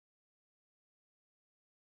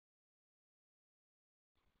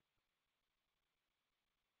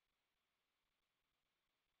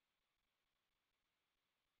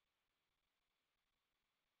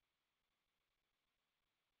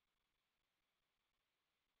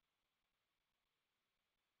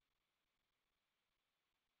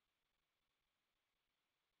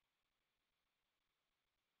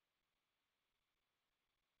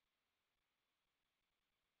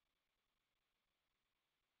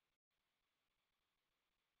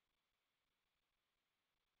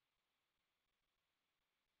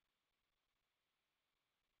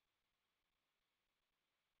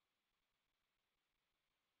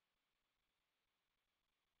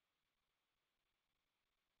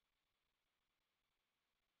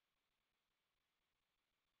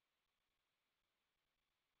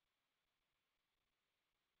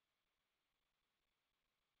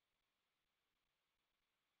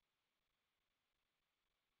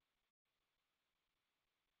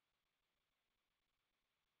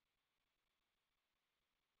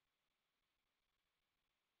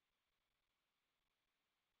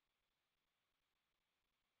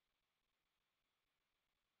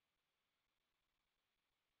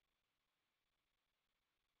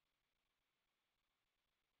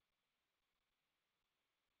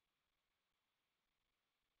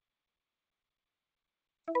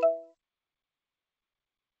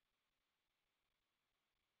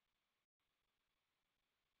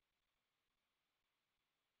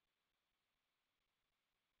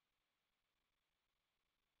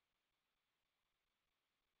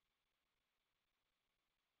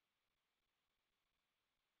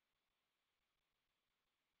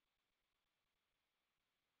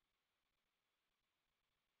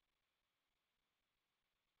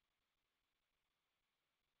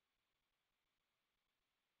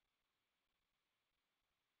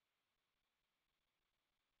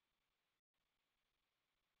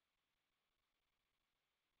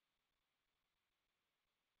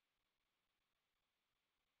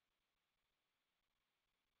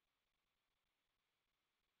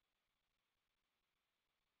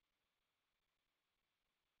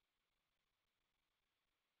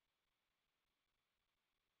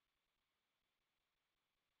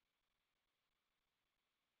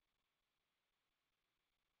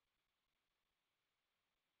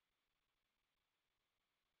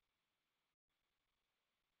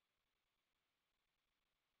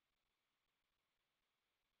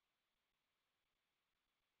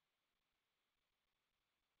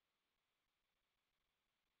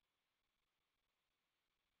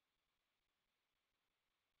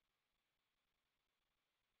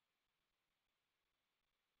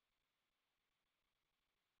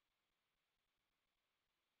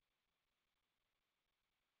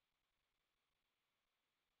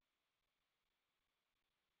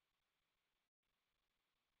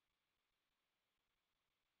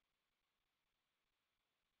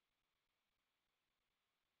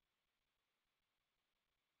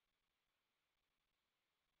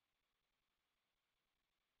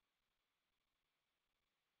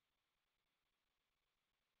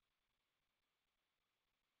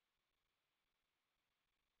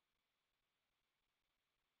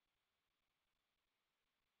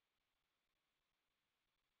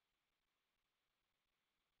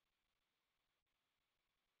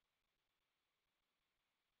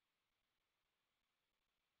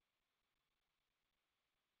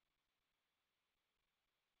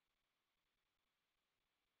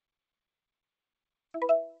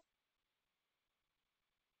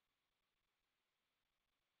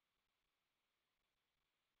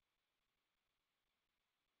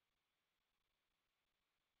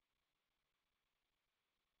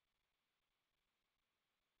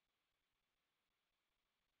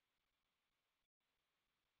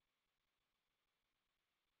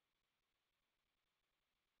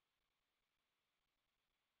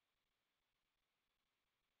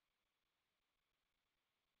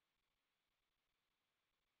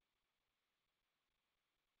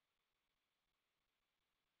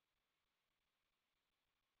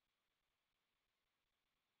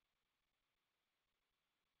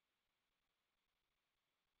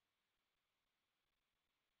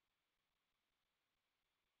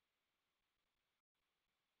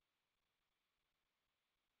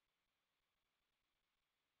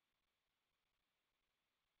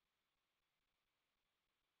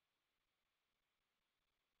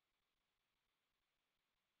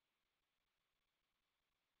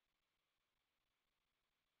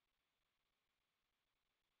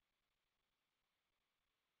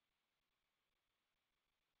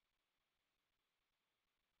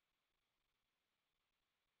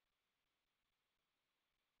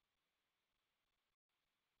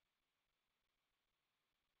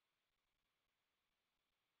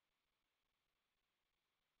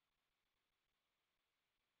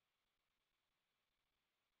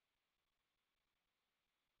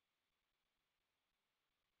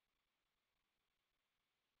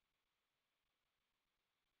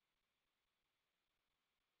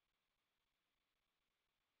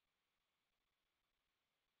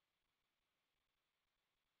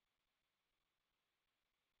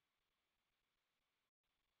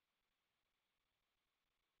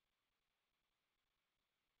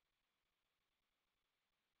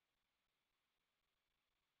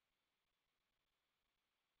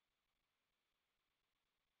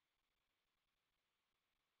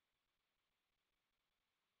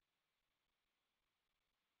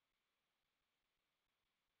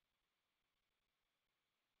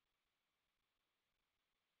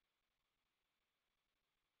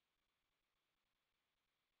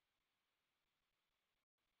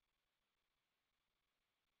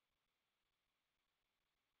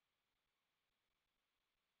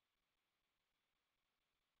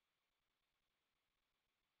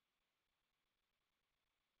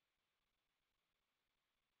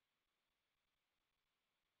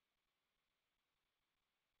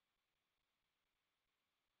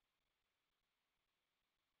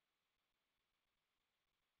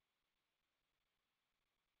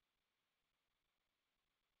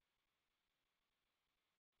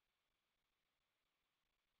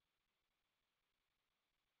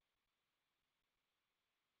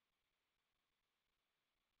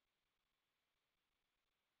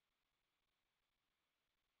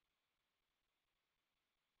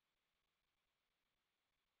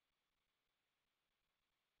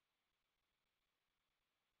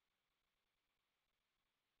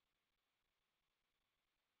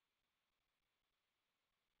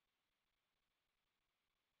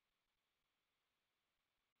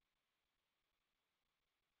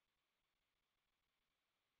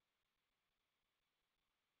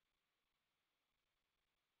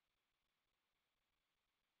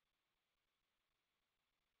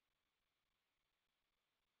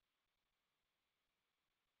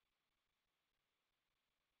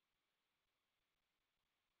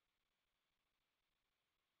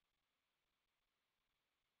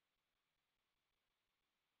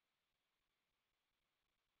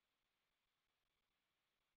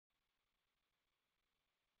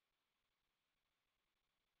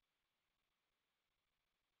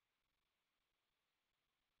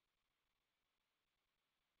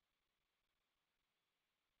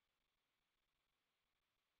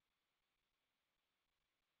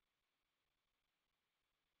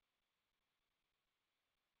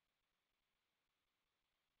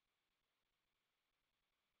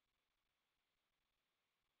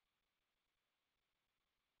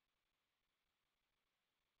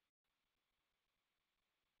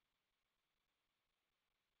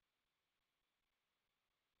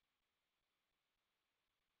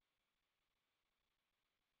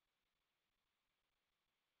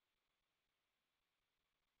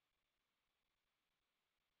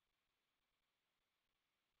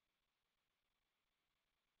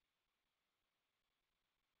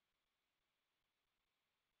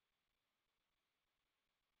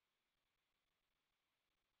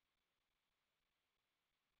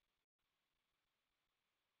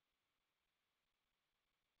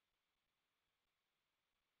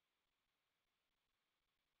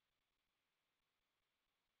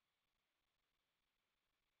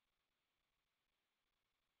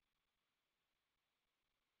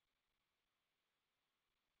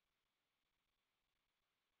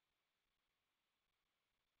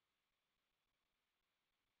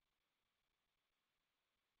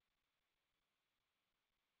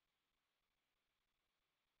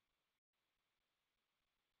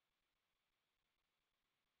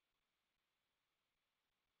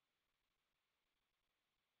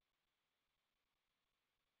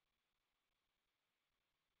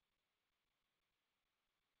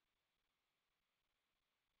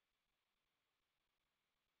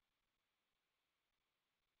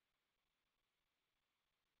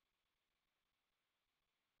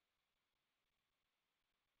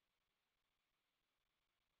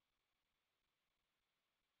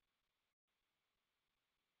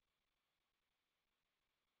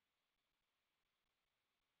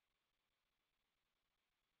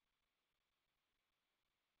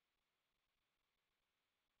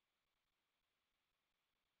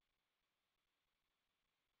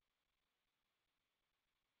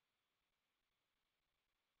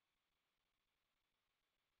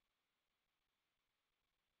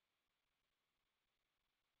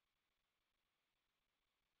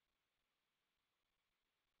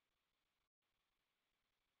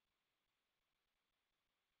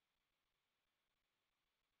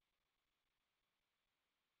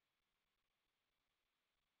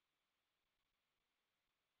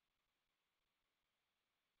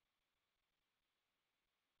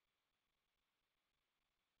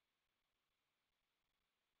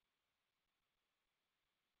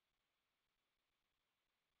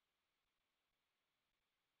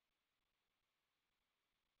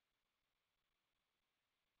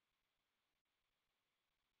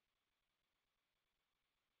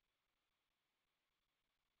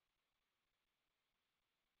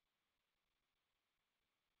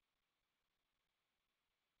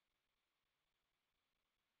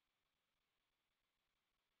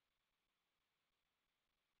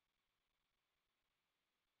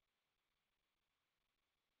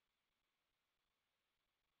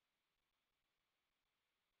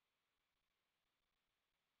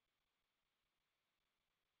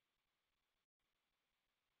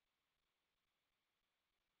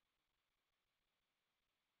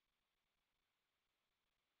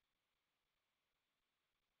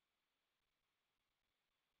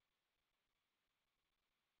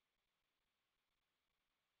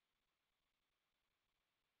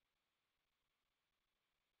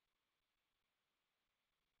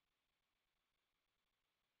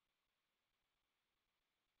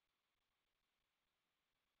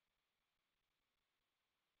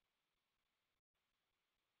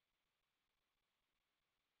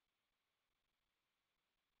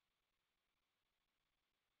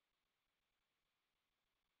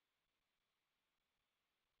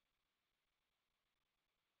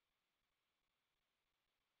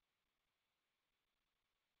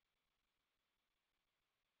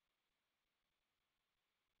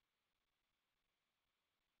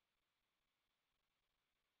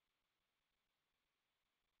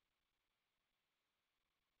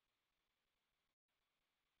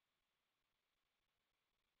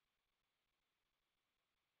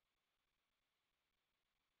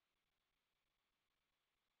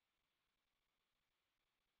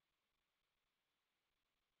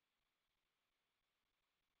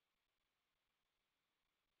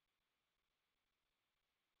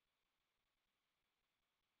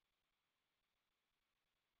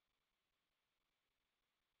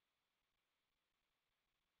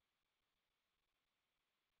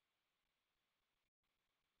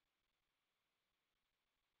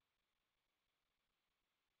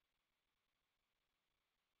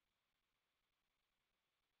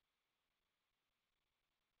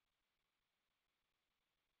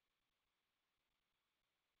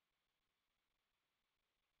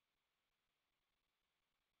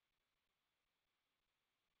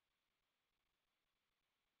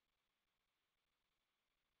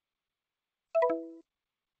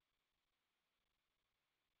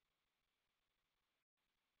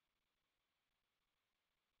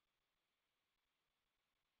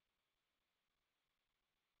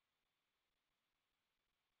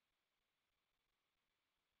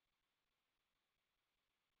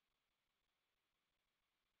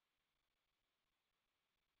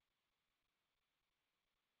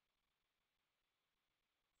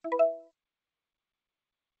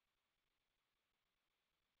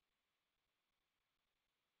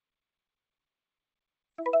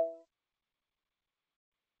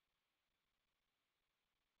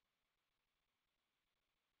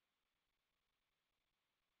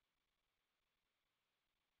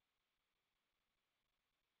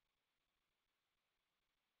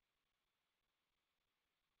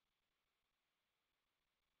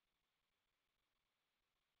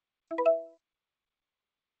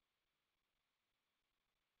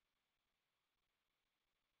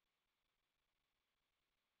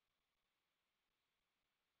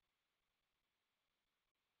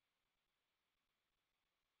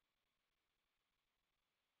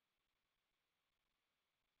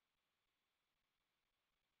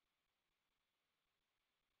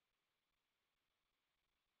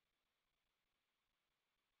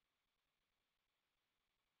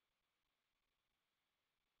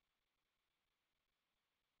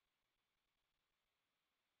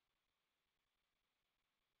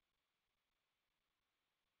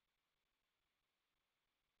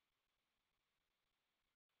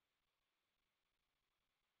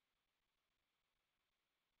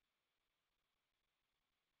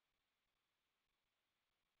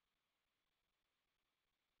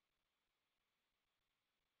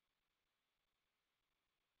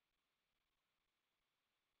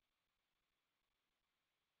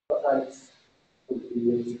That's with the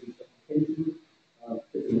OCP specification.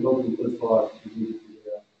 It's a local Busbar to use the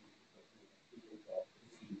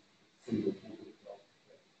single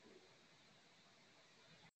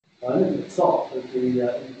and at the top of the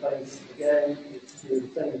interface, again, it's the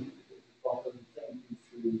same bottom, same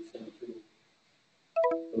through, same tool.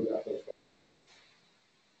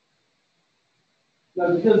 Now,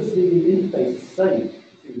 because the interface is the same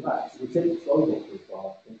between racks, we take the global Busbar,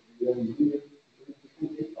 we only use it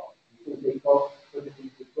to the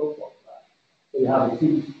full profile. So you have a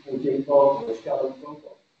key 48 volt or a shadow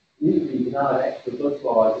profile. Usually you can add extra bus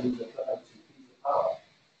bars into extra piece of power.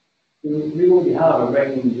 So we already have a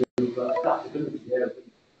range of adaptability here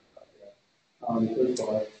on the bus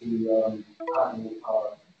bar to add more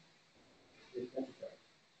power if necessary.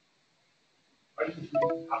 Why did you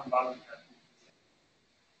have about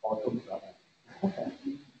I'll talk about that.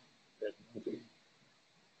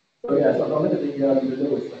 So yeah, so I'll look at the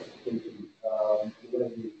lower specification, the way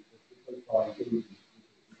the bus bar includes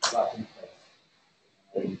that interface.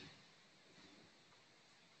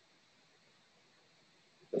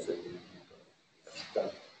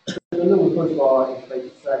 The little bus bar interface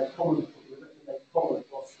is common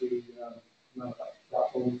across the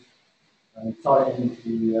platforms and tie it into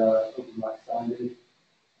the open rack standard.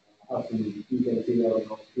 Have some DCD or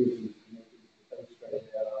notifications to make it the base straight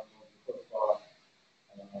on the bus bar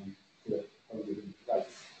to hold it in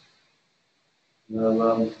place.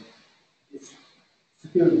 Now, it's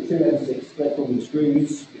secured with two M6 split on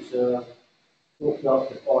screws, which are hooked up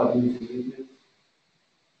to 5 meters.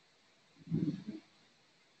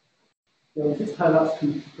 So just how that's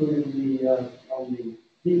put on the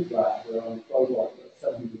deep rack, where on the 12 watt,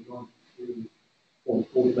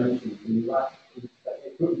 793.4 dimensions in the rack,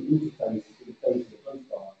 it put the interface to the face of the bus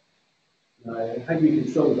bar. Now, how do you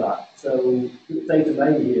control that? So, the data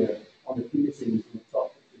may here on the piercings in the top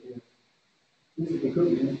picture here. This is the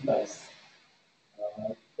equipment interface.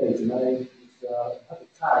 Data may has a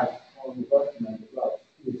tag on the vertical member as well,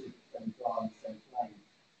 piercing at the same time, the same plane.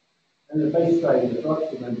 And the base tray, the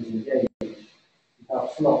vertical members engaged. You have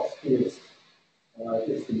slots pierced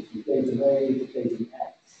distance from datum A to datum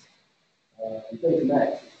X. And datum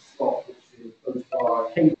X is a slot which the bus bar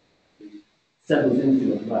occasionally settles into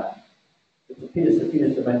on that. It's a pierce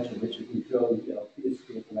dimension, which you can show, pierce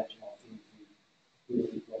dimension into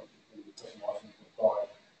pierce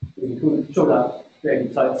so you can show that very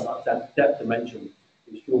tight on that depth dimension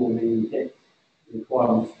to show the hit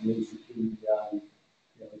requirements from the OCP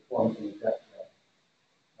requirements in the depth there.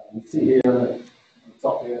 You see here on the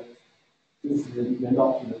top here, this is the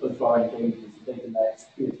Knott and the bus bar engages the data next,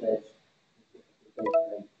 pierce edge.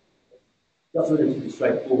 That's relatively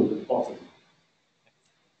straightforward at the bottom.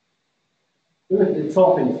 Look at the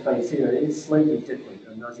top interface here, it is slightly different,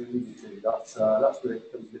 and as you alluded to, that's where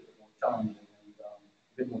it becomes a bit more challenging and a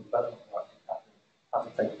bit more development work that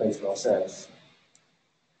have to take place for ourselves.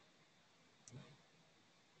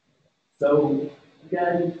 So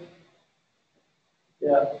again,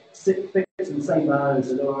 yeah, fixed in the same manner as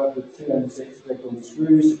the lower with 2 M6 silicone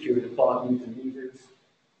screws secured at 5 Newton meters.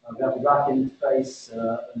 We have the rack interface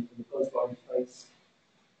and the busbar interface.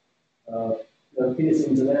 The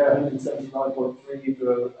piercings are there, 179.3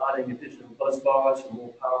 for adding additional bus bars for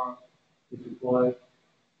more power if required.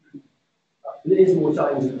 It is more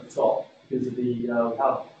challenging at the top because of the we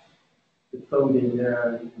have the coding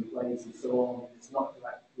there and the blades and so on. It's not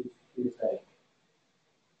direct with PSA.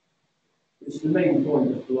 Which is the main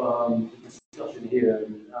point of the discussion here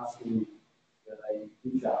and asking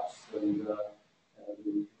chaps and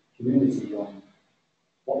the community on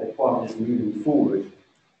what the requirement is moving forward.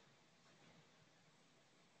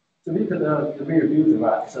 So we look at the rear view of the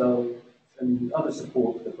rack, so and other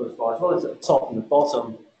support for the bus bar, as well as at the top and the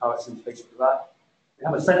bottom, how it's interfaced with the rack. We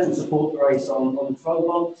have a central support brace on the 12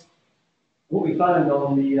 volts. What we found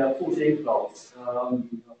on the 48 volts,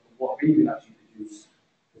 what we would actually produce,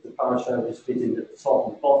 is the power shelf is fitted at the top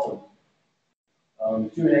and bottom.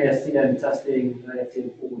 During ASTM testing,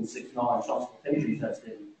 ASTM 4169 transportation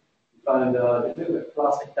testing, we found a bit of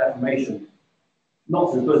plastic deformation,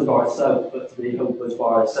 not to the bus bar itself, but to the whole bus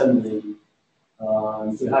bar assembly.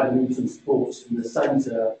 So we had to move some supports from the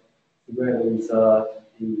centre to where there was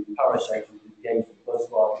the power shelf would be gained from the bus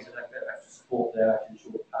bar to get a bit of extra support there to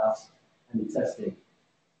ensure it passed any testing.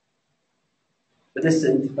 But this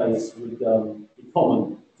interface would be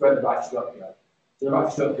common throughout the rack structure. So the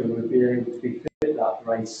rack structure would be able to be fit that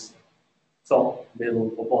brace, top,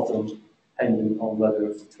 middle, or bottom, depending on whether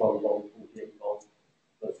it's a 12 volt, 48 volt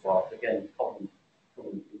bus bar. Again, common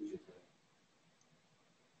features there.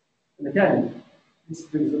 And again, this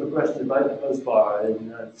brings up a question about the bus bar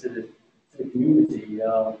and to the community.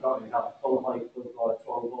 Currently we have a full height bus bar at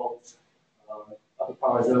 12 volts, upper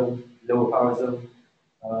power zone, lower power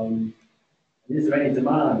zone. Is there any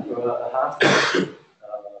demand for a half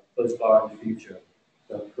bus bar in the future?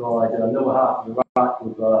 So provide a lower half of the rack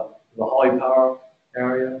with a high power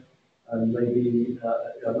area and maybe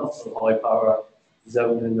a not so high power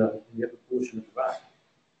zone in the upper portion of the rack.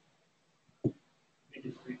 Make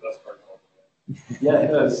it 3 bus bars. Yeah,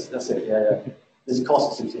 that's it. Yeah. There's a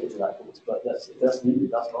cost associated to that, of course, but that's needed.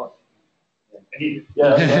 That's right.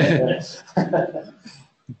 Yeah, that's right. Yeah.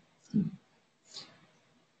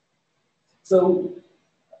 So,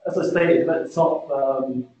 as I stated at the top,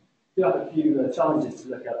 we do have a few challenges to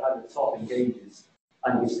look at how the top engages,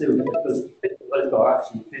 and we still get the bus bar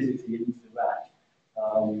actually physically into the rack.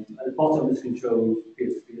 At the bottom is controlled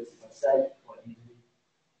peer-to-peer, as I said, quite easily.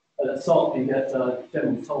 At the top, you get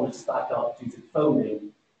general tolerance stack up due to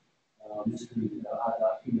foaming, which can add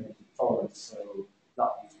that accumulated tolerance, so that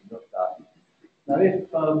needs to be looked at. Now,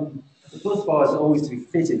 if the bus bar is always to be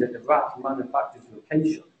fitted at the rack manufacturer's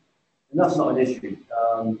location, and that's not an issue.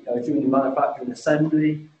 During the manufacturing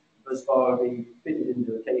assembly, the bus bar will be fitted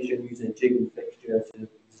into the location using a jigging fixture to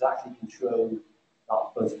exactly control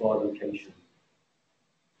that bus bar location.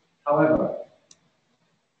 However,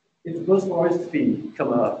 if the bus bar is to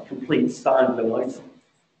become a complete standalone item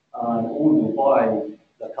and ordered by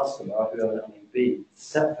the customer, whoever that may be,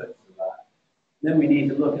 separate from that, then we need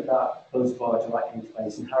to look at that bus bar to rack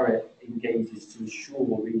interface and how it engages to ensure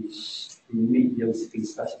we meet the OCP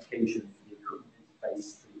specification for the equipment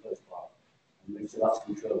interface to the bus bar and make sure that's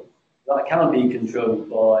controlled. That can be controlled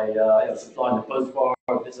by supplying the bus bar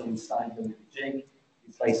if it's on standard with the jig,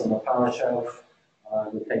 you place on the power shelf,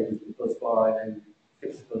 the cables to the bus bar, and then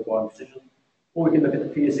fix the bus bar in position. Or we can look at the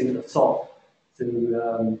piercing at the top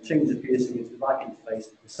to change the piercing into the rack interface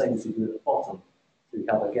the same as we do at the bottom. So we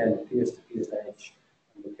have again a pierce-to-pierce edge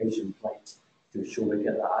and location plate to ensure we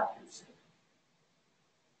get that accuracy.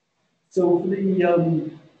 So for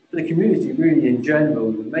the community, really in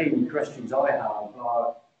general, the main questions I have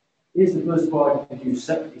are: is the bus bar used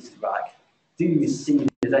separately to the rack? Do you see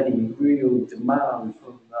there's any real demand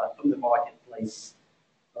from the marketplace,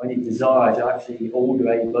 or any desire to actually order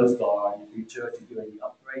a bus bar in the future to do any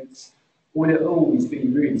upgrades? Or will it always be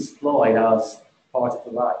really supplied as part of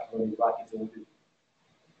the rack when the rack is ordered?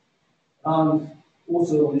 And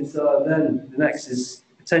also, it's, then the next is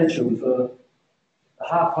the potential for a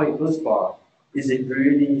half-height bus bar. Is it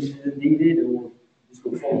really needed, or just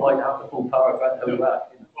go full height, have the full power of that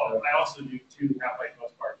rack? Well, I also do 2 half-height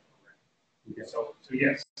bus bars. Okay. So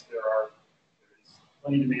yes, there is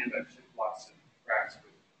plenty of demand. I've shipped lots of racks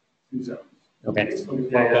with 2 zones. Okay.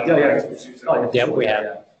 Yeah, we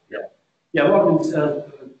have. Yeah, rather than,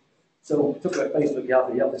 so talk about Facebook, you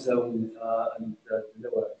have the upper zone and the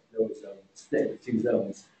lower zone, split into 2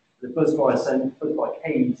 zones. The bus bar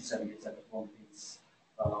cage assembly is at one piece.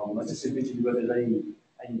 I just envision whether there's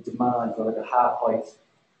any demand for like a half height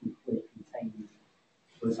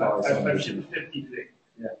As far as I've shipped 50 today.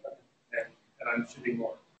 Yeah. And I'm shipping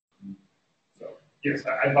more. So yes,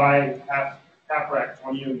 I buy half rack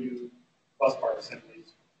 20 OU bus bar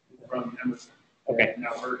assemblies from Emerson. Okay.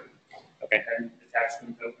 Now Virgin. Okay. And attach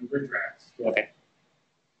them to open bridge racks. Okay.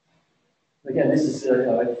 Again, this is, if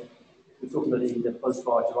we're talking about the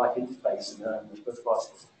Busbar direct interface and the Busbar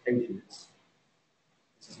specifications,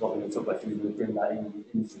 this is what we're going to talk about. We're going to bring that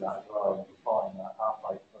into that as well and define that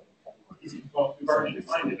half-life. Well, we've already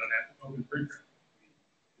defined it on that open bridge rack.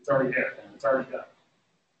 It's already there. It's already done.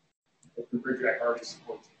 Open bridge rack already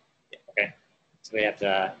supports it. Okay. So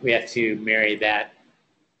we have to marry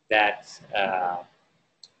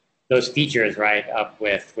those features, right, up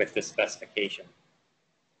with the specification,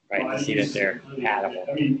 right, Well, to see that they're compatible.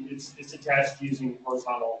 I mean, it's attached using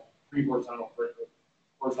horizontal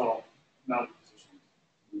mounting positions.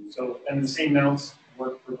 So, and the same mounts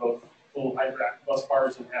work for both full height rack bus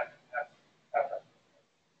bars and half rack.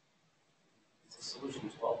 Is the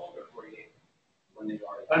solution 12 volt or 48 when they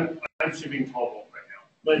are? I'm shipping 12 volt right now,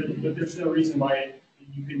 but there's no reason why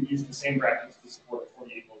you couldn't use the same brackets to support a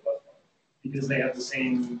 48 volt bus bar because they have the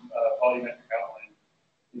same volumetric outline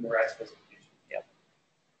in the rack specification. Yep.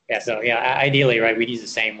 Yeah. So yeah, ideally, right, we'd use the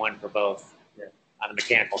same one for both on the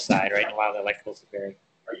mechanical side, right? And a lot of the electricals vary.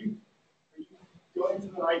 Are you going to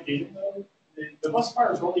the right data though? The bus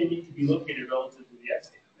bars only need to be located relative to the X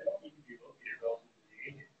data. They don't need to be located relative to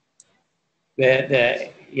the A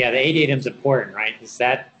data. The A datum is important, right? Because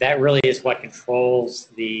that really is what controls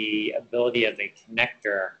the ability of the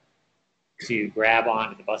connector to grab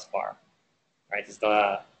onto the bus bar, right? It's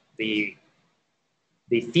the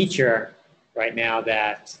feature right now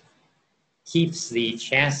that keeps the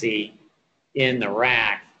chassis in the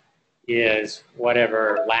rack is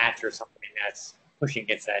whatever latch or something that's pushing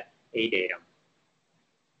against that A datum.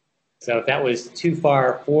 So if that was too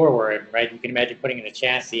far forward, right, you can imagine putting in the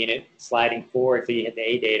chassis and it sliding forward till you hit the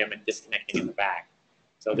A datum and disconnecting in the back.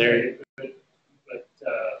 So there. But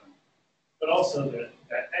also that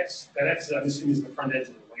X I'm assuming is the front edge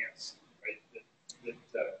of the lance, right?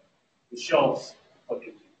 The shelves plug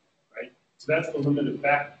into, right? So that's the limit of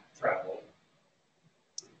back travel.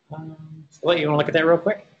 Well, you want to look at that real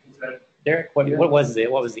quick? Is that Derek, what was the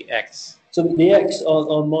X? So the X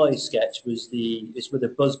on my sketch was it's with a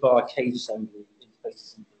Busbar cage assembly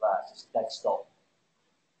interfaces into that. It's dead stop.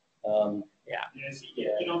 Yeah, see,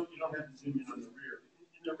 you don't have to zoom in on the rear.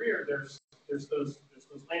 In the rear, there's those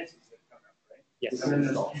lances that come out, right? Yes. And then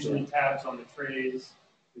there's usually tabs on the trays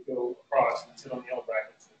that go across and sit on the L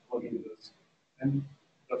brackets that plug into those. And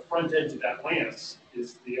the front edge of that lance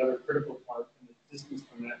is the other critical part, and the distance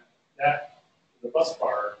from the bus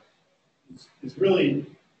bar is really,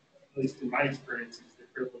 at least in my experience, is the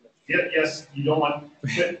critical. Yes, you don't want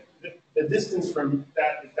the distance from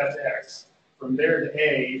that, if that's X, from there to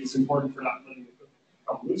A is important for not letting the equipment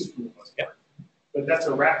come loose from the bus bar. But that's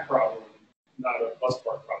a rack problem, not a bus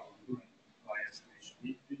bar problem, in my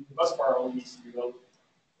estimation. The bus bar only needs to be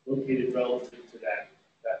located relative to that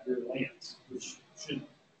rear lance, which should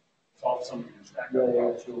solve some of your stack up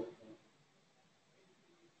problems. Sure.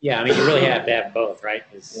 Yeah, I mean, you really have to have both, right?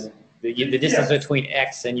 The distance between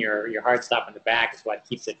X and your hard stop in the back is what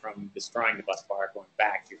keeps it from destroying the bus bar going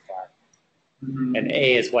back too far. Mm-hmm. And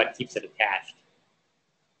A is what keeps it attached.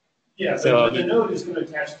 Yeah, so the node is going to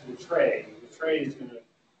attach to the tray. The tray is going to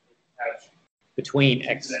attach between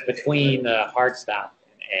the hard stop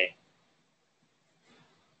and A.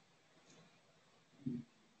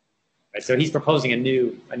 Right, so he's proposing a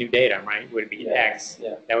new datum, right? Would be X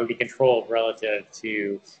that would be controlled relative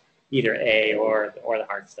to either A or the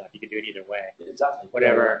hard stop. You could do it either way. Exactly.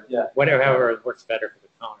 Whatever works better for the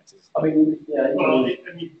tolerances. I mean, well,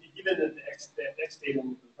 given that the X datum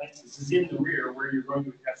with the lenses is in the rear where you're going to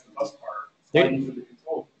attach the bus bar, sliding for the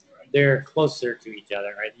control, right? They're closer to each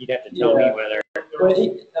other, right? You'd have to tell me whether. Well,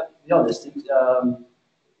 to be honest,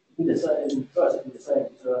 we the same. First, we the same.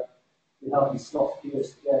 We have these slots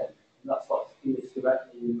pierced again, and that slot's pierced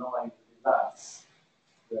directly in line with that.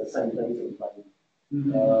 The same data we played.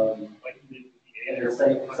 Like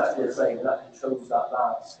Exactly the same. And that controls that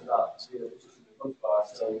lance to that position of the bus bar.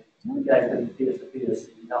 So again, pierce to pierce,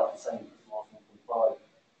 you have the same as 1.5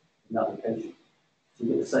 in that location. So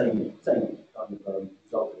you get the same kind of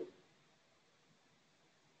result.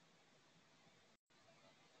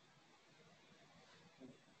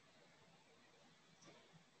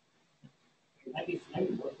 It might be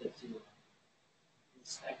worth it to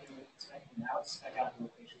spec out the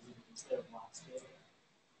locations instead of block scale.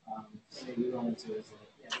 So maybe we run into is like,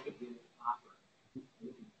 we could do copper.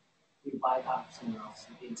 We could buy copper somewhere else,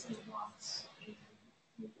 we can inside the blocks, and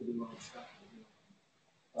we could do our structure,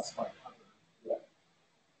 bus bar cover.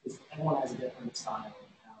 everyone has a different style of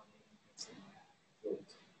how they can fix it.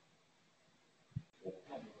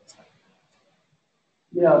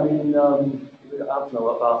 Yeah, I mean, I don't know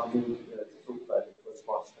about the new to talk about the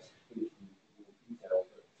Busbar specification in more detail,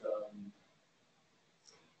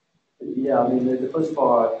 but yeah, I mean, the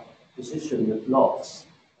Busbar position with blocks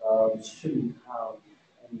shouldn't have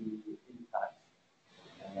any impact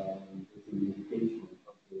with the engagement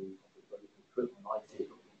of the equipment IT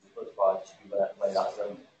equipment. The Busbar should be laid out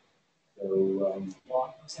zone. So,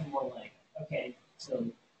 well, I'm saying more like, okay, so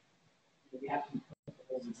we have to put the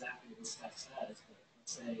holes exactly what this spec says, but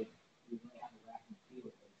let's say we really have a rack in the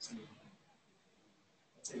field, but it's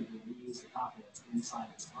let's say we reuse the copy that's inside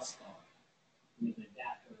this bus bar, we make an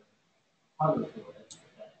adapter cover for it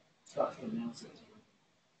that structurally mounts it to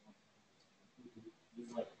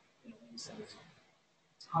use like, like you said, there's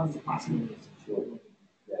tons of possibilities. sure.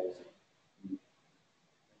 Yeah.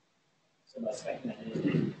 So by specing that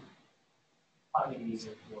in, probably make it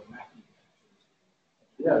easier for rack manufacturers.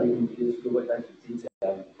 Yeah, I mean, just go back down to detail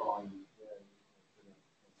and find.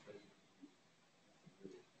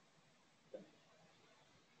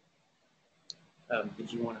 Did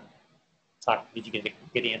you want to talk? Did you get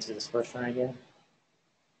the answer to this first one again?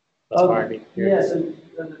 Yeah, so we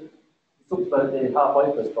talked about the halfway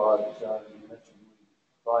Busbar, which you mentioned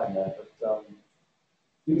Klein there, but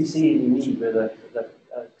do we see any need where the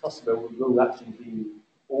customer will actually be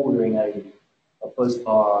ordering a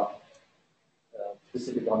Busbar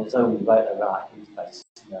specific on its own without a rack interface?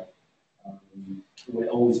 It will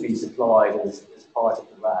always be supplied as part of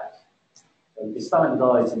the rack. So we can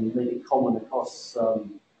standardise and make it common across a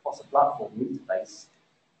platform interface.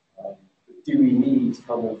 But do we need to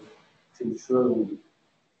kind of control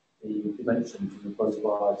the dimensions of the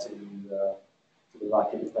Busbar to the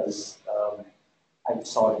rack interface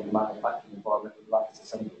outside of the manufacturing environment of the rack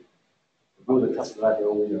assembly? Will the customer ever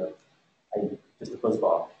order just a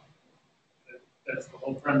Busbar? That's the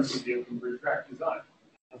whole premise of the open bridge rack design.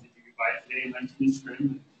 I think you can buy it today in 19 string,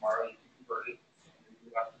 and tomorrow you can convert it, and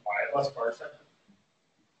you have to buy a Busbar separate.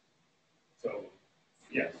 So,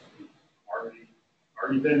 yes,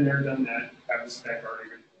 already been there, done that, have the spec already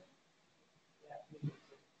written.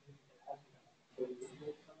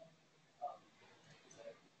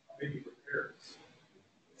 Maybe repairs.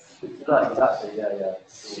 Exactly, yeah.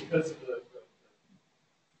 Because of the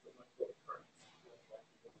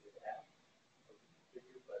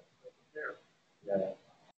yeah,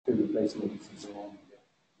 two replacements and so on.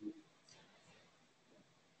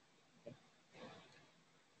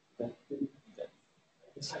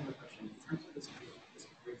 Just have a question. In terms of this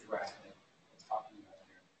bridge rack that I was talking about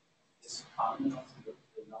here, is common enough to the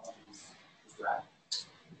knowledge of this rack?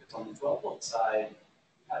 Because on the 12-volt side,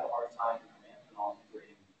 we had a hard time from Amphenol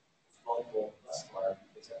integrating 12-volt Busbar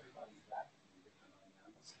because everybody's rack is different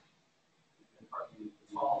dynamics. And partly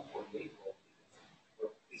resolved 48-volt because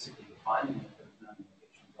we're basically defining what those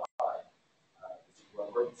notifications are. Which is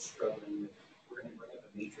what we're struggling with. We're going to bring up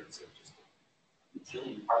a matrix of just a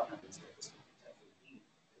bajillion part numbers that this could potentially be.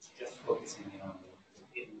 It's just focusing in on the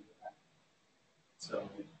hidden of the rack. So,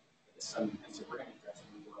 so we're going to address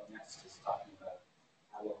when we go up next is talking about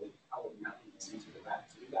how we're mapping this into the rack.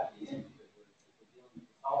 So we got the end because we're dealing with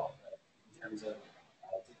the solve, but in terms of,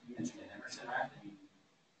 you mentioned an Emerson rack, and you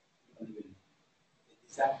don't even,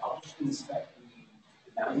 is that published in the spec,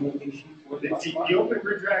 the mounting location for the Busbar? The open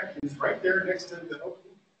bridge rack is right there next to the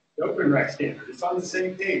open rack standard. It's on the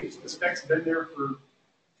same page. The spec's been there for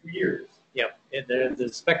 2 years. Yep, the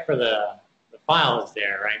spec for the file is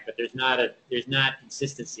there, right? But there's not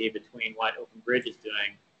consistency between what Open Bridge is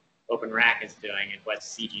doing, Open Rack is doing, and what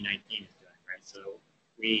CG19 is doing, right? So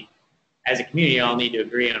we, as a community, all need to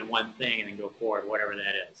agree on one thing and then go forward, whatever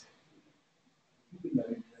that is.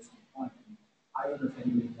 Very interesting point. I don't know if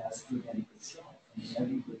anybody has good any show. I mean,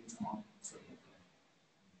 everybody's on so different.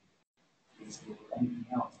 Facebook or anything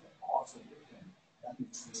else, they're also different. That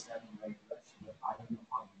means we're stepping in the right direction, but I don't know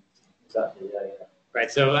how you do it. Exactly, yeah. Right,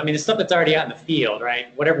 so I mean, the stuff that's already out in the field,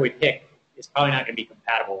 right? Whatever we pick is probably not going to be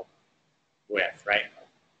compatible with, right?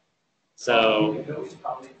 So you could always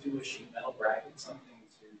probably do a sheet metal bracket, something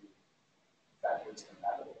to backwards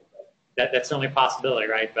compatible. that's the only possibility,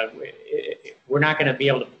 right? But we're not going to be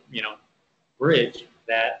able to, bridge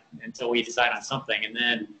that until we decide on something, and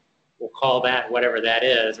then we'll call that whatever that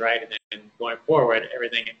is, right? And then going forward,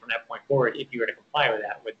 everything from that point forward, if you were to comply with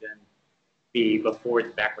that, would then be before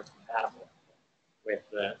it's backwards compatible with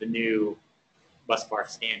the new Busbar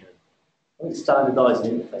standard. I think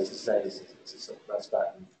standardising interfaces says it's a sort of best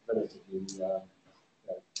back and relatively to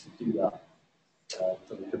do that. So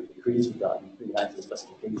we could agrees with that and bring that to the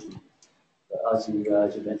specification. But as you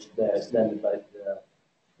mentioned there, it's then about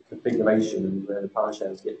the configuration and where the power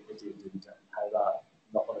shells get fitted and how that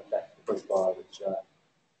knock-on effect the bus bar, which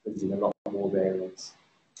brings in a lot more variance.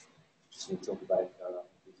 Just going to talk about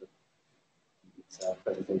this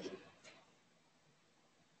presentation.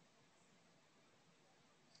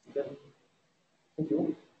 Okay. Thank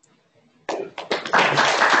you. All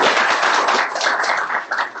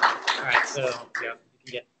right, so yeah,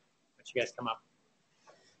 you can let you guys come up.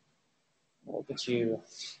 We'll get you.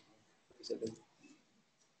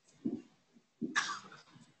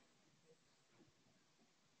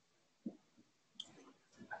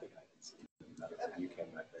 You came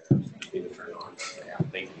back there. Need to turn on. Yeah,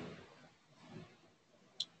 thank you.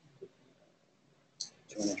 Do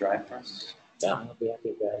you want to drive for us? Yeah, I'll be happy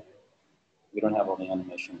to go. We don't have all the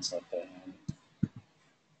animations like that.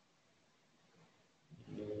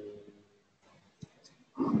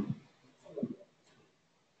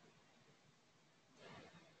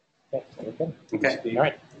 Okay, so we're good. Okay. All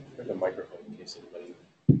right. There's a microphone in case anybody.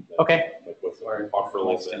 Okay. Like with talk for a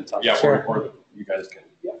little bit. Talk. Yeah, Sure. or you guys can.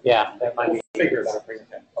 Yeah, that might be Figure it better out. for you.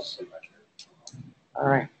 Okay, I'll just leave that here. All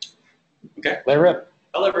right. Okay. Let it rip.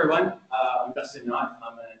 Hello, everyone. I'm Knott.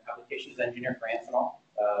 I'm an applications engineer for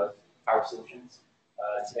Amphenol Power Solutions.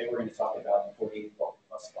 Today, we're going to talk about the 48-volt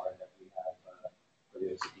bus bar that we have for the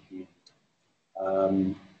OCP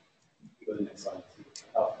community. Go to the next slide.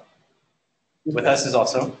 Oh. With us is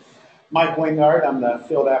also Mike Wingard. I'm the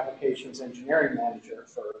Field Applications Engineering Manager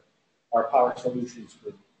for our Power Solutions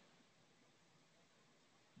group.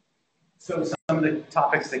 So some of the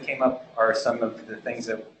topics that came up are some of the things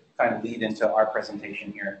that kind of lead into our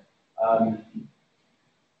presentation here.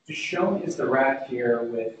 Just shown is the rack here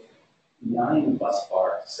with 9 bus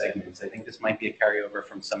bar segments. I think this might be a carryover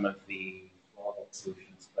from some of the wall-bolt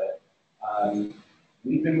solutions, but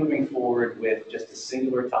we've been moving forward with just a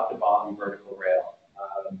singular top-to-bottom vertical rail.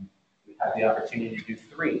 We've had the opportunity to do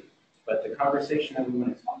 3, but the conversation that we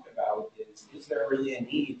want to talk about is there really a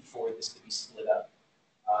need for this to be split up?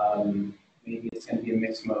 Maybe it's going to be a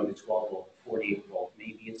mixed mode, a 12 volt, 48 volt.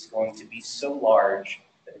 Maybe it's going to be so large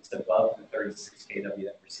that it's above the 36 kW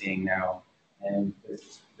that we're seeing now, and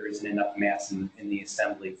there isn't enough mass in the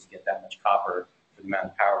assembly to get that much copper for the amount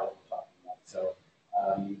of power that we're talking about. So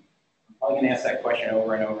I'm probably going to ask that question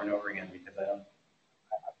over and over and over again because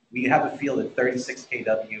we have a feel that 36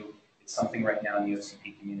 kW is something right now in the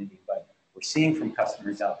OCP community, but we're seeing from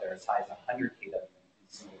customers out there as high as 100 kW in a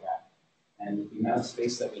single rack. And the amount of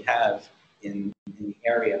space that we have in the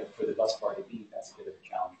area for the bus bar to be, that's a bit of a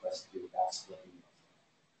challenge for us to do without splitting.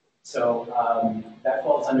 So that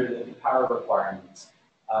falls under the power requirements.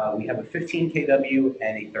 We have a 15 kW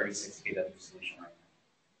and a 36 kW solution right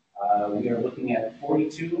now. We are looking at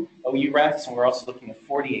 42 OU racks, and we're also looking at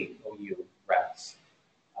 48 OU racks.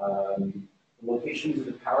 The locations of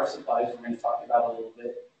the power supplies we're going to talk about a little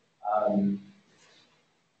bit.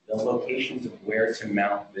 The locations of where to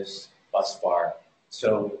mount this bus bar.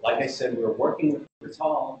 So, like I said, we're working with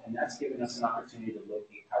Rittal, and that's given us an opportunity to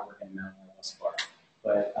locate how we're going to mount our bus bar.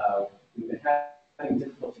 But we've been having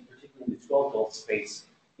difficulty, particularly in the 12 volt space,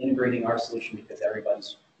 integrating our solution because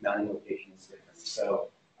everybody's mounting location is different. So,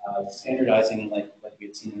 standardizing, like we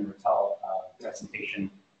had seen in the Rittal presentation,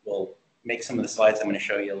 will make some of the slides I'm going to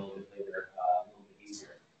show you a little bit later a little bit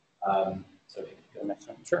easier. So, if you could go next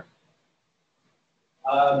one. Sure.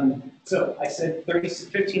 So I said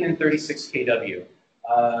 15 and 36 kW.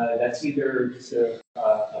 That's either just a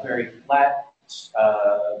very flat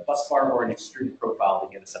bus bar or an extruded profile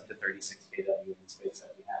to get us up to 36 kW in the space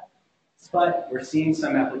that we have. But we're seeing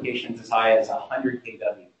some applications as high as 100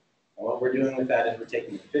 kW. And what we're doing with that is we're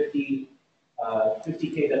taking 50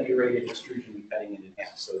 kW rated extrusion and cutting it in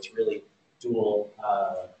half. So it's really dual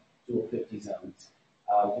 50 zones.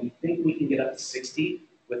 We think we can get up to 60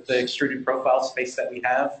 with the extruded profile space that we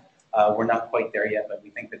have. We're not quite there yet, but we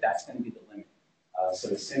think that that's going to be the limit. So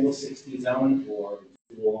a single 60 zone or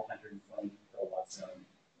dual 120 kilowatt zone.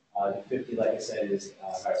 The 50, like I said, is,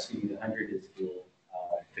 excuse me, the 100 is dual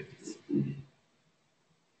 50.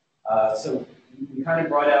 So we kind of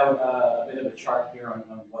brought out a bit of a chart here on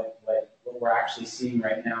what we're actually seeing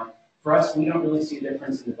right now. For us, we don't really see a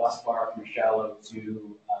difference in the bus bar from shallow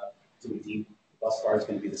to a deep. The bus bar is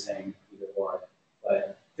going to be the same either or.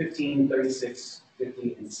 But 15, 36,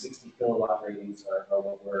 50, and 60 kilowatt ratings are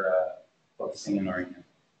what we're focusing in right now.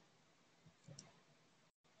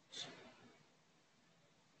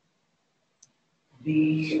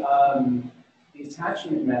 The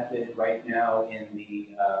attachment method right now in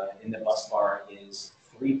the bus bar is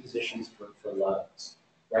 3 positions for lugs.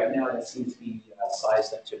 Right now, that seems to be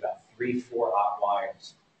sized up to about 3-4 aught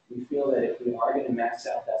wires. We feel that if we are going to max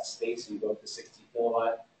out that space and go to 60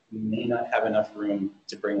 kilowatt, we may not have enough room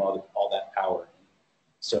to bring all that power in.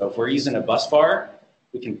 So if we're using a bus bar,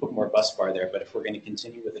 we can put more bus bar there. But if we're going to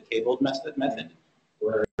continue with the cabled method,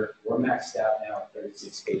 we're maxed out now at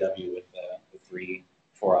 36 kW with 3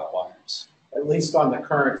 4-aught wires. At least on the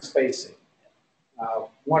current spacing.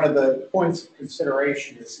 One of the points of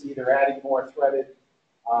consideration is either adding more threaded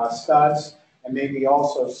studs and maybe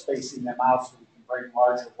also spacing them out so we can bring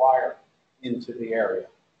larger wire into the area.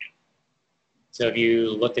 So have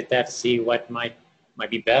you looked at that to see what might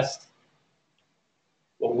be best?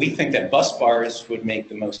 Well, we think that bus bars would make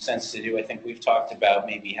the most sense to do. I think we've talked about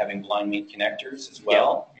maybe having blind meat connectors as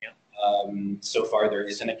well. Yeah. So far, there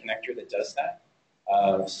isn't a connector that does that.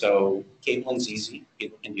 So cabling's easy.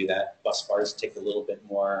 People can do that. Bus bars take a little bit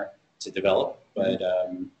more to develop, but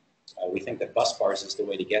we think that bus bars is the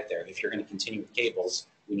way to get there. If you're going to continue with cables,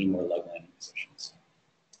 we need more lug landing positions.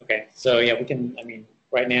 Okay, so yeah, we can, I mean,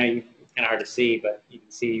 right now it's kind of hard to see, but you can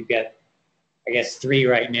see you've got, I guess, 3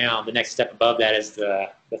 right now. The next step above that is the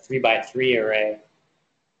 3x3 array.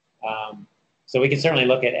 So we can certainly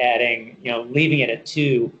look at adding, leaving it at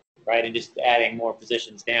 2, right, and just adding more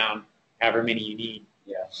positions down, however many you need.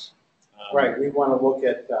 Yes. Right. We want to look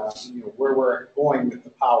at where we're going with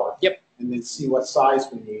the power. Yep. And then see what size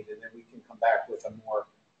we need, and then we can come back with a more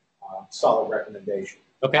solid recommendation.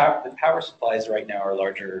 Okay. The power supplies right now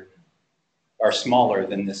are smaller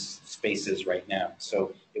than this space is right now.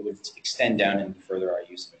 So it would extend down and further our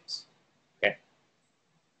use space. Okay.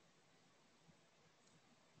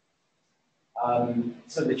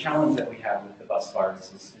 So the challenge that we have with the bus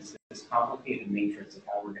bars is this complicated matrix of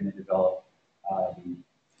how we're going to develop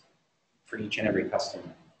for each and every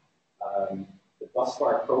customer. The bus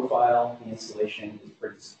bar profile, the installation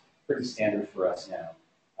is pretty standard for us now.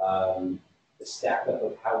 The stack up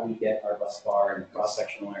of how we get our bus bar and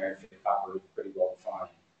cross-sectional area for the copper is pretty well defined.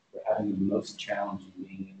 We're having the most challenge in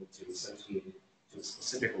being able to associate it to a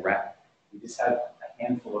specific rack. We just have a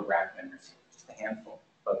handful of rack vendors here, just a handful,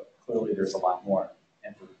 but clearly there's a lot more.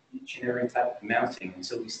 And for each and every type of mounting,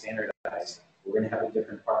 until we standardize, we're going to have a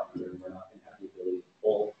different part number, and we're not going to have the ability to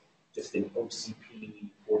pull just an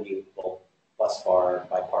OCP 48-volt bus bar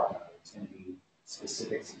by part number. It's going to be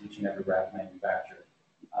specific to each and every rack manufacturer.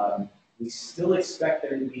 We still expect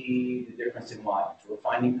there to be the difference in wattage. We're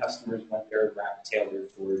finding customers want their rack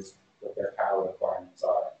tailored towards what their power requirements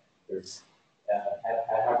are. There's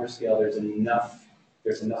at hyperscale, there's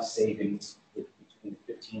enough savings between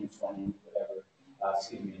 15 and 20, whatever,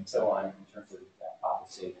 and so on in terms of that copper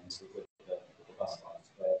savings with the bus bars.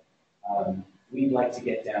 But we'd like to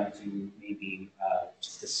get down to maybe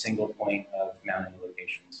just a single point of mounting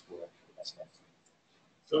locations for the bus bars.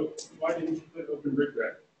 So why didn't you put open grid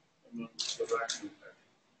rack among the rack manufacturers?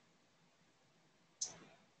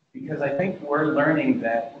 Because I think we're learning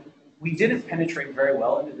that we didn't penetrate very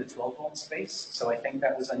well into the 12-volt space, so I think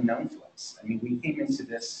that was unknown to us. I mean, we came into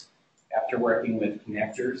this after working with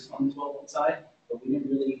connectors on the 12-volt side, but we didn't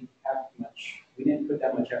really have we didn't put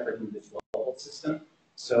that much effort into the 12-volt system,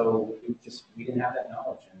 so we didn't have that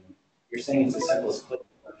knowledge. And you're saying it's as simple as clicking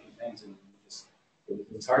a few things, and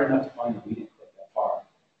it's hard enough to find that we didn't click that far.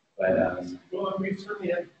 But well, we've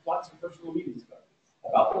certainly had lots of personal meetings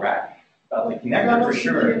about the rack, about the not connector for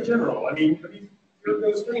sure. in general. I mean, you're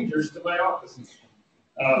no strangers to my office.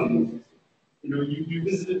 You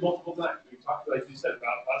visited multiple times. We talked, like you said,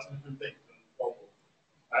 about lots of different things.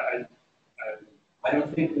 I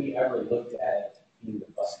don't think we ever looked at being the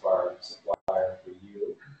bus bar supplier for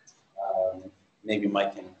you. Maybe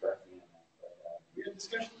Mike can correct me on that. But, we had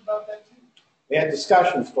discussions about that too. We had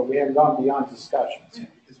discussions, but we haven't gone beyond discussions. Yeah,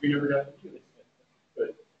 because we never got to do it.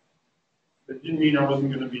 But it didn't mean I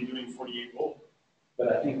wasn't going to be doing 48 volt.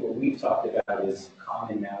 But I think what we've talked about is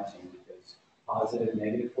common mounting, because positive,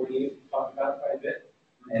 negative 48 we talked about quite a bit,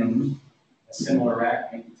 and a similar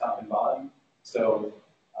rack, maybe top and bottom. So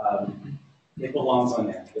it belongs on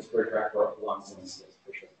there. This bridge rack belongs on this list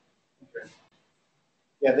for sure. Okay.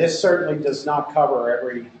 Yeah, this certainly does not cover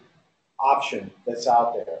every option that's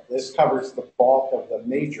out there. This covers the bulk of the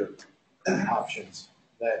major options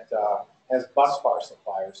that, as bus bar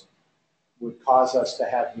suppliers, would cause us to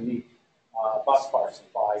have unique bus bar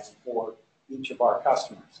supplies for each of our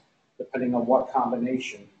customers, depending on what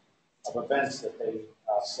combination of events that they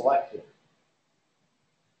selected.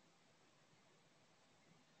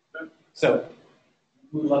 So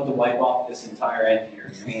we'd love to wipe off this entire end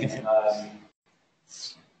here. I mean,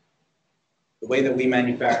 the way that we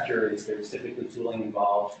manufacture is there's typically tooling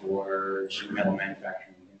involved for sheet metal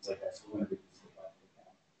manufacturing and things like that. So we want to reduce the cost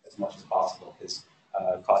as much as possible because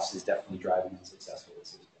cost is definitely driving the success of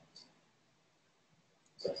this.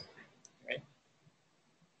 So, right.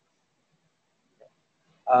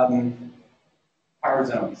 Power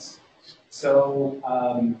zones. So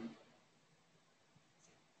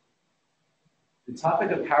the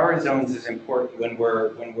topic of power zones is important when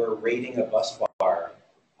we're rating a bus bar.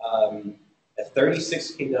 A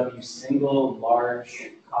 36 kW single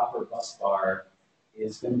large copper bus bar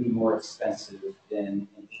is going to be more expensive than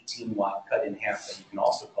an 18 watt cut in half that you can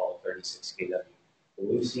also call a 36 kW.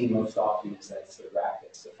 What we've seen most often is that it's the rack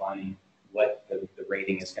that's defining what the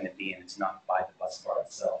rating is going to be, and it's not by the bus bar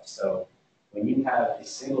itself. So when you have a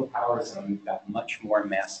single power zone, you've got much more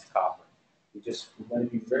massed copper. We want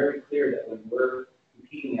to be very clear that when we're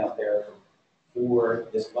competing out there for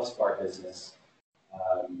this bus bar business,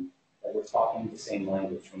 that we're talking the same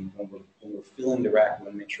language. When we're filling the rack, we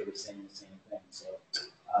want to make sure we're saying the same thing. So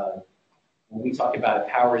when we talk about a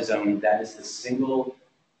power zone, that is the single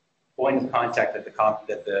point of contact that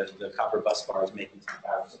the copper bus bar is making to the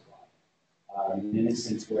power supply. In an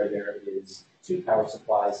instance where there is two power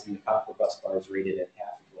supplies and the copper bus bar is rated at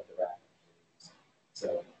half of what the rack is.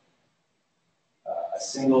 So a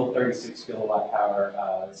single 36 kilowatt power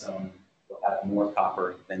zone will have more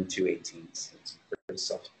copper than two 18s. It's pretty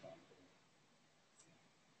self-explanatory.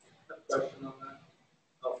 Question on that?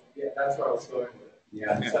 Oh, yeah, that's where I was going with it.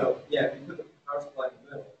 Yeah. So, yeah, if you put the power supply in the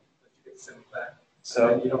middle, but you get the same effect,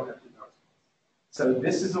 So you don't have two power supplies. So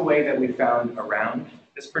this is a way that we found around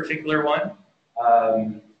this particular one.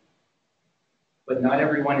 But not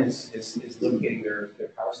everyone is locating their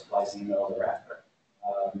power supplies in the middle of the rack.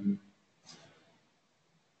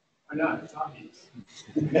 Or not, it's obvious.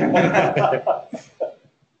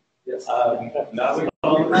 Yes. Not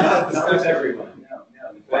with everyone. No.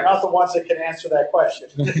 We're not the ones that can answer that question.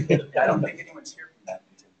 I don't think anyone's here from that.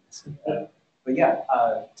 But yeah,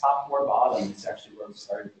 top or bottom is actually where we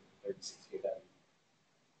started with 36 kW,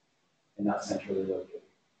 and not centrally located.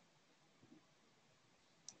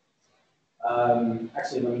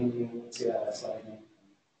 Actually, let me see that slide again.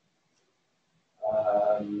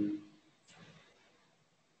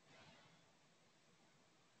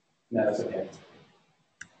 No, that's okay.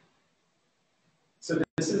 So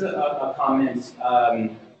this is a comment.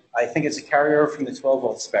 I think it's a carryover from the 12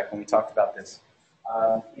 volt spec when we talked about this.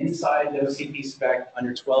 Inside the OCP spec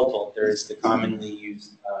under 12 volt, there is the commonly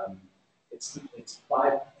used, it's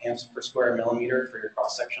 5 amps per square millimeter for your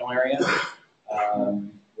cross-sectional area,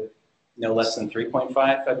 with no less than 3.5,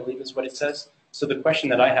 I believe is what it says. So the question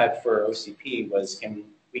that I had for OCP was, can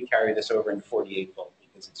we carry this over into 48 volt,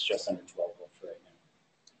 because it's just under 12 volt for right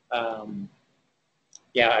now.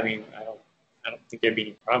 Yeah, I mean, I don't think there'd be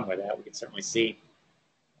any problem with that. We could certainly see.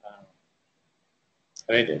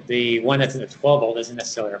 I mean, the one that's in the 12 volt isn't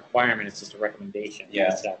necessarily a requirement; it's just a recommendation.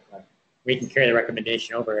 Yeah. So, we can carry the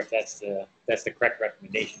recommendation over if that's the correct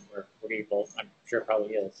recommendation for 48 volt. I'm sure it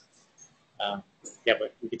probably is. Yeah,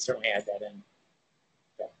 but we could certainly add that in.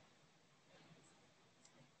 Yeah.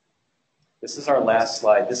 This is our last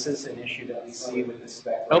slide. This is an issue that we see with the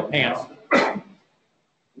spec. Oh, hang on.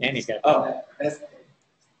 And he's got. Oh.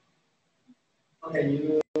 Okay,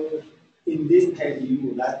 in this case, you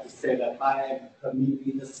would like to say that I am per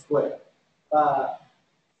millimeter square. But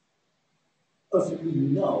as we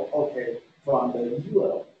know, okay, from the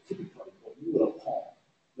typical UL home,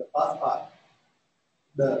 the bus bar,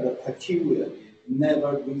 the criteria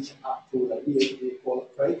never reach up to the EHD for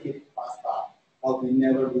creative bus bar, or we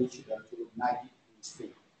never reach to 90 degrees C.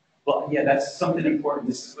 Well, yeah, that's something important.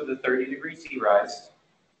 This is with a 30-degree T rise.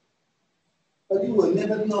 But you will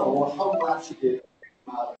never know how much the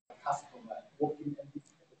customer working at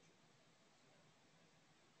this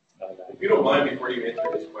temperature. If you don't mind, before you answer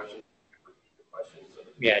this question, repeat the question. So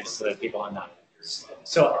that Yeah, just so that people are not.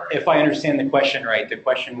 So if I understand the question right, the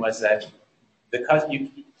question was that the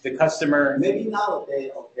customer. Maybe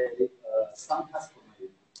nowadays, okay, some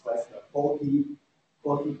customers request 40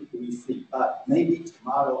 degrees C, but maybe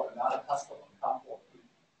tomorrow another customer come 40.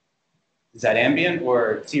 Is that ambient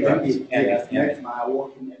or T rise? Yes, that's my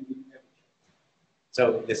working ambient temperature.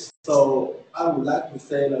 So this. So I would like to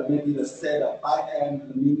say that maybe the set of 5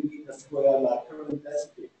 amp millimeter square current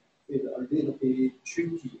density is a little bit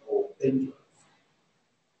tricky or dangerous.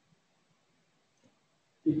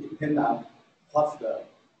 It depends on what the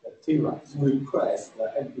T-rise request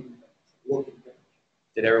the ambient working temperature.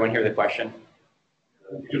 Did everyone hear the question?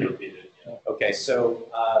 you can repeat it. Yeah. Okay, so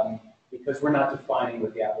because we're not defining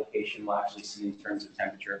what the application will actually see in terms of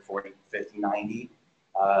temperature, 40, 50, 90,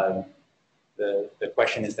 the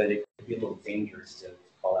question is that it could be a little dangerous to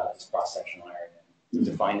call out this cross-sectional area and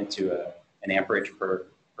define it to an amperage per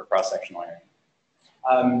cross-sectional area.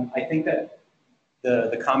 I think that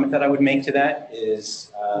the comment that I would make to that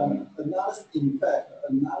is... another thing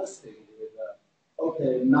is, okay,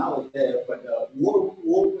 okay, not there, but work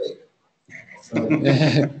rate.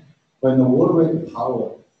 When the work rate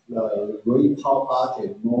power, the rate power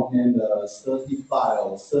budget more than the 35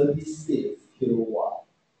 or 36 kilowatt.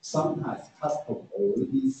 Sometimes customer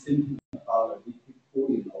already thinking about the liquid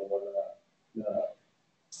cooling or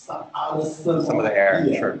some other thermal. Some of the air,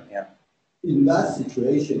 sure, yeah. In that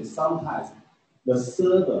situation, sometimes the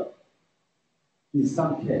server, in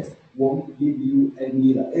some case, won't give you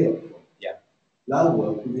any airflow. Yeah. That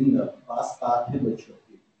will bring the busbar temperature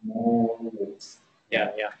more worse.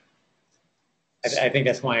 Yeah, yeah. I think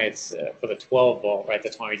that's why it's for the 12 volt, right?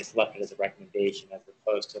 That's why we just left it as a recommendation as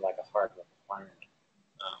opposed to like a hard requirement.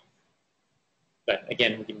 But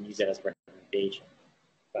again, we can use that as a recommendation.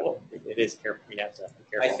 But well, it is careful. We have to be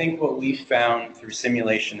careful. I think what we found through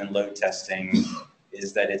simulation and load testing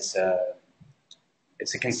is that it's a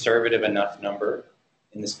conservative enough number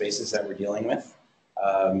in the spaces that we're dealing with.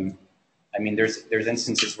 I mean, there's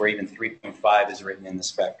instances where even 3.5 is written in the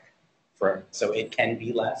spec, so it can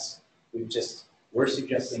be less. We're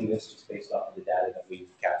suggesting this just based off of the data that we've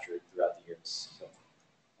captured throughout the years. So,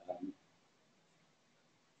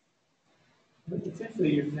 But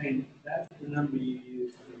essentially, you're saying that's the number you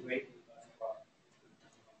use for the rate of the bus bar.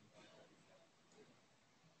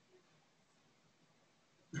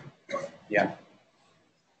 yeah.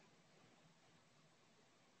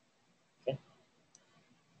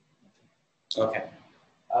 Okay.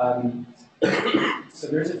 So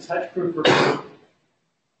there's a touch proof report.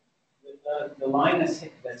 The line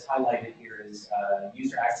that's highlighted here is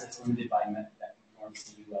user access limited by norm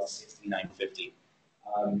CUL 6950.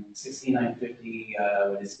 6950,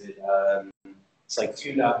 what is it? It's like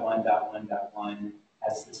 2.1.1.1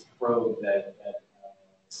 has this probe that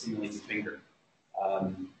simulates a finger.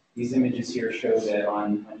 These images here show that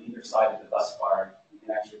on either side of the bus bar, you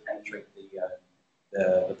can actually penetrate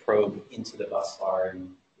the probe into the bus bar,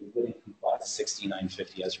 and it wouldn't comply to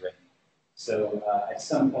 6950 as written. So at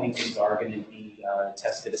some point, these are going to be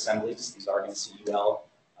tested assemblies. These are going to CUL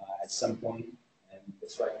at some point, and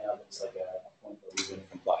this right now looks like a point where we wouldn't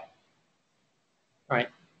comply. All right.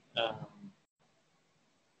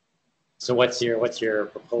 So what's your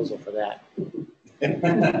proposal for that?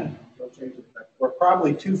 We're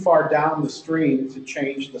probably too far down the stream to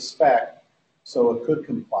change the spec, so it could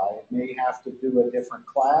comply. It may have to do a different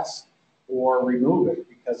class or remove it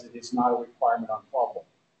because it is not a requirement on 12 volt.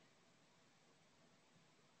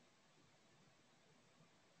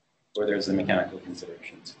 Or there's the mechanical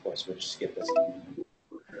considerations, of course, which skip this.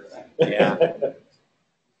 Yeah.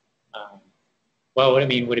 Well, would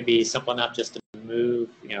it be simple enough just to move,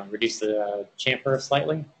 reduce the chamfer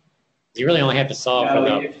slightly? You really only have to solve for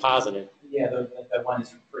the positive. Yeah, the one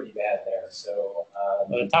is pretty bad there. So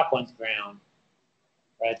well, the top one's ground,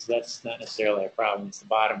 right? So that's not necessarily a problem. It's the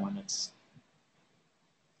bottom one that's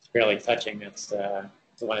barely touching. That's the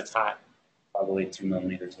one that's hot. Probably 2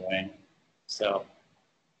 millimeters away. So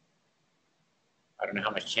I don't know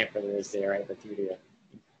how much chamfer there is there, right? But due to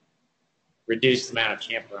reduce the amount of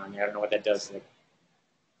chamfer on there, I don't know what that does to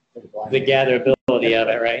the gatherability of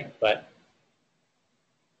it, right? But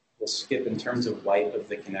we'll skip in terms of light of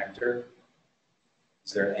the connector.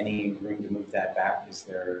 Is there any room to move that back? Is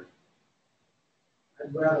there?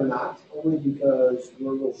 I'd rather not, only because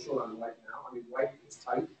we're a little short on white now. I mean, white is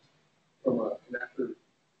tight from a connector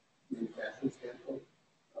manufacturing standpoint.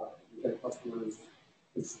 We've had customers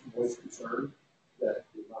voice concern that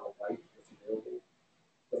the amount of white that's available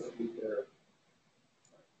doesn't meet their.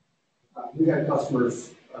 We've had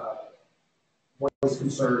customers voice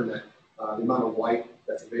concern that the amount of white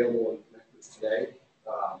that's available in connectors today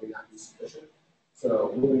may not be sufficient.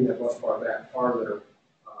 So moving that bus bar back farther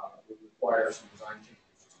would require some design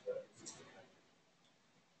changes to the existing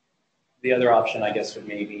connector. The other option, I guess, would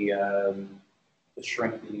maybe to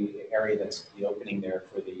shrink the area that's the opening there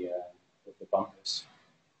for the bumpers.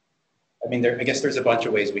 I mean, I guess there's a bunch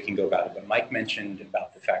of ways we can go about it, but Mike mentioned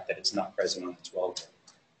about the fact that it's not present on the 12.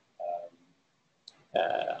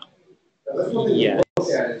 That's one thing to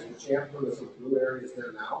look at is the chamfer that's in the blue areas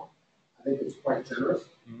there now. I think it's quite generous.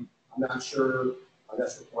 Mm-hmm. I'm not sure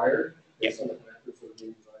that's required based on the connectors that are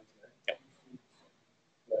being designed today.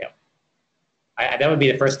 Yep. That would be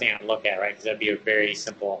the first thing I'd look at, right? Because that'd be a very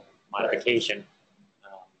simple modification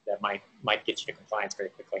that might get you to compliance very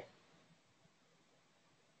quickly.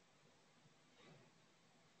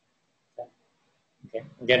 Okay,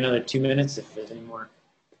 we've got another 2 minutes if there's any more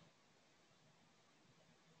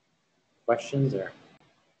questions or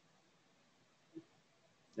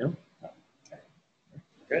no? Okay.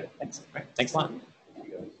 Good. Thanks. All right. Thanks a lot.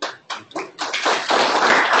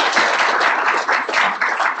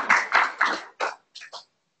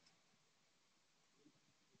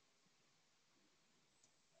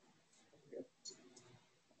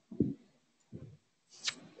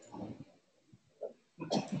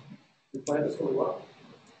 planned this really well.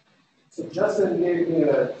 So Justin gave me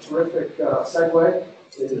a terrific segue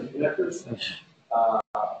into the connectors.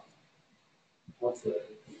 What's the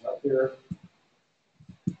up here?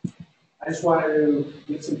 I just wanted to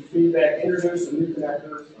get some feedback, introduce a new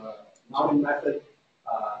connector, mounting method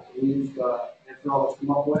we used Amphenol to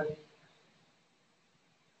come up with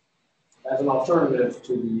as an alternative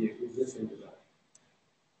to the existing design.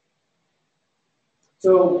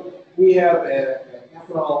 So we have at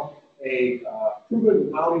Amphenol a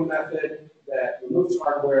proven mounting method that removes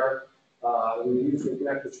hardware. We've used in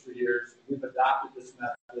connectors for years. We've adopted this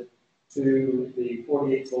method to the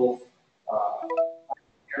 48 volt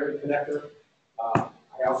area connector.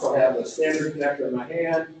 I also have the standard connector in my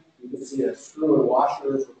hand. You can see a screw and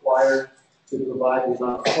washer is required to provide the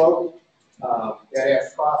amount of flow. That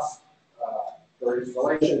adds costs for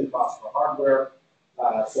installation, costs for hardware.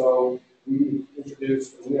 So we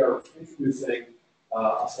are introducing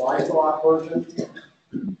a slide lock version.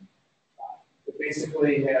 It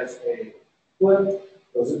basically has a flip,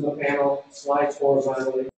 goes into the panel, slides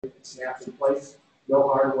horizontally, snaps in place. No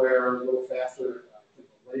hardware, a little faster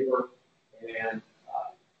labor, and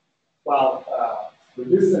while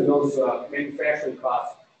reducing those manufacturing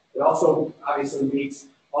costs, it also obviously meets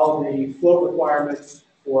all the flow requirements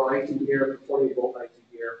for IT gear, 48 volt IT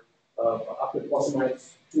gear, of up to plus or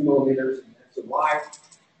minus 2 millimeters in X and Y.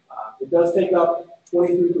 It does take up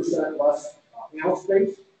 23% less panel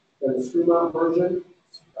space than the screw mount version.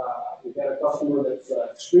 We've had a customer that's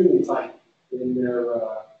extremely tight in their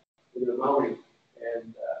mounting,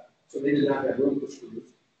 and so they did not have room for screws.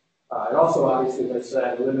 It also, obviously, as I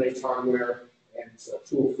said, eliminates hardware, and it's a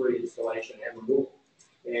tool-free installation and removal.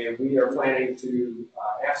 And we are planning to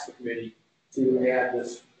ask the committee to add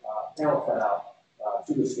this panel cutout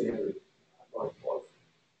to the standard going forward.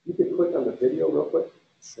 You can click on the video real quick.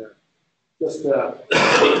 Sure. Just, and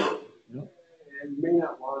you may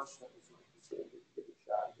not launch. Get the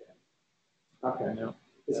shot again. Okay. No.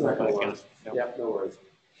 It's not going to launch. No. Yep, no worries.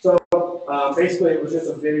 So basically, it was just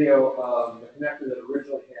a video of the connector that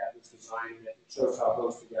originally had this design that shows how it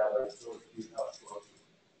goes together.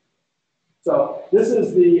 So this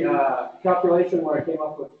is the calculation where I came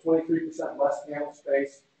up with 23% less panel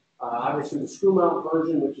space. Obviously, the screw mount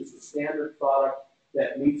version, which is the standard product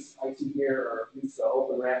that meets IT gear or meets the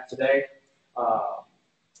open rack today,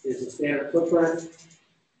 is the standard footprint.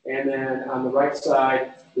 And then on the right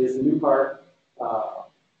side is the new part.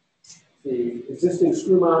 The existing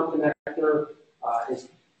screw mount connector is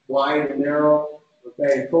wide and narrow,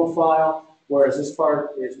 okay, in profile, whereas this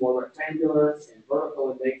part is more rectangular and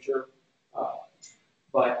vertical in nature.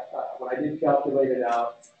 But when I did calculate it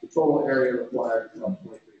out, the total area required is about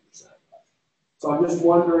 23%. So I'm just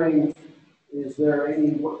wondering, is there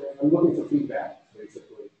any? I'm looking for feedback,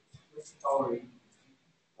 basically. This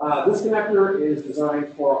connector is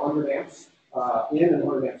designed for 100 amps in and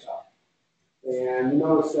 100 amps out. And you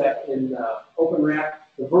notice that in open rack,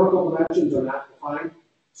 the vertical dimensions are not defined.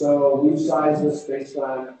 So we've sized this based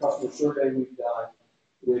on a customer survey we've done,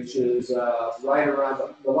 which is right around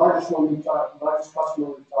the largest customer we've talked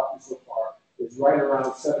to so far is right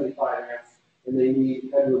around 75 amps, and they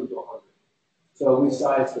need headroom to 100. So we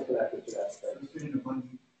sized the connector to that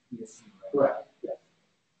space. Correct. Yeah.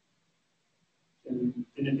 And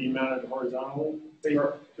can it be mounted horizontally?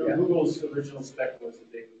 Sure. Yeah. Google's original spec was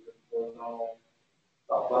that they would put horizontal.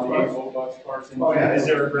 Oh, yeah. Is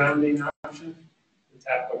there a grounding option? To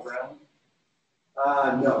tap a ground?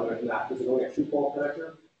 No, there's not. There's only a 2-pole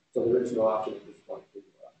connector, so there is no option at this point to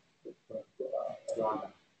ground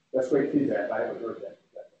that. That's great feedback. I haven't heard that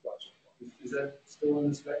question. Is that still in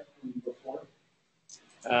the spec from before?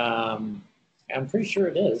 I'm pretty sure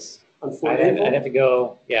it is. I'd have to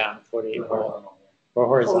go, yeah, 48 volt. Or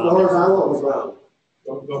horizontal. Oh, the horizontal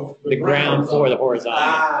or the ground? The ground for the horizontal.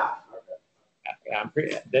 Ah. Yeah, I'm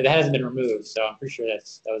pretty. That hasn't been removed, so I'm pretty sure that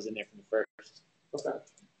was in there from the first. Okay.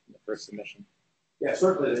 The first submission. Yeah,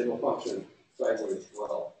 certainly they will function sideways as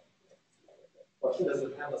well. Question: does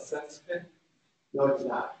it have a sense pin? No, it's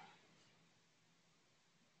not.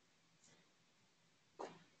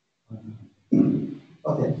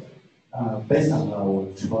 Okay. Based on our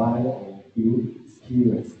trial or build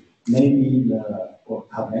experience, maybe for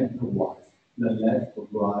connector-wise, the left or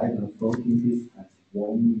right, the floating distance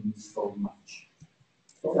won't mean so much.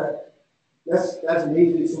 Okay. That's an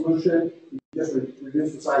easy solution. You just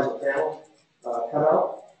reduce the size of the panel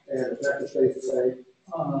cutout, and the connector stays the same.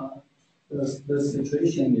 The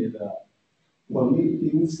situation is when we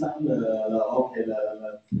build some the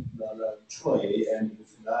tray and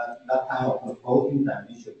that kind of the floating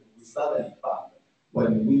dimension, we suddenly found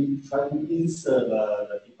when we try to insert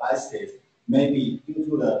the devices, maybe due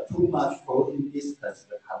to the too much floating distance,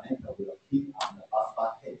 the connector will keep on the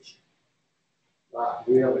busbar edge.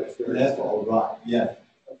 We have experience. That's all right, yeah.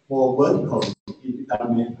 For vertical, it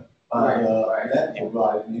doesn't matter. But lateral,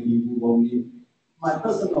 right, maybe we won't need. My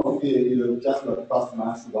personal feel is just the plus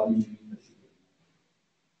minus 1 millimeter.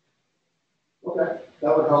 Okay,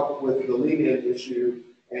 that would help with the lead-in issue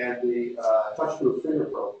and the touch-proof finger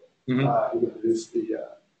probe. You would reduce the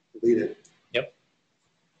lead-in. Yep.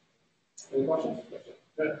 Any questions?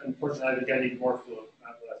 Unfortunately, I think I need more flow,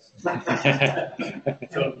 not less.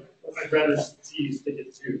 So I'd rather see you stick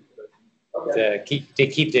it to. Okay. To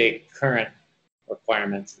keep the current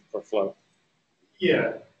requirements for flow.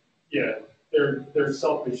 Yeah, yeah. They're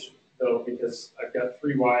selfish though, because I've got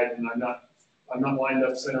 3 wide and I'm not lined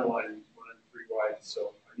up center line when I'm 3 wide,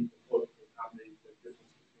 so I need the float to accommodate the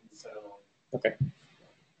difference between the center line. Okay.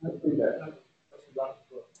 That's pretty bad.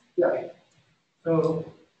 Yeah. So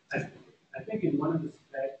I think in one of the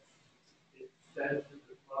specs, it says that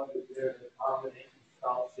the plug is there to accommodate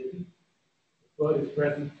installed shipping. The plug is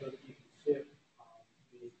present so that you can ship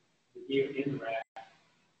the gear in the rack,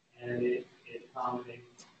 and it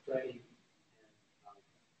accommodates threading and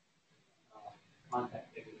contact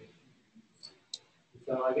degradation.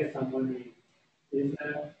 So I guess I'm wondering, is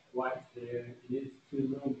that what's there? It is 2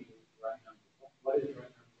 millimeters right number. What is right number?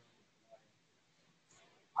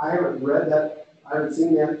 I haven't read that. I haven't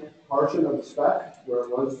seen that portion of the spec where it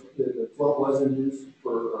was the float was introduced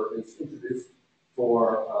for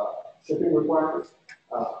shipping requirements.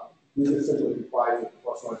 These are simply complied with the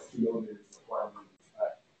plus minus 2 millimeters requirement of the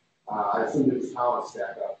spec. I assumed it was common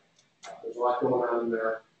stack up. There's a lot going on in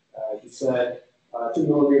there. As you said, 2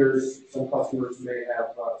 millimeters. Some customers may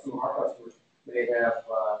have, some of our customers may have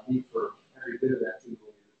need for every bit of that 2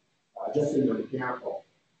 millimeters, just in the mechanical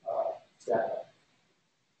stack up.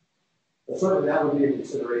 But certainly that would be a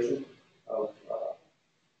consideration of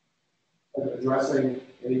addressing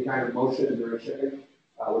any kind of motion during shipping.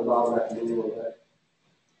 We'd allow that to move a little bit.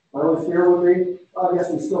 My only fear would be, I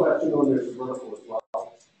guess we still have 2 millimeters of vertical as well.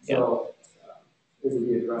 So it would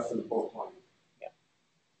be addressed in both points.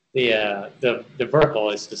 Yeah. The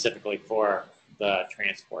vertical is specifically for the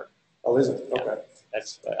transport. Oh, is it? Okay.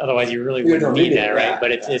 That's otherwise you really wouldn't need that, right?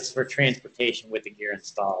 But it's for transportation with the gear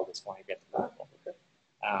installed. That's why you get the vertical.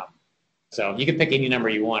 So you can pick any number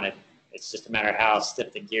you wanted. It's just a matter of how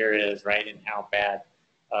stiff the gear is, right, and how bad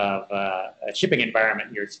of a shipping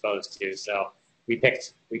environment you're exposed to. So we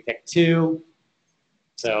picked 2.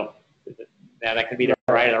 So now that could be the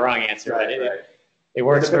right or the wrong answer, but it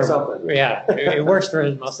works for something. Yeah, it works for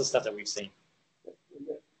most of the stuff that we've seen.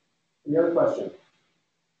 Any other question?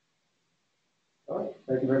 All right,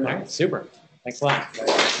 thank you very much. All right, super. Thanks a lot.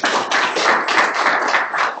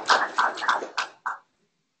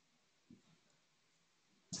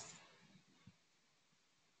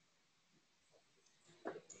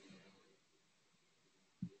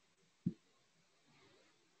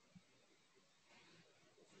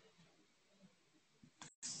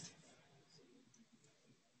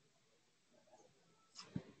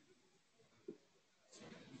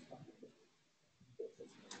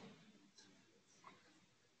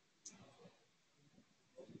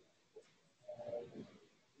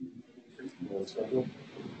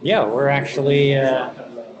 Yeah, we're actually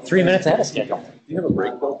 3 minutes ahead of schedule. Do you have a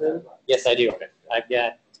break built in? Yes, I do. I've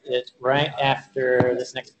got it right after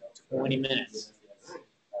this next 20 minutes.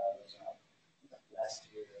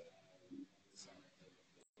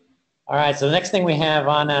 All right, so the next thing we have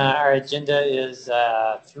on our agenda is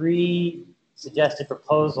 3 suggested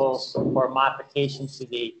proposals for modifications to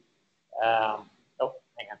the, oh,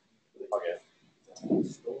 hang on. Okay.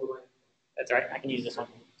 That's all right, I can use this one.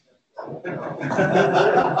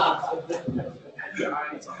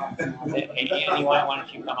 Annie, why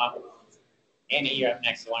don't you come up? Annie, you're up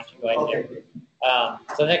next, so why don't you go ahead here.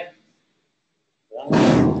 So next,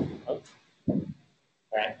 oh.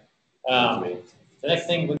 All right. The next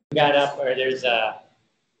thing we got up, or there's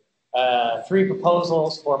 3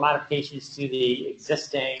 proposals for modifications to the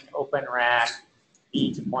existing open rack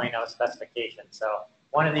B2.0 specification. So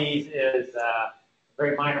one of these is a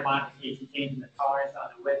very minor modification, changing the tolerance on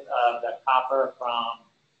the width of the copper from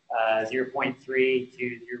 0.3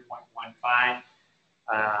 to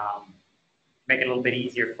 0.15. Make it a little bit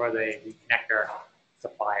easier for the connector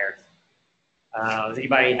suppliers. Does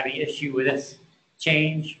anybody have any issue with this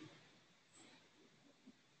change?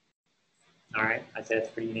 All right, I'd say that's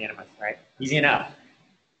pretty unanimous, right? Easy enough.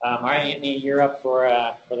 All right, Antony, you're up for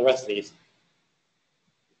the rest of these.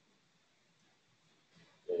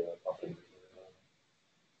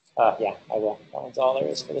 Yeah, I will. That one's all there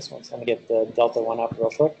is for this one. So I'm gonna get the Delta one up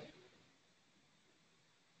real quick.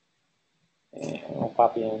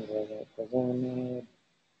 copy and presented.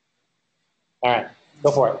 All right,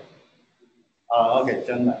 go for it. Okay,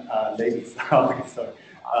 gentlemen, ladies. Okay, sorry.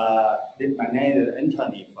 My name is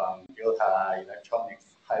Antony from Delta Electronics,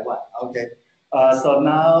 Taiwan. Okay. So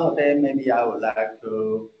now then maybe I would like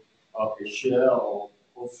to share or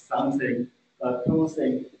post something. Two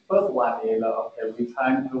things. First one is we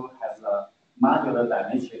trying to have the modular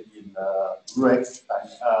dimension in the REX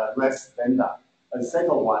standard. And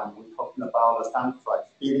second one, we're talking about some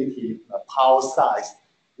flexibility, the power size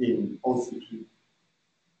in OCP.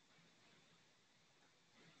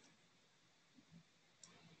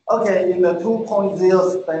 Okay, in the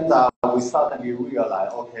 2.0 standard, we suddenly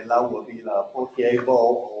realize, okay, that will be the 48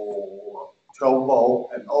 volt or 12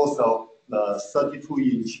 volt, and also the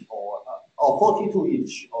 32-inch or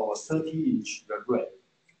 42-inch or 30-inch array.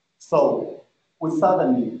 So we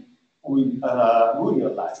suddenly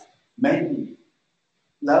realize maybe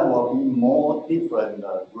there will be more different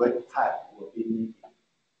array type will be needed.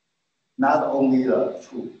 Not only the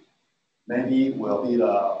two, maybe will be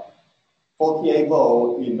the 48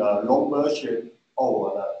 volt in the long version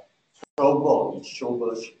or the 12 volt in short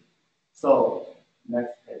version. So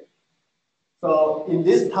next page. So in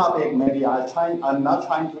this topic, maybe I'm not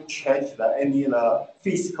trying to change any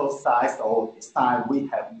physical size or design we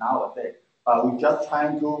have nowadays. But we're just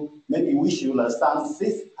trying to maybe we should some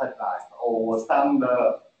systematized or some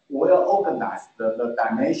well organized the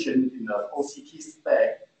dimension in the OCP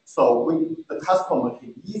spec, so the customer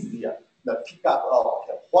can easier pick up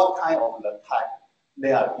what kind of the type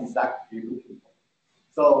they are exactly looking for.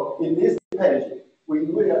 So in this page, we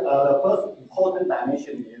really the first important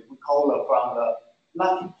dimension is we call it from the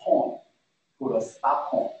lucky point to the start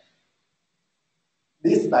point.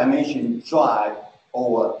 This dimension drive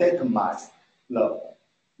or determines the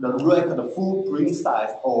record footprint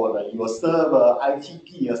size or your server, IT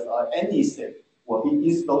gears, or anything will be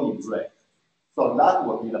installed in rack. So that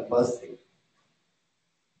will be the first thing.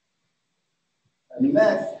 And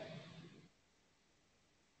next,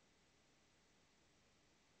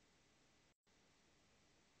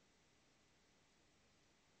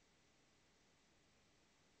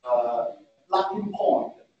 locking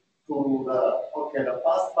point to the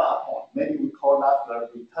busbar point. Maybe we call that the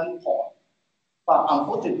return point. But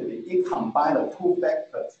unfortunately, it combines the two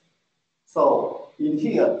factors. So in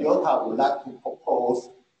here, Delta would like to propose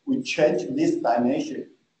we change this dimension,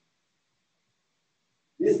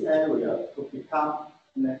 this area to become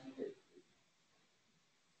next page.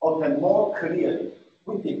 Okay, more clearly,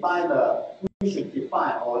 we should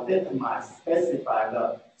define or determine, specify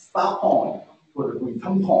the start point to the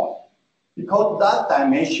return point. Because that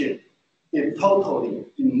dimension is totally,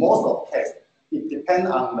 in most of cases, it depends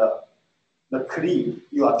on the clip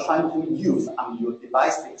you are trying to use on your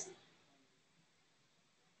devices.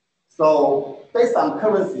 So based on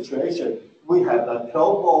current situation, we have the 12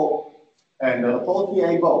 volt and the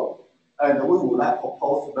 48 volt, and we would like to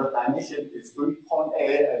propose the dimension is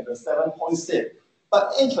 3.8 and the 7.6.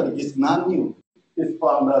 But actually, it's not new. It's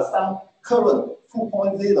from some current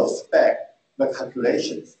 2.0 spec, the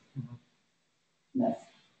calculations. Next.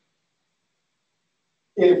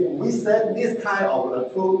 If we set this kind of the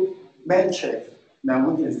two matrix, then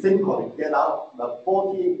we can simply get out the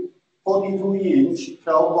 42-inch, 12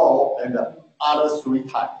 volt, and the other three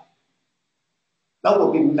types. That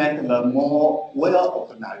will be make the more well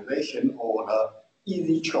organization or the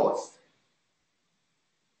easy choice.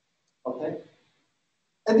 Okay?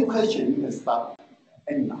 Any question you can start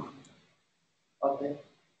anyhow. Okay?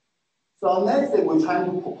 So next thing we're trying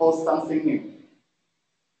to propose something new.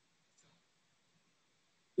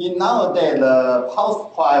 In nowadays, the power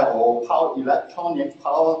supply or power electronics,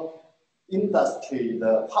 power industry,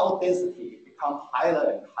 the power density become higher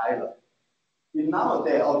and higher. In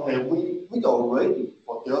nowadays, okay, we already,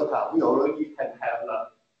 for Delta, we already can have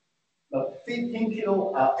the 18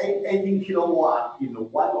 kilowatt in the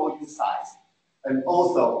one OU size. And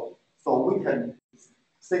also, so we can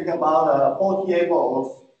think about 48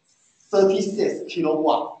 volts, 36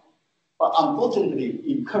 kilowatt. But unfortunately,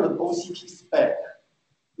 in current OCP spec,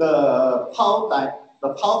 the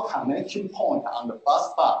power connection point on the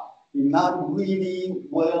bus bar is not really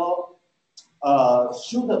well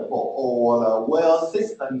suitable or well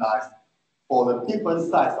systemized for the different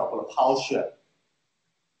size of the power shell.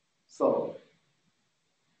 So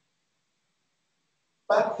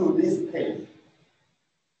back to this page.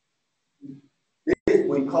 This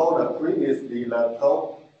we call the previously the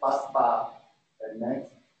 12 bus bar and next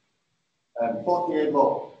and 48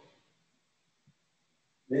 volt.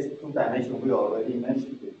 These two dimensions we already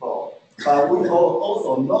mentioned before. But we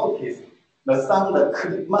also notice that some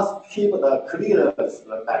must keep the clearance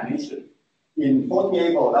the dimension. in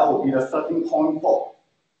 48 volt, that would be the 13.4.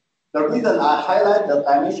 The reason I highlight the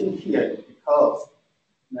dimension here is because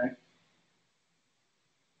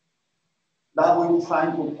that we're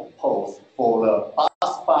trying to propose for the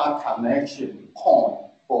busbar connection point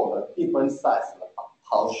for the different size of the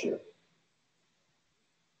power shift.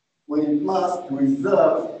 We must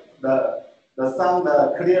reserve the some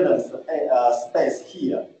clearance space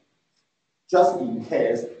here, just in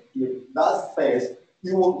case if that space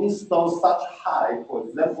you will install such high, for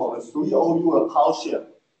example, the 3 OU power shift,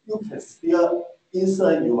 you can still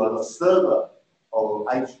insert your server or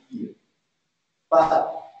IT here.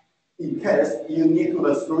 But in case you need to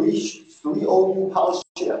the 3 OU power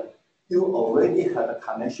shift, you already have a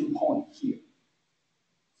connection point here.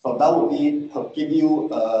 So that would be to give you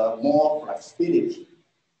more flexibility.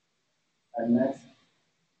 And next,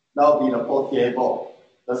 that would be the 48 volt.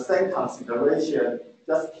 The same consideration,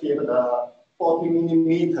 just keep the 40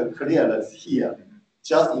 millimeter clearance here,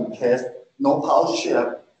 just in case no power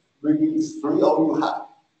shift really 3 OU high.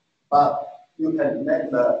 But you can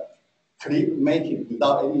make the clip making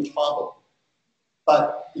without any trouble.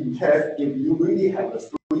 But in case if you really have the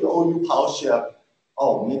 3 OU power shift,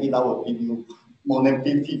 oh, maybe that will give you more than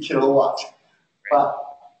 50 kilowatts. But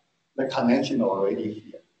the connection already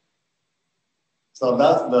here. So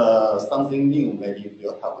that's the something new. Maybe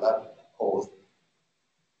you'll have that proposed.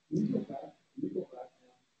 You go back now. Go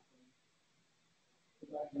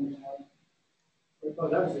back one time. Oh,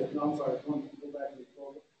 that was it. No, I'm sorry. Go back to the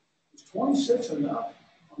photo. Is 26 enough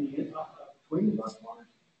on the between the bus bars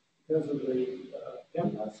because of the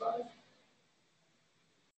MDOT size?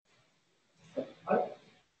 I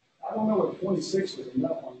don't know if 26 is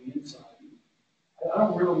enough on the inside. I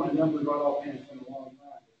don't remember my numbers right offhand. It's been a long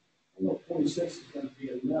time. I don't know if 26 is going to be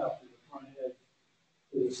enough to the front edge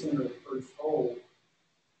to the center of the first hole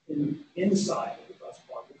inside of the bus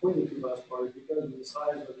bar, between the two bus bars, because of the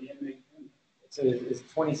size of the M8. So is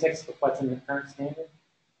 26 what's in the current standard?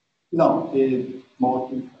 No, it's more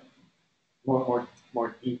deeper. More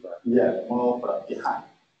deeper. Yeah, more behind.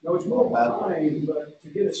 No, it's more behind, but to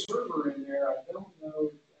get a server in there, I don't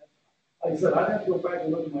know. Like I said, I'd have to go back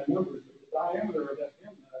and look at my numbers, but the diameter of that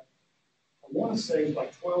MDOT, I want to say is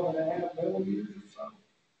like 12.5 millimeters or something.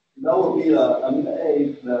 That would be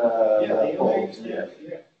M8. The M8, yeah.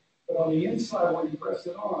 But on the inside, when you press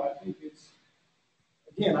it on, I think it's,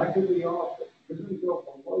 again, I could be off, but you're going to go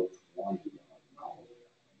below 20.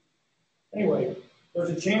 Anyway, there's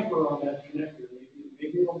a chamfer on that connector.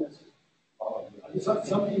 Maybe it'll miss it.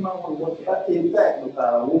 Something you might want to look at. But in fact, we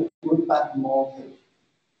look back more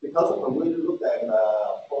because of the way we look at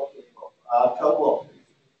 12 volt.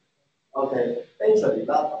 Okay, actually,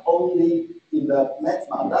 not only in the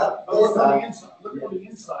maximum. That look on the inside. Look on the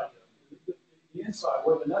inside. The inside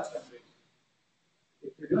where the nut's going to be.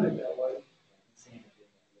 If you're doing it that way.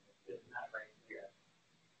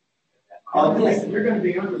 Yes. You're going to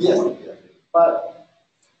be under 20. Yes, but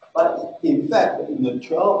in fact, in the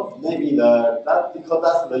 12, maybe that because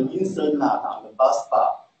that's the insert nut on the bus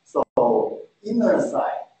bar. So inner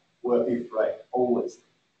side will be flat always.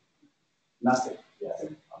 Nothing. Yes.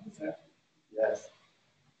 Yes.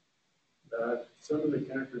 Some of the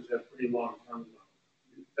connectors have pretty long terms on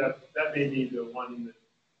them. That may be the one that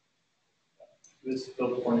this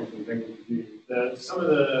build point from Wingard.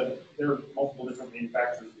 There are multiple different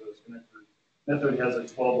manufacturers of those connectors. Method has a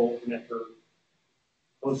 12 volt connector,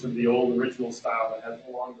 closer to the old original style that has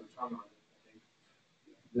a longer tongue on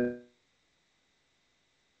it, I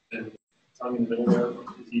think. And tongue in the middle there is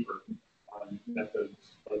deeper on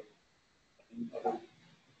methods, but other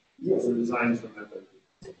designs from Method.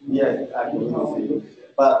 Yes, I agree.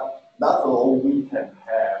 But that's all we can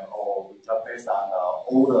have, or we just based on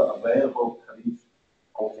all the available clips.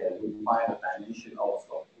 Okay, we find the dimension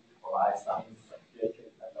also to provide some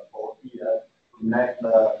specification and the board here to make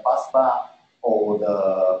the bus bar or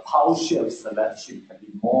the power shift selection can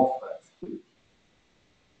be more flexible.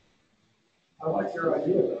 I like your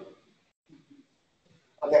idea, though.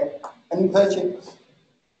 Okay, any questions?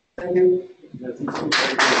 Thank you.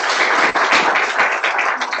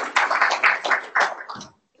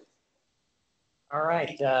 All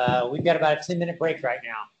right, we've got about a 10-minute break right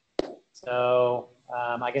now. So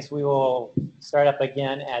I guess we will start up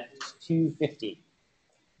again at 2:50.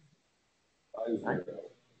 Right.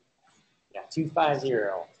 Yeah,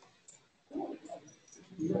 2:50.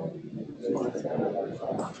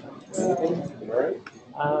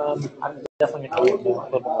 I'm definitely going to need a little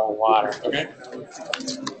bit more water. Okay.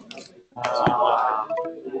 Oh,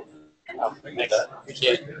 thanks.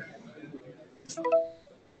 Appreciate it.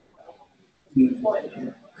 Thank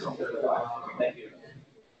you.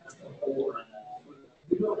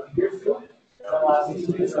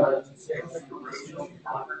 Hi,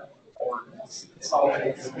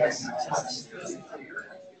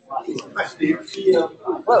 Steve.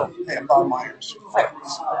 Hello. Hey, I'm Bob Myers. Hi.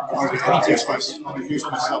 I wanted to introduce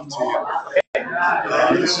myself to you.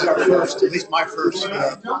 This is our first, at least my first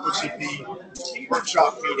OCP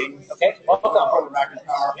workshop meeting. Okay, welcome. For Rack and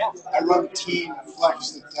Power. Yeah. I run the team at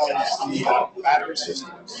Flex that does the battery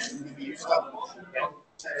systems and the stuff.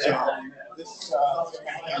 So this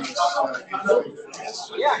kind of thing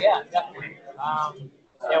is Yeah, definitely.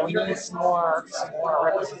 Yeah, we need some more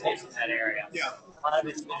representation in that area. Yeah. A lot of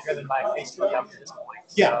it's been driven by Facebook up to this point.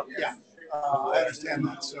 Yeah, So. yeah. I understand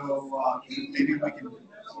that. So maybe you can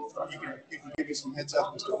give me some heads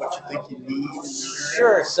up as to what you think you need.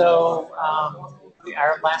 Sure. So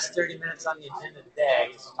our last 30 minutes on the agenda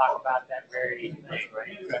today is to talk about that very thing,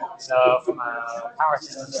 right? Okay. So from a power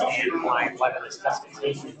system standpoint, what are the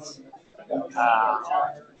specifications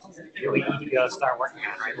do we need to go start working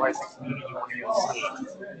on, right? What is the community you want to go see?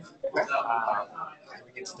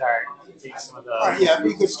 We can start getting some of those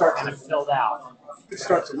we could start kind of filled out. We could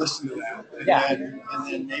start to listen to that, and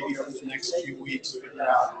then maybe over the next few weeks figure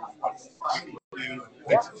out what we can do and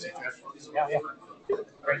make some suggestions. Yeah.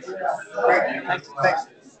 Great. Great. Thanks. Thanks.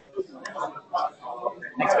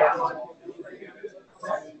 Thanks, Gary.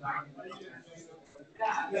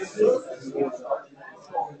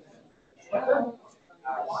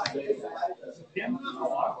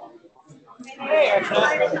 Hey, Antony.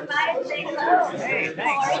 Hey,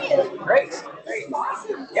 thanks. Great.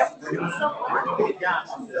 Yep. Good job.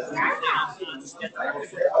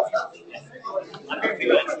 I'm very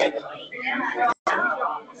good.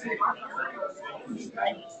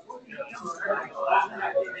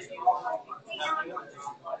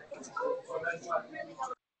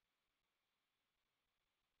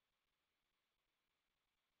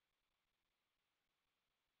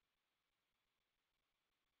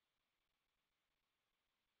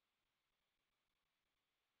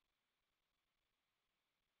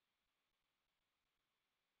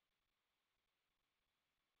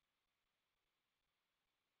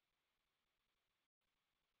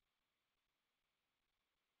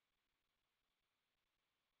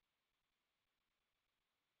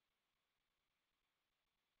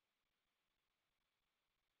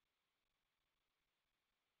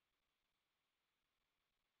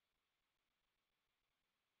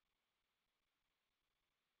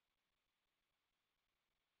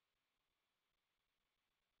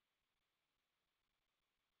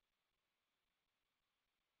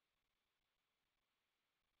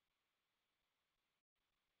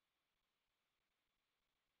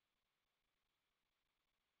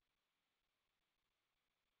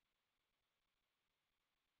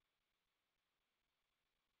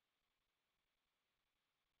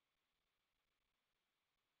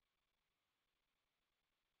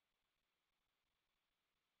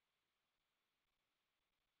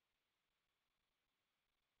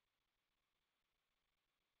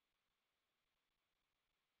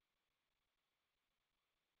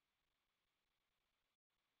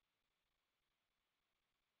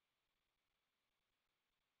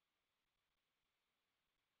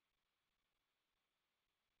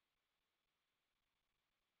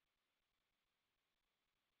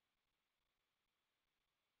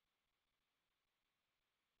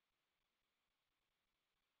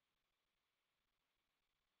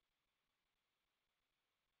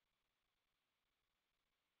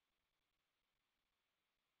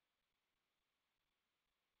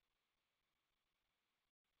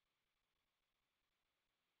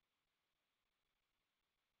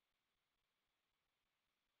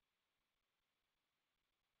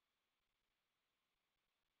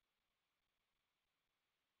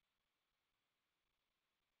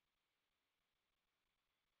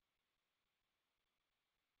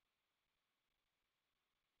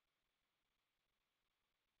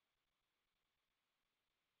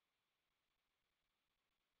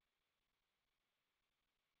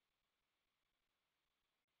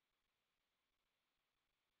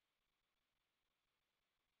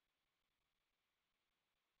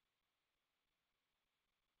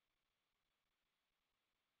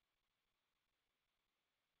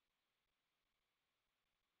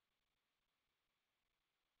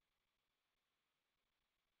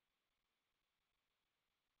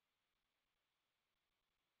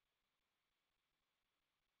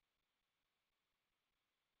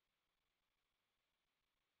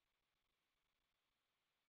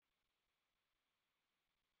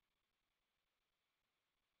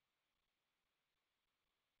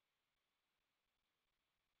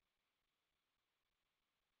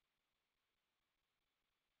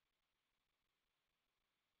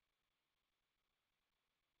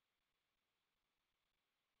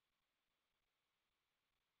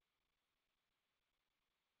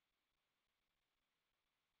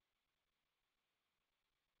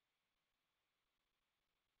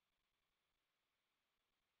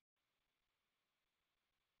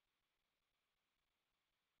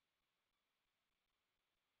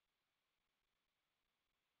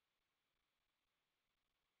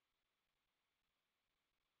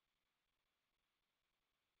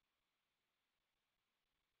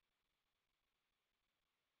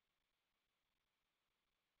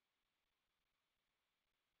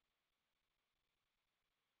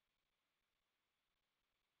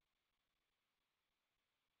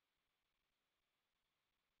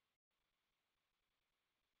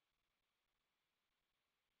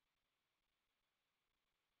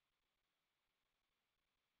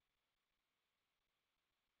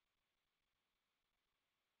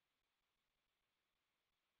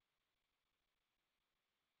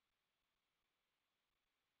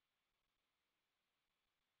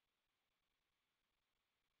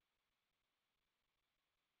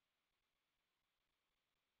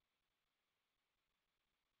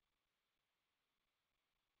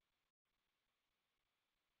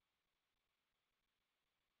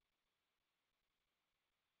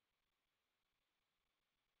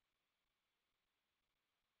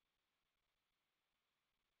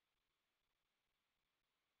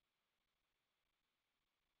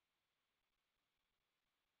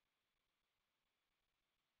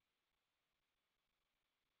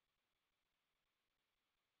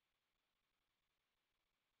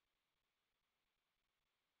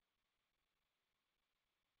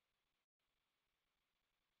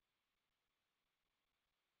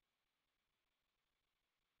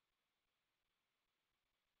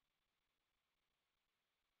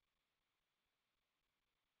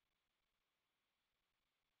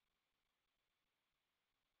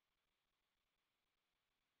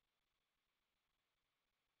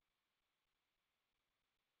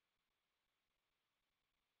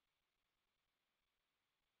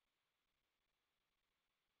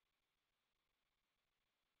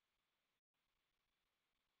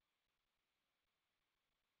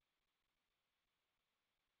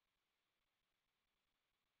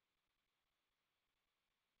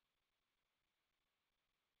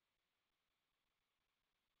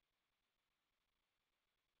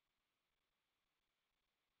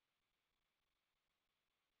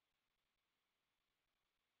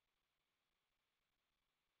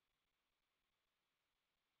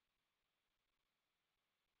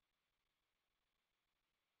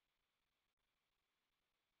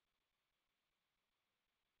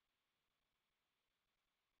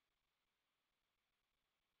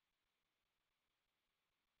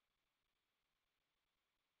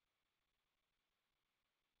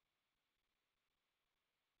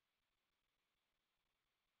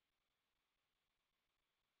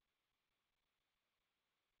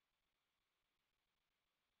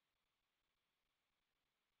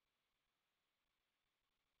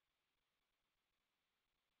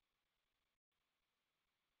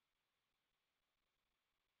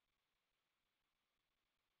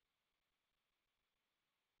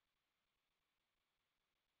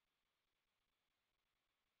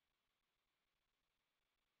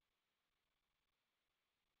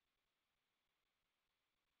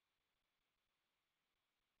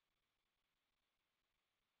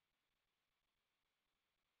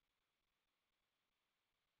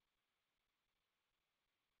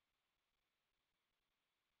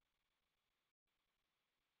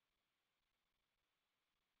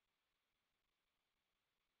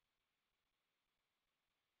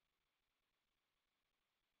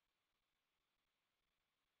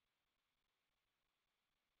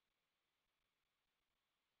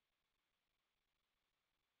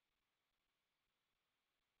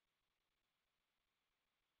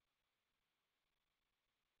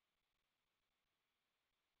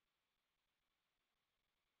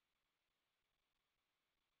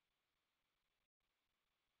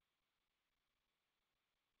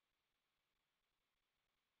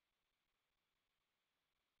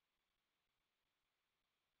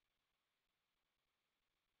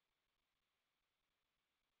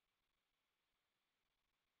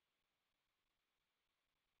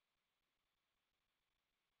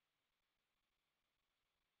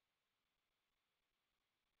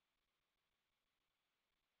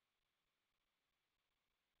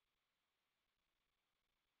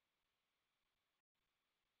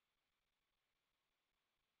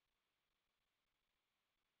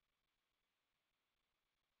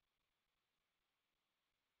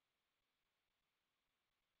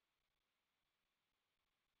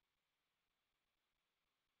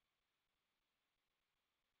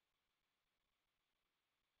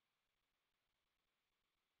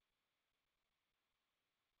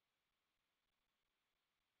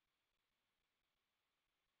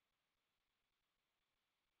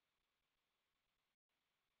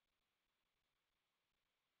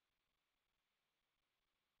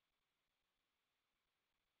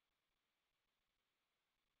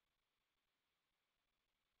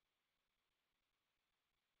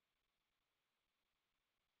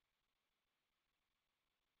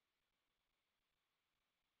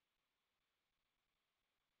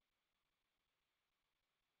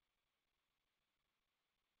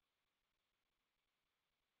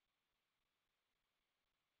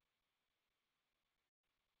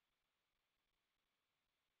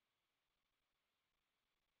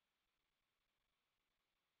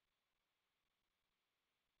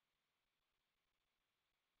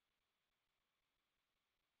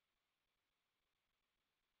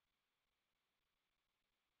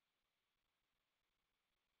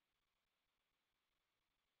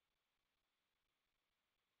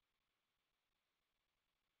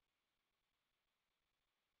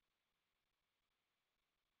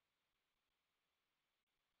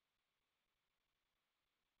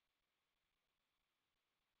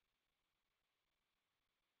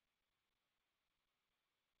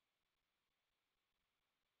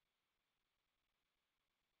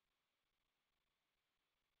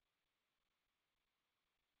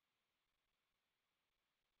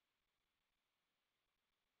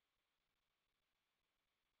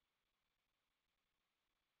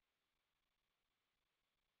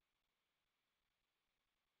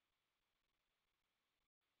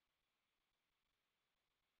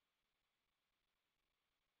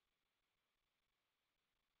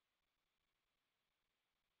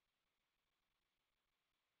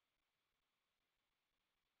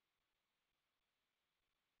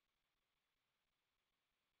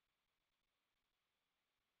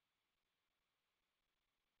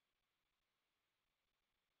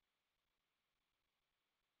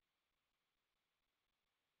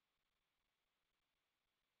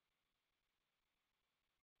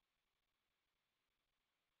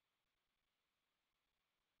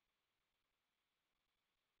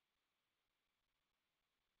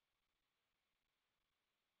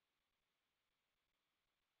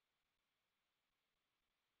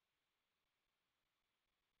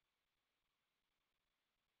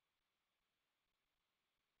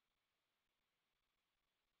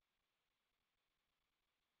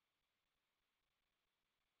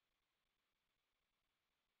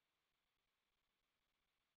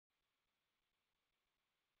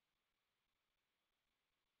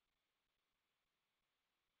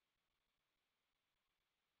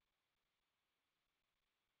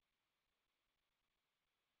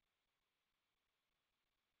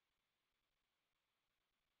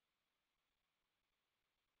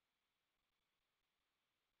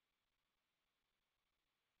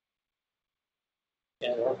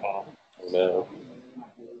 Yeah, or Paul. No.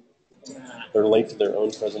 They're late to their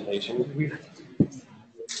own presentation.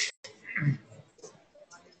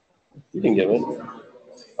 You can give it.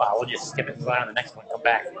 Wow, we'll just skip it and go on to the next one. Come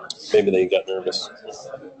back. Maybe they got nervous.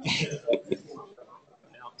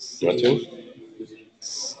 Want to?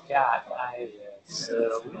 Scott,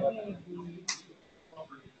 so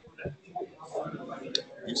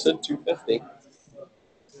You said 250.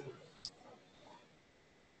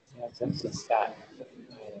 yeah, it's Scott.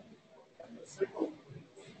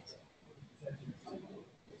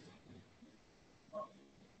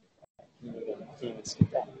 Can you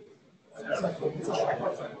skip that?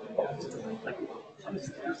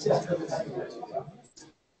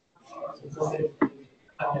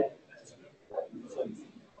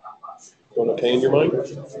 You want to pay in your mind?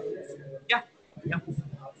 Yeah. Yeah.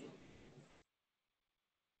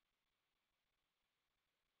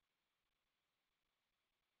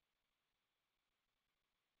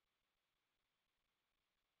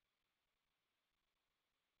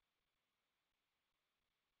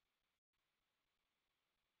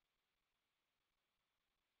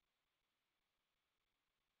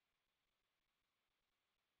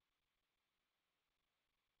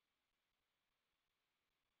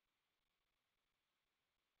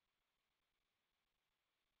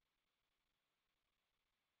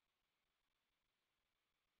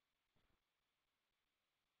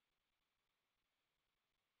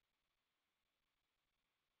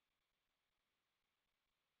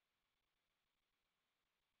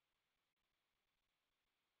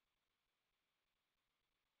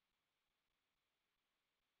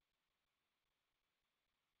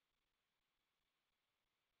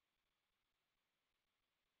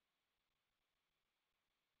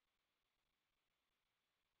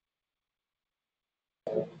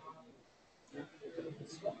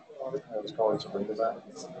 I was calling Sabrina back.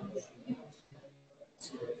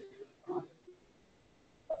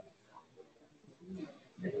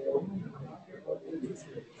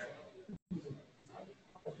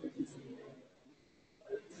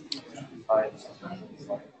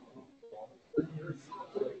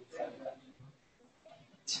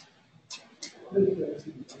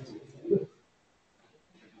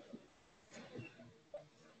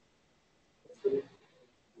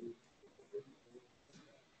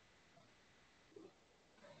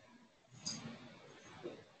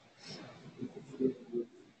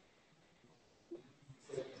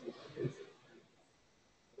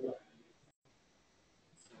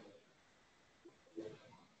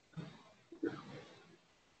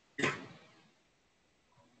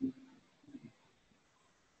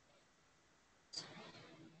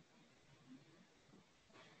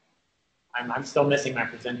 I'm still missing my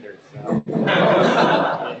presenters. So.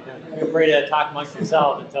 Feel free to talk amongst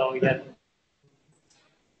yourselves until we get.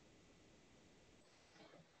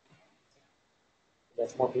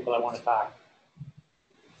 There's more people that want to talk.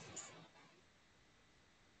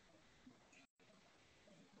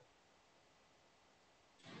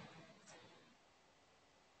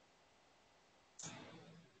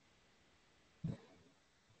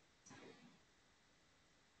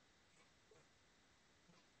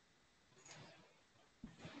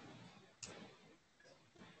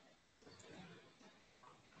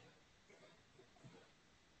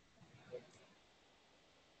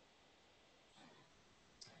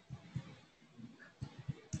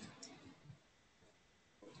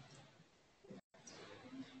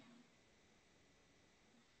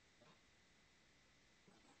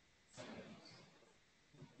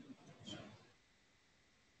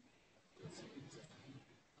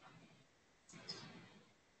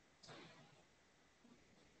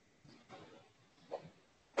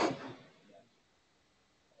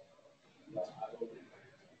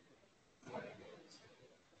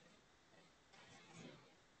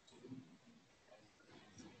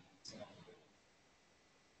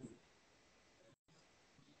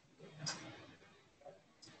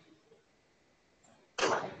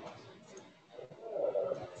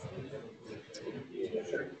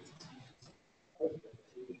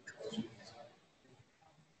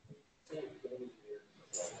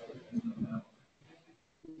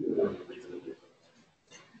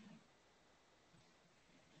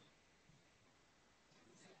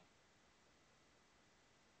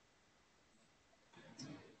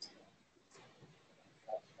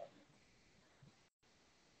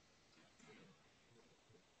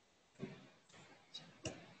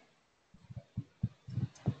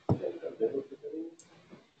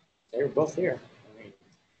 They were both here. I mean,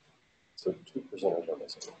 So 2 presenters are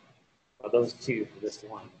missing. well, those two for this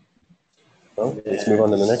one. Well, let's move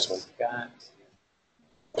on to the next one. Scott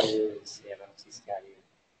is, yeah, I don't see Scott here.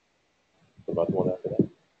 What about the one after that?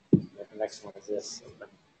 next one is this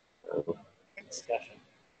open discussion.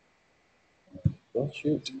 Oh,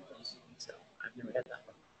 shoot. So I've never had that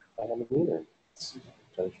one. I haven't either. It's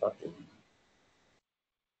kind of shocking.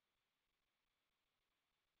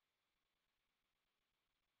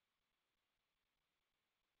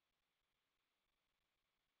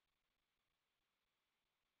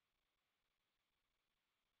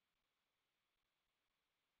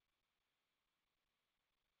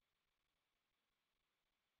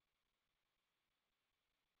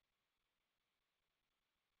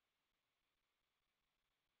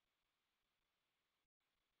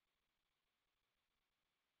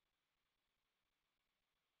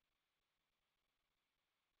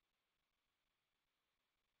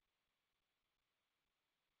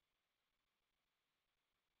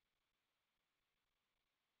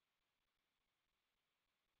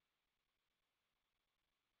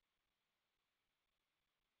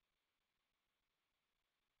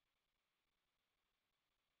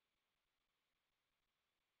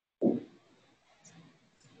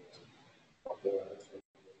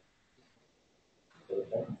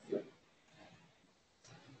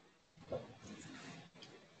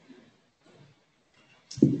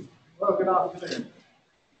 Well, good afternoon.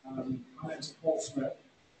 My name is Paul Smith.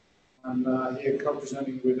 I'm here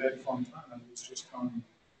co-presenting with Ed Fontana, who's just gone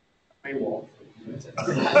AWOL.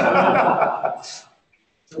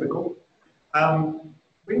 Typical.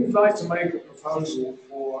 We'd like to make a proposal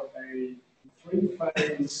for a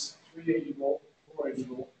three-phase, 380 volt,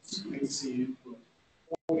 480 volt AC input,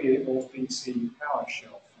 48 volt DC power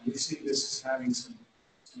shelf. And we see this as having some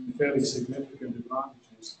fairly significant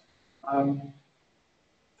advantages.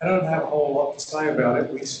 I don't have a whole lot to say about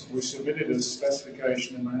it. We submitted a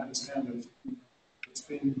specification, and I understand that it's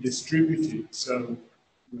been distributed. So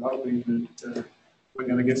we're hoping that we're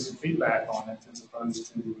going to get some feedback on it, as opposed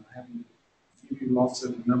to having to give you lots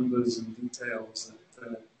of numbers and details that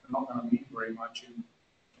are not going to mean very much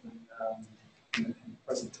in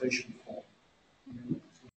presentation form.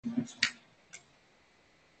 Next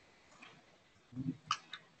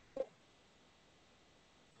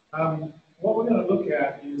one. What we're going to look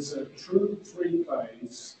at is a true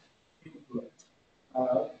three-phase input,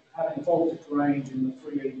 having voltage range in the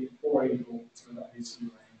 380 and 480 volt AC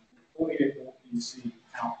range, 48 volt DC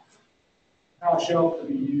out. Power shelf to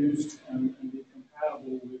be used and be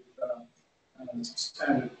compatible with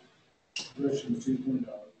standard version 2.0.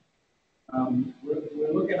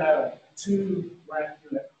 We're looking at a 2 rack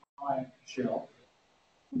unit high shelf,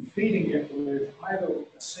 and feeding it with either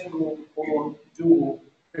a single or dual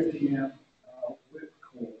 50 amp whip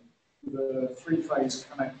cord with a three-phase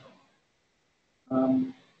connector.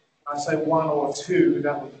 I say one or two,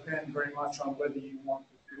 that will depend very much on whether you want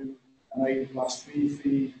to do an A plus B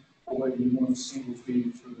feed or whether you want a single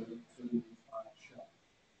feed for the shelf.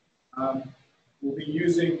 We'll be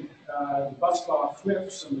using the Busbar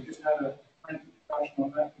clips, and we just had a frank discussion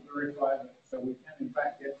on that to verify that we can in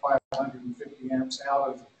fact get 550 amps out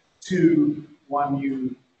of two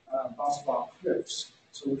 1U Busbar clips.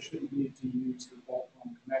 So we shouldn't need to use the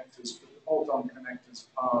bolt-on connectors, but the bolt-on connectors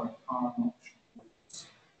are an option.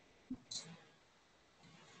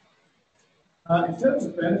 In terms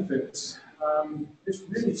of benefits, this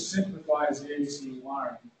really simplifies the AC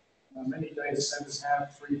wiring. Many data centers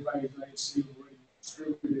have three-phase AC already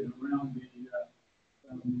distributed around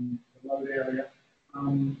the load area.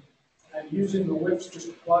 And using the whips just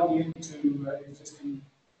to plug into existing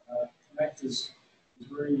connectors is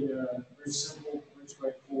very simple, very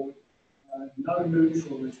straightforward. No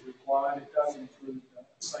neutral is required. It does include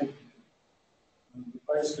safety.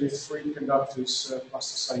 Basically, it's 3 conductors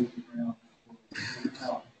plus a safety ground for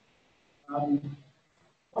power.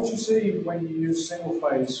 What you see when you use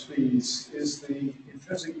single-phase feeds is the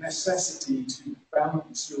intrinsic necessity to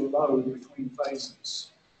balance your load between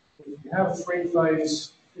phases. If you have a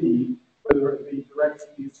 3-phase feed, whether it be direct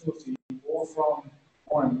from the utility or from,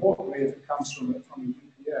 more importantly, if it comes from the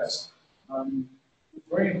UPS, it's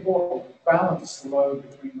very important to balance the load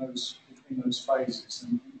between those phases,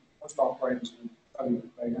 and most operators will tell you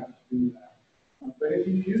that they have to do that. But if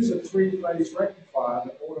you use a 3-phase rectifier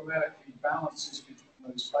that automatically balances between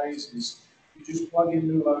those phases, you just plug in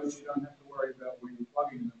new loads. You don't have to worry about where you're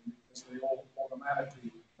plugging them, because they all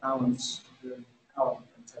automatically balance the power that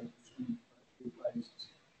they take between those 2 phases.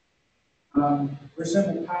 For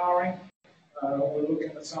simple powering, we're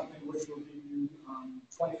looking at something which will give you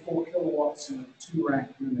 24 kilowatts in a 2-rack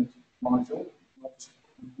unit module, not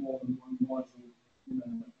more than one module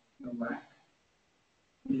in a rack.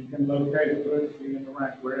 You can locate it vertically in the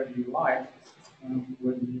rack wherever you like,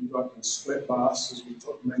 whether you've got a split bus, as we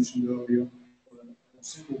mentioned earlier, or a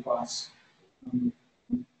single bus.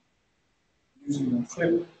 using a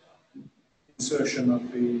clip insertion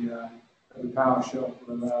of the power shelf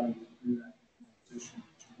will allow you to do that in the position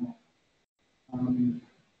that you want. And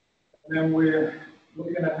then we're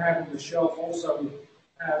looking at having the shelf also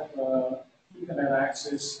have Ethernet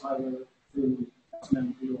access either through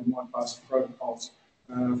SMP or Modbus protocols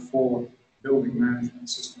for building management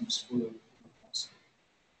systems for the house.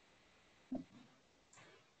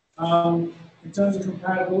 In terms of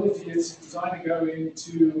compatibility, it's designed to go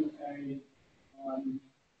into a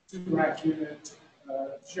 2-rack unit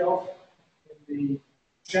shelf in the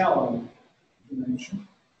shallow dimension.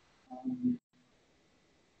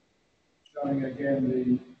 Showing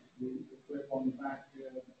again the clip on the back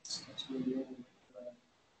here, that's really all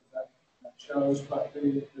that shows. But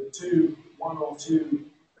the 1 or 2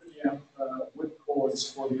 50 amp whip cords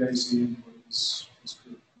for the AC input is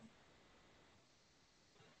good.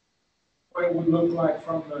 What it would look like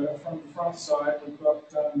from the front side, we've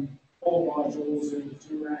got 4 modules in the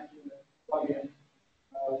 2-rack unit plug-in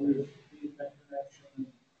with Ethernet connection and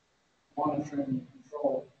monitoring and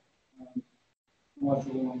control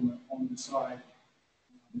module on the side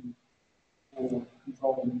for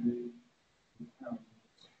controlling the power.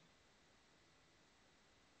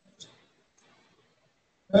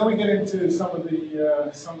 Then we get into some of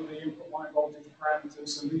the input line voltage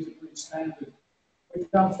parameters, and these are pretty standard. We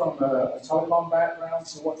come from a telecom background,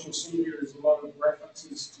 so what you'll see here is a lot of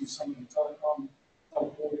references to some of the telecom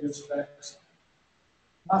audio specs.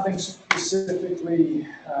 Nothing specifically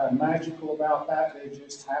magical about that. They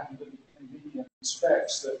just happen to be convenient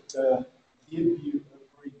specs that give you a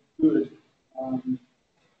very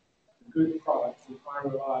good product with high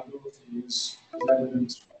reliability, is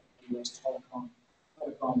evidenced by the US telecom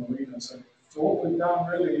arena. So what we've done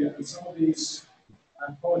really, and some of these,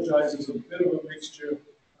 I apologize, there's a bit of a mixture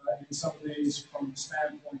in some of these from the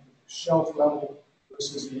standpoint of the shelf level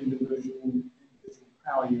versus the individual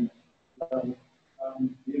power unit level.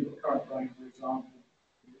 The input current range, for example,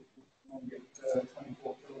 you won't get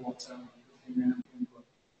 24 kilowatts out of 15 amp input.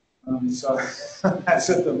 So that's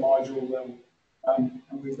at the module level. And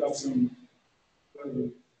we've got some further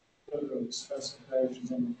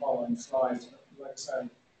specifications on the following slides. But like I say,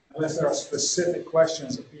 unless there are specific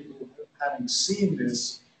questions that people having seen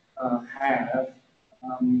this have,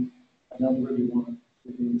 I don't really want to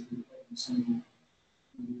get into every single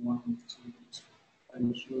one to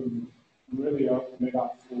go through and really open it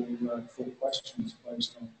up for questions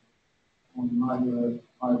based on either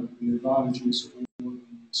the advantages or the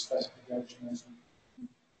specification as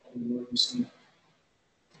we've already seen.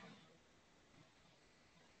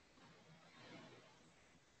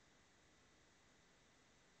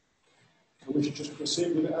 So we should just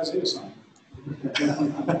proceed with it as is.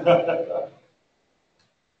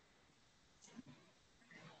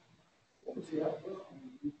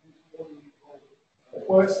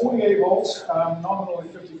 Well, it's 48 volts, nominally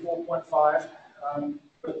 54.5,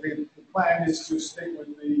 but the plan is to stick with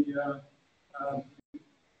the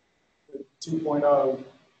 2.0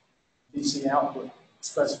 DC output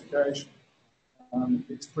specification.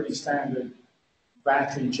 It's pretty standard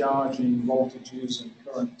battery charging voltages and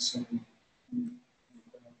currents, and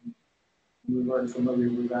we're very familiar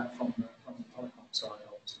with that from the telecom side,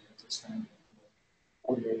 obviously, as a standard.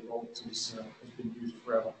 48 volts has been used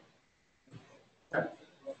forever. Yeah.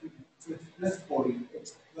 It's plus 40,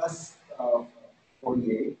 it's plus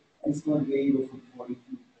 48, and it's going to be able from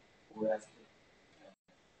 42 for rest.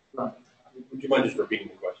 Right. Would you mind just repeating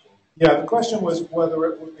the question? Yeah, the question was whether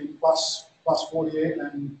it would be plus 48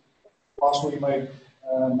 and plus we make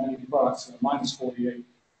many products that are minus 48.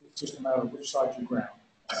 It's just a matter of which side you ground.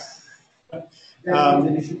 And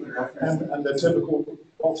the typical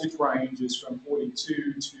voltage range is from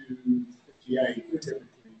 42 to 58, typically,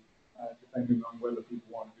 depending on whether people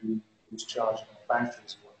want to do charging of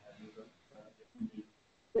batteries or what have you.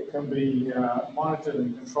 It can be monitored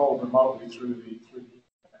and controlled remotely through the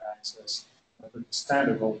access. But the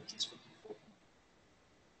standard voltage is 54.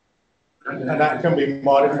 And that can be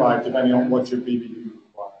modified depending on what your BBU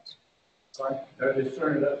requires. Sorry? Just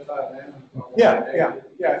turn it upside down. Yeah.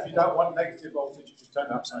 If you don't want negative voltage, you just turn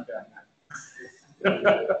it upside down.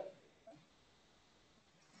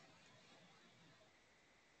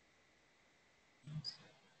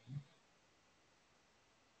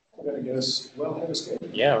 We're going to get us well ahead of schedule.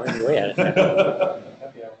 Yeah, we're way at it.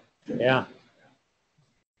 Yeah.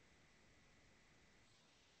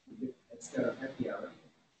 It's got a happy hour.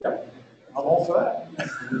 Yep. I'm all for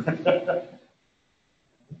that.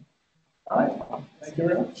 All right. Thank you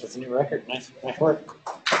very much. That's a new record. Nice work.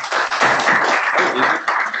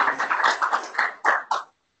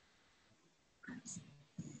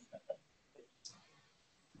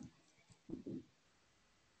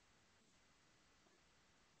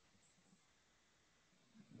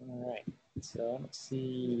 So I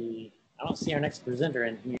don't see our next presenter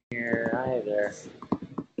in here either.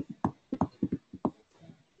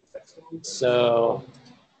 So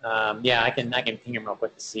yeah, I can ping him real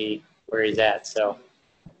quick to see where he's at. So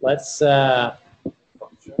let's no,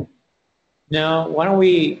 why don't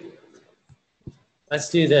let's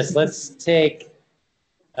do this. Let's take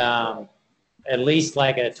at least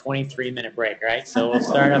like a 23-minute break, right? So we'll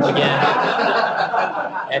start up again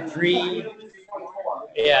at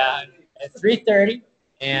 3:30,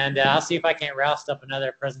 and I'll see if I can't roust up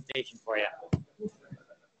another presentation for you.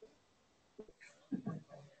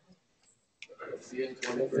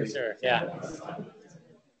 For sure, yeah. All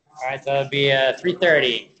right, so it'll be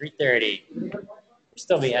 3:30. 3:30. We'll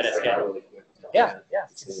still be ahead of schedule. Yeah,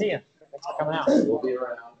 good to see you. Thanks for coming out. We'll be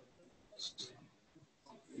around.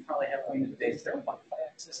 You probably have one of the days there Wi-Fi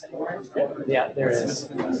access anywhere. Yeah, there is.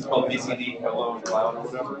 It's called DCD, hello and cloud or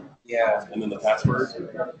whatever. Yeah. And then the password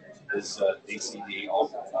is DCD, all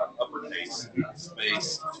uppercase,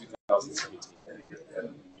 space, 2017.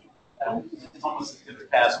 Almost as good as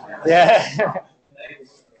password. Yeah.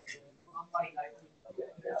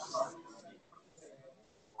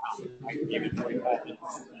 I can give you 45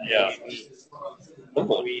 minutes. Yeah.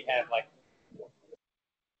 We have like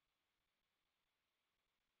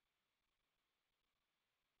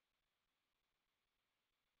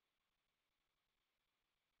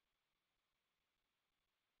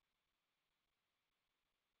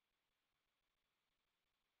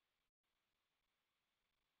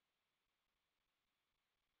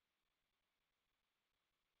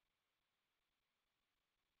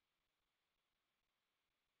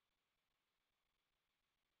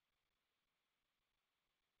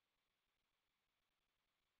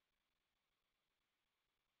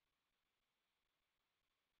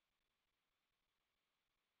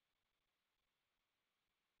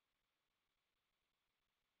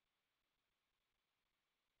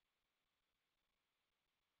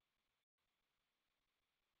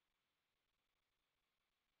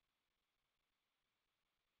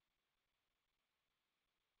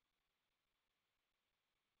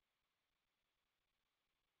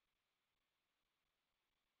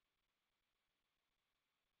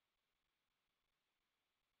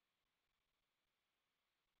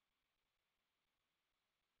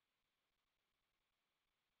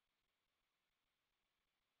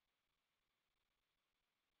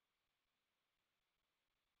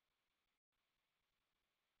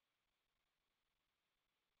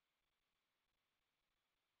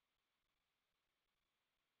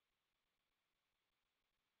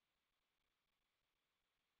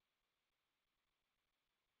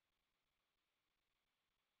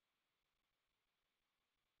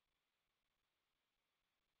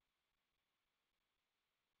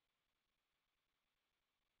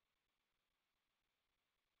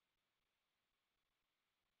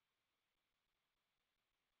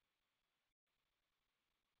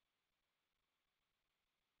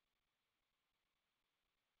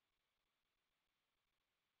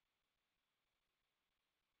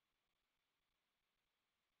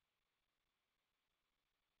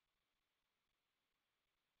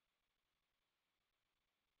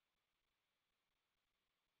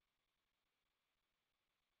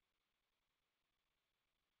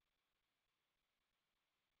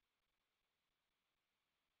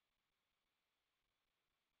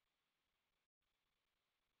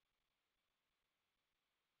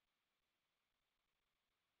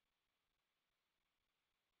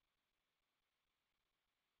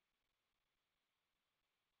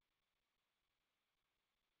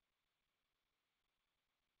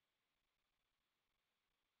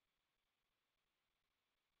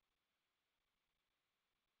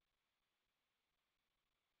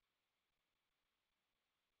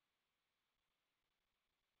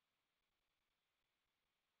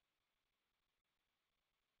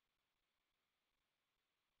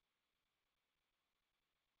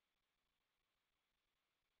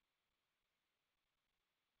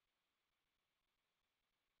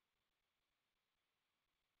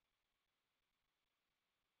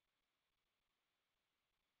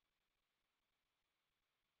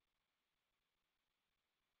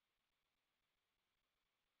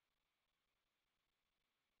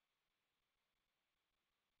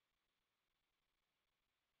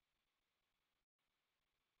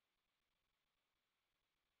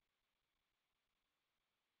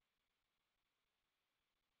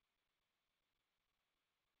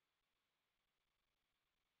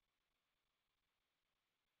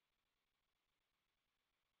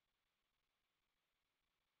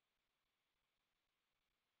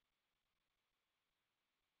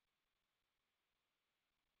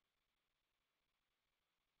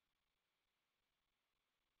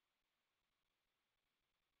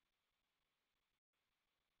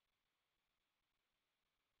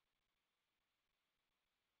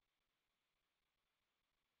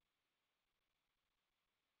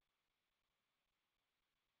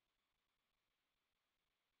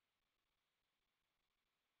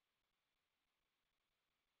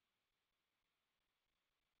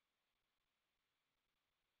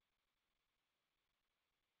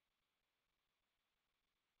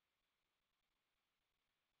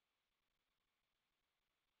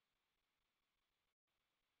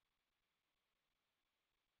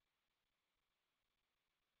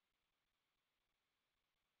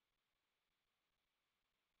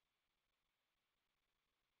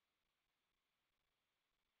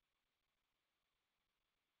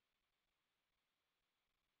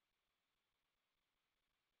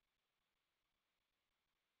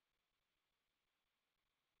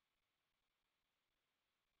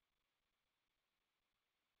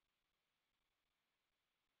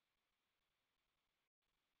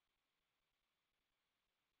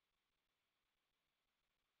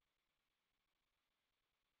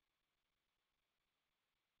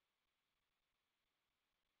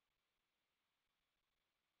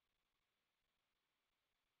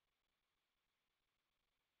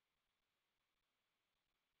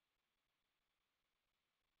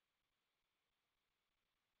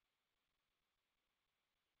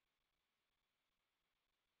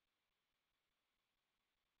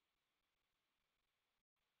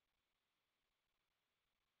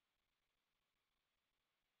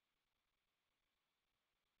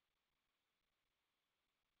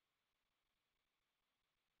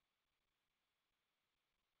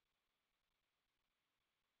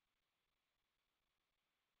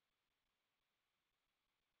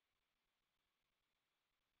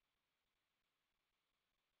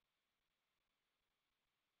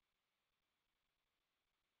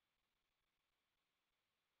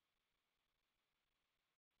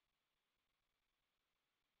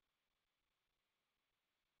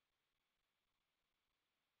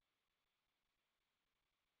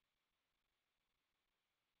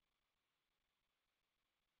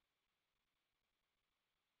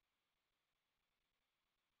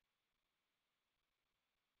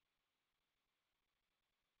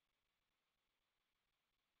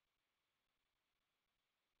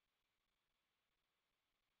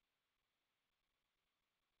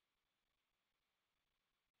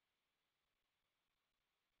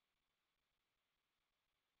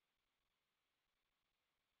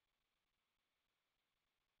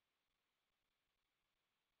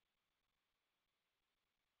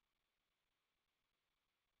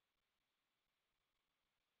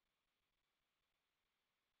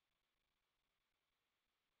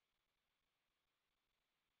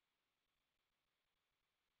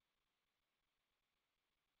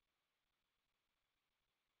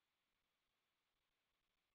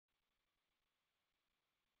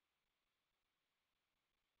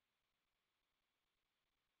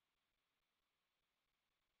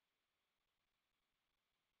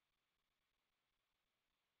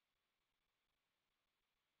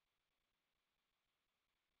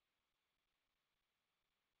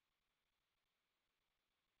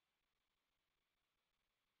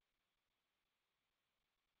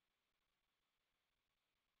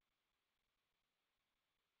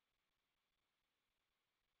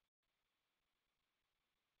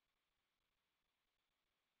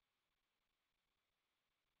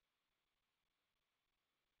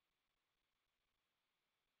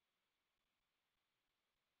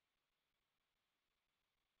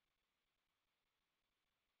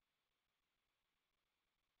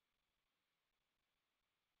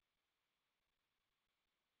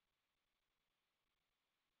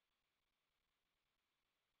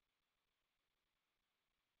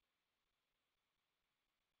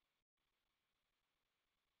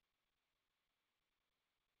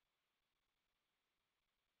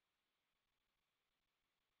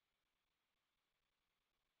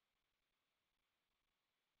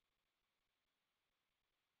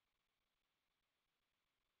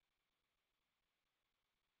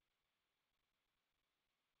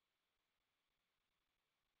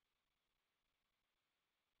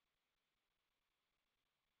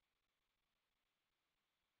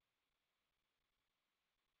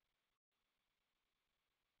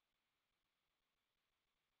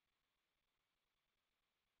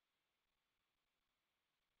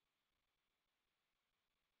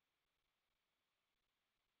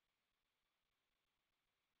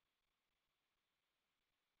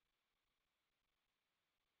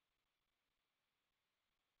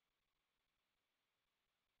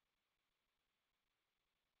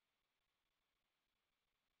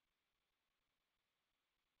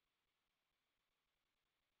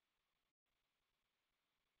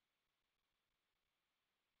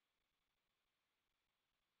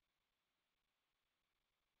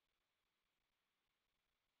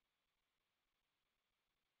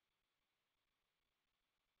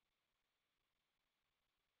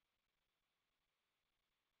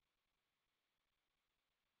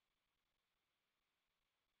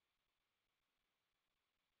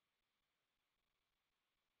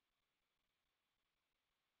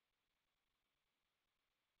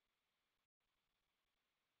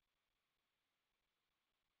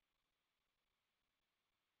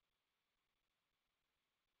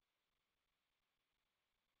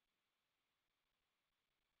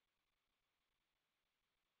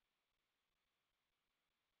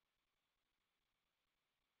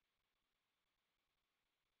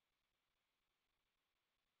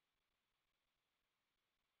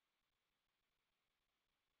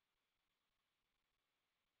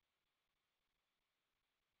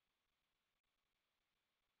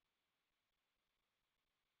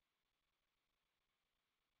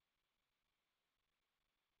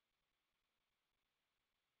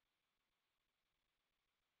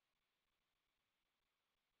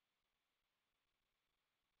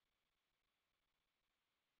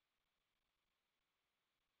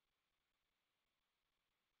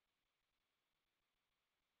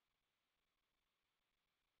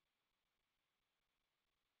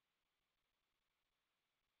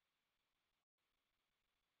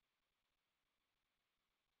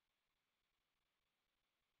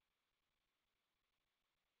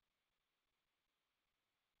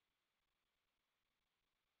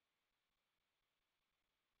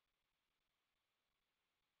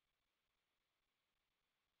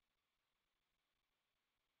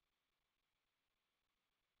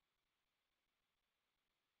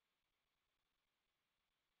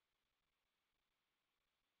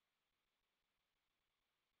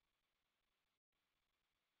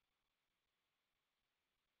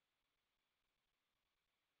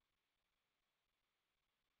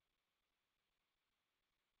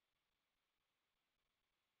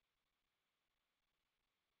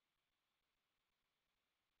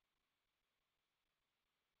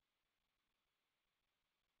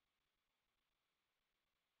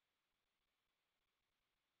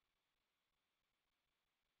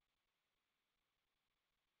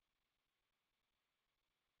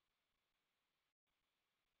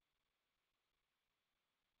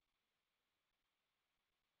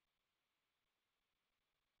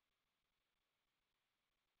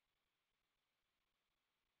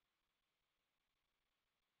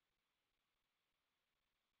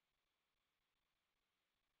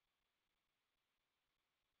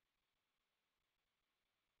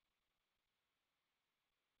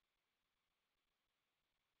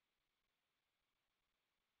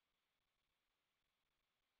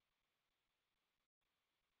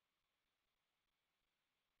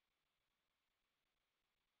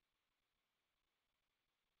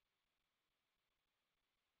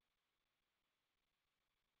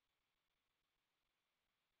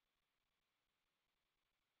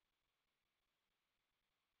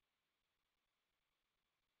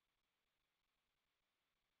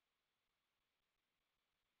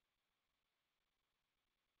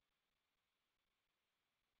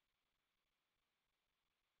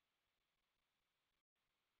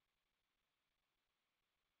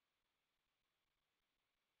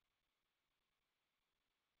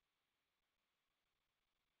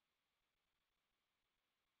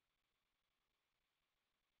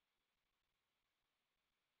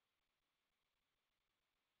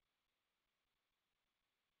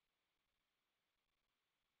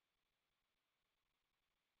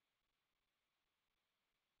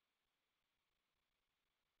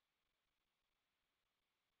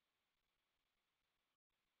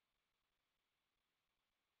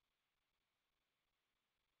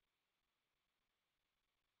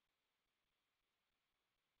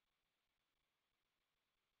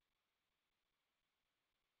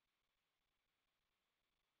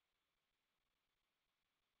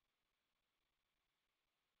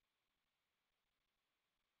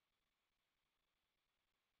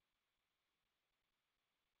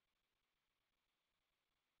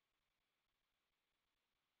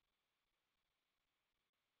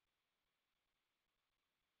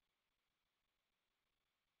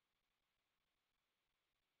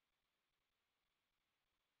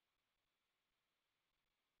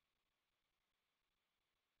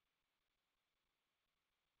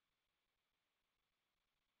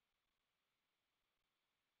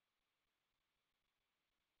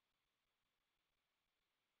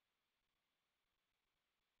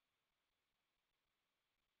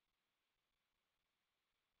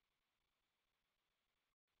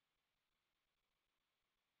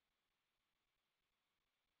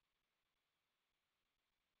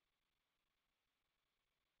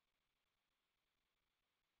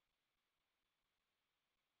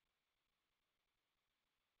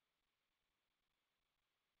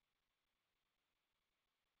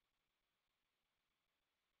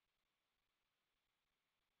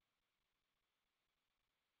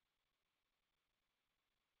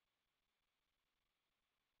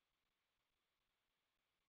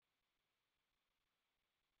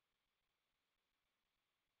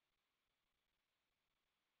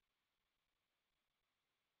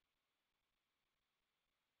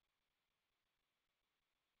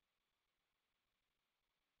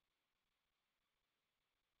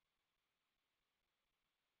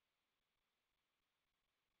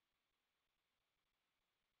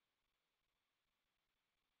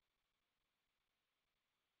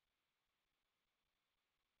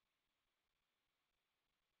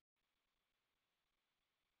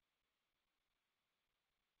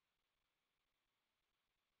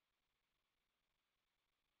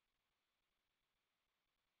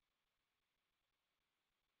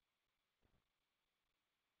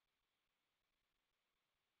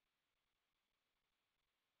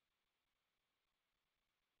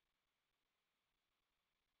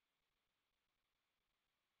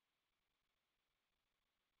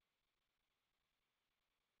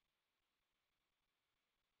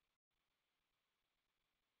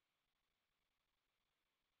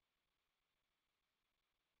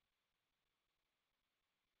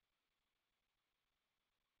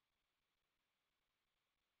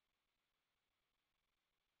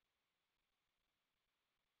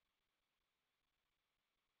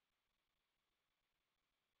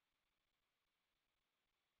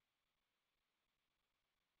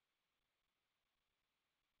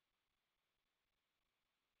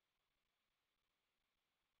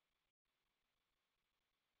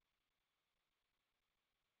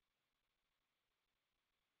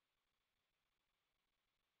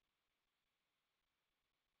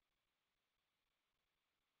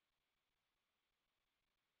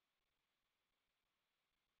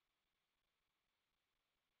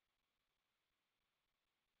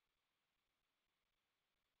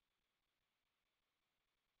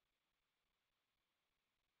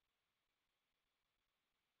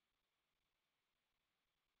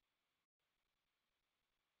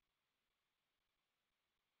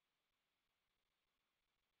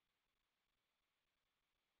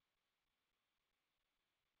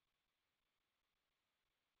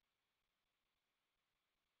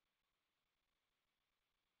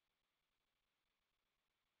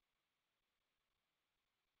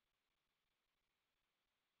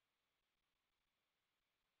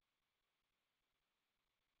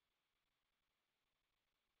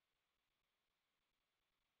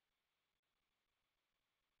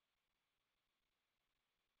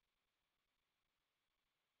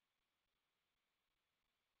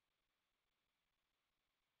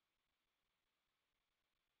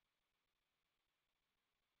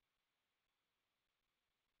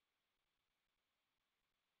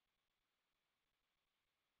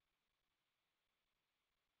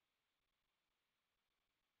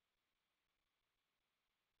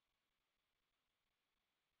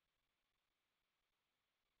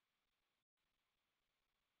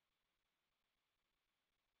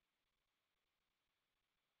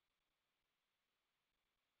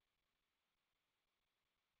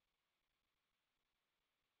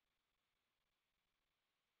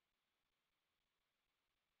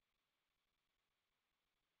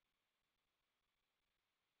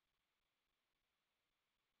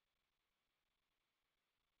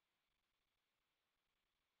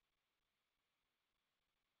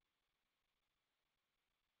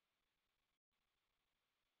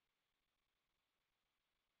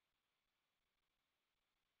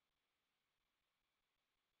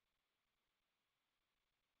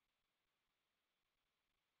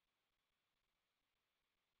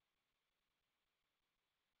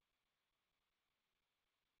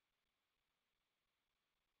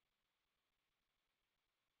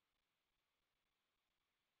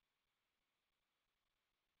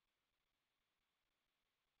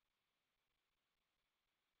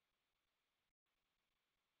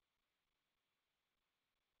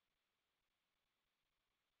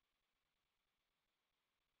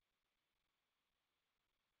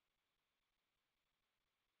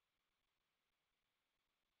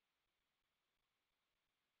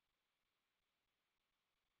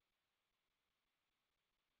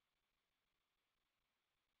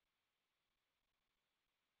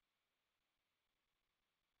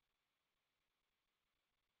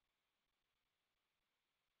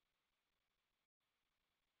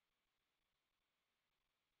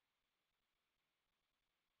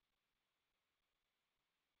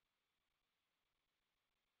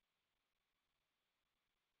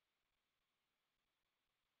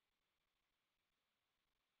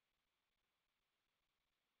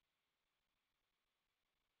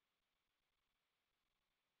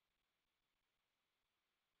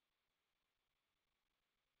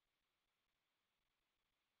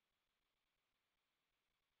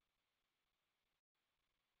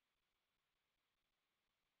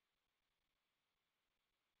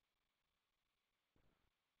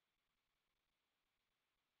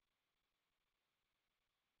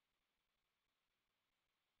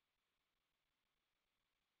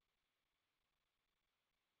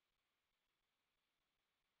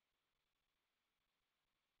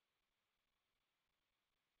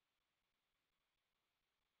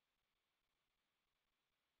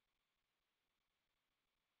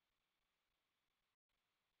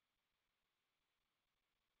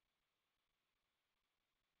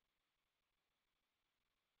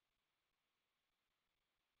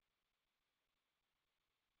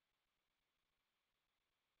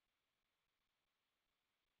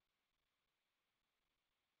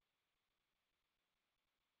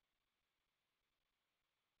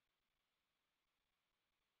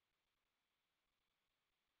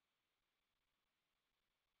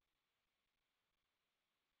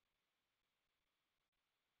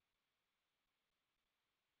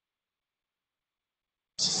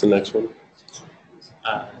Is this the next one?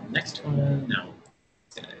 Next one, no.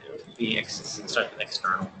 Start with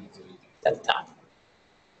external. At the top.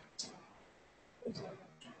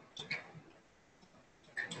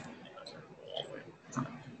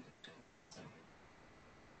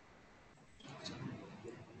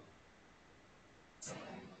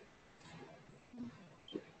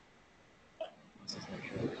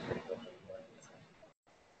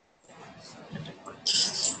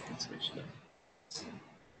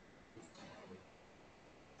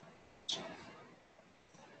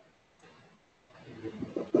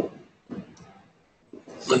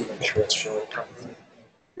 Make sure it's showing.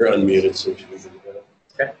 You're unmuted, so you should be good to go.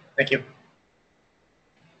 Okay, thank you.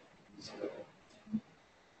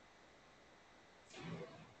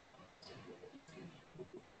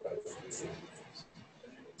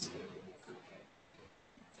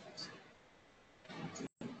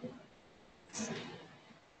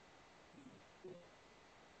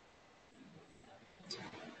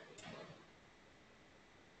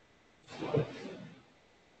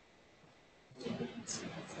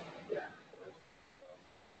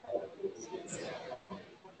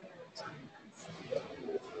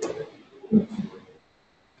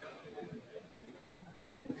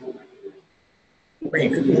 Where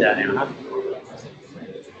you cookies at now, huh?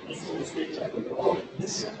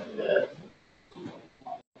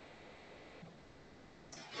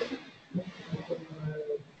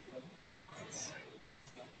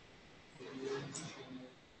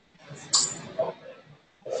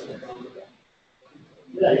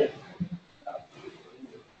 Yeah.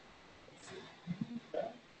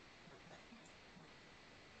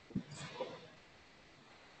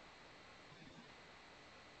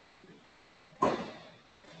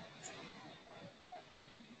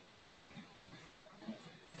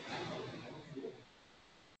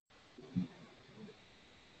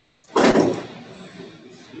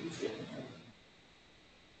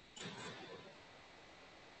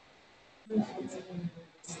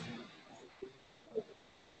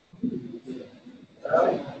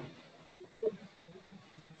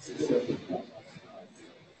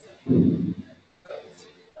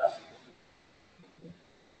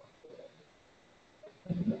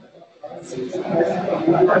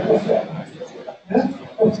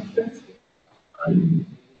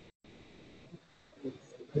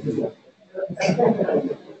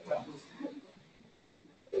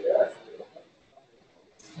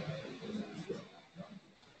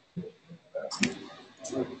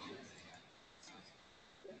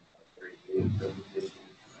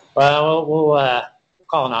 Well, we'll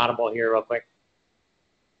call an audible here real quick.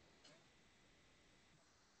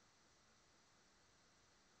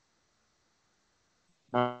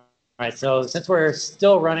 All right, so since we're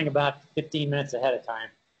still running about 15 minutes ahead of time,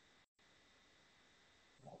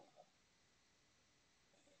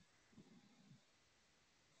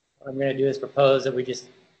 what I'm going to do is propose that we just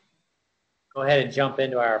go ahead and jump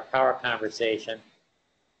into our power conversation.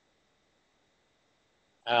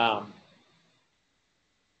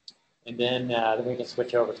 And then we can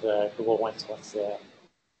switch over to the Google once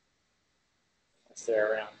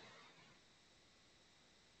they're around.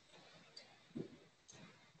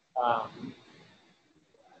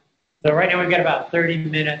 So right now we've got about 30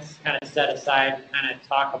 minutes kind of set aside to kind of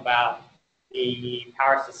talk about the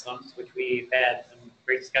power systems, which we've had some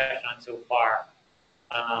great discussion on so far.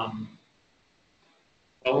 But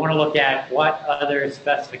we want to look at what other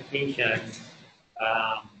specifications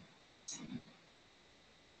are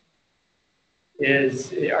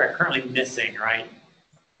currently missing, right,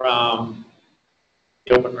 from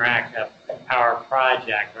the Open Rack Power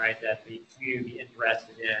project, right, that the community would be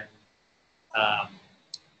interested in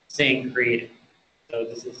seeing created. So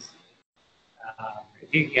this is,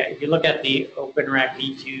 if you look at the Open Rack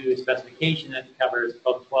V2 specification that covers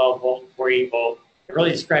both 12 volt and 48 volt, it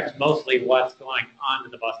really describes mostly what's going onto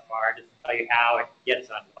the bus bar. It doesn't tell you how it gets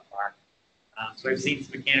onto the bus bar. So we've seen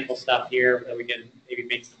some mechanical stuff here that we can maybe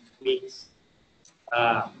make some tweaks.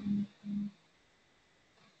 And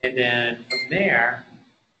then from there,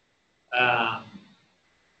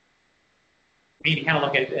 we need to kind of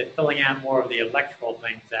look at filling out more of the electrical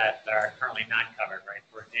things that are currently not covered, right?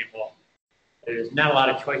 For example, there's not a lot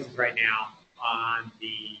of choices right now on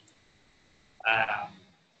the on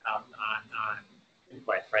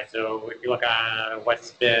inputs, right? So if you look on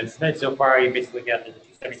what's been submitted so far, you basically get the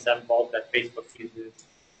 277 volt that Facebook uses.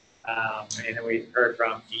 And then we've heard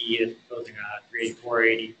from GE is proposing a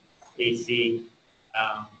 38480 AC.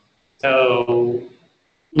 So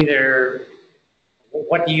either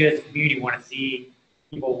what do you as a community want to see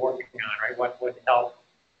people working on, right? What would help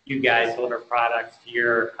you guys deliver products to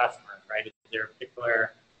your customers, right? Is there a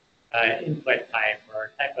particular input type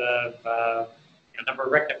or type of number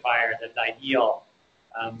of rectifiers that's ideal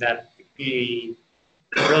that the community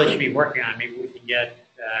really should be working on. Maybe we can get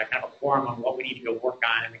kind of a forum on what we need to go work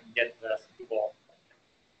on, and we can get some people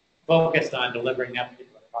focused on delivering that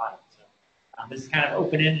particular product. So this is kind of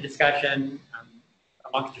open-ended discussion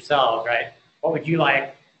amongst yourselves, right? What would you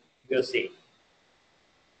like to go see?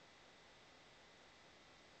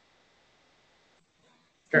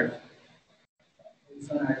 Sure.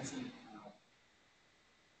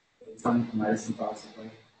 Medicine possibly. I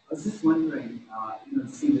was just wondering,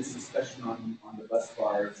 seeing this discussion on the bus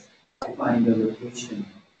bars, defining the location,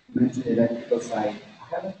 you mentioned the electrical side.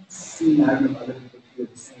 I haven't seen, I don't know, other people do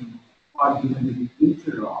the same. How do you going to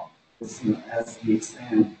interrupt this, as we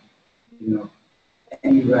expand,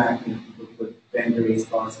 any rack, people put vendor A's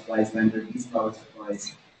power supplies, vendor B's power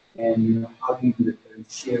supplies, and, how do you do the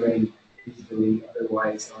sharing digitally,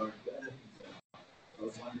 otherwise, or the other things? I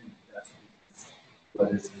was wondering if that's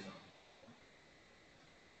what is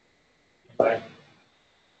Right.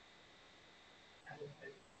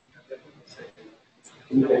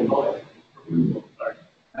 And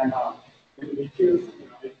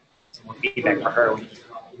some feedback for her.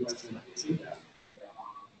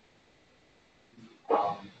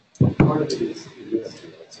 Part of it is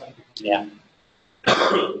Yeah.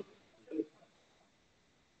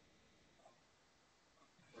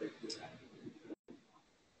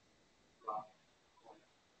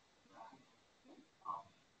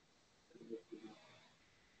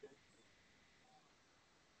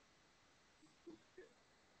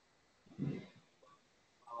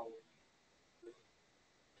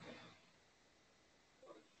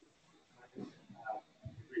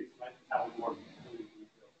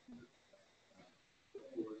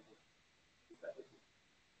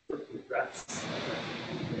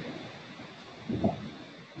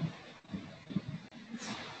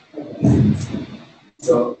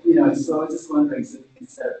 So, so I was just wondering, so you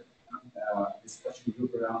said discussion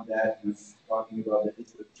group around that, talking about the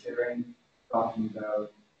digital sharing, talking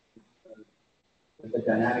about the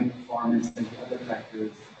dynamic performance and the other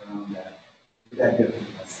factors around that. Would that be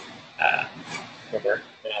okay?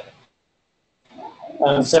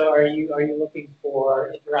 So are you looking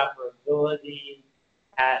for interoperability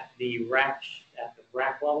at the rack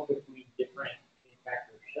level between different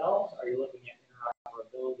manufacturer shelves? Are you looking at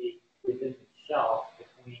interoperability within the shelf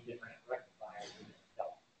between different rectifiers within the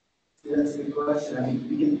shelf? That's a good question. I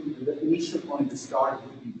mean, the initial point to start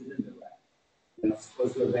would be within the rack.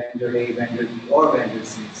 Suppose the vendor A, vendor B, or vendor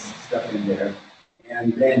C stuff in there,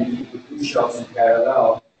 and then you put two shelves in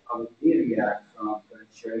parallel. How would they react from current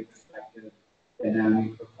sharing perspective,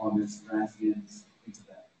 dynamic performance, transients, things like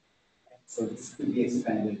that? So this could be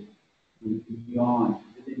expanded beyond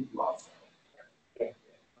within two outside.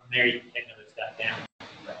 From there, you can take another step down.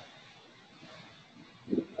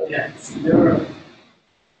 Yeah,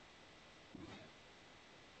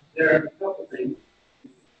 there are a couple things.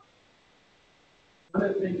 One of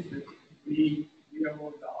the things that we are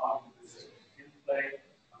going to offer is in-play,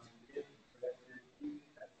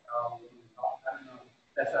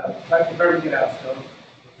 that's very good out, so.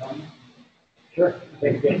 Sure.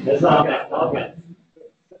 That's all good. All good.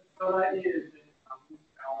 So the idea is that we've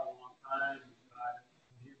been out a long time,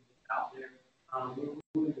 out there. We're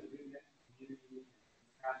moving to do that community and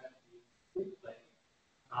have that be in-play.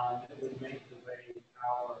 It would make the way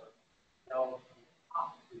our development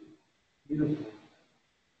top to uniform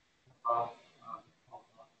across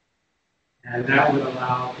and that would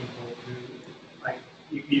allow people to, like,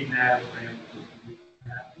 you can even add a brand.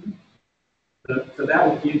 So that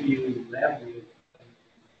would give you leverage.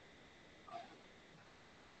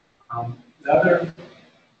 The other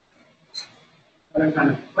kind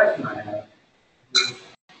of question I have is,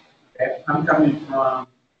 okay, I'm coming from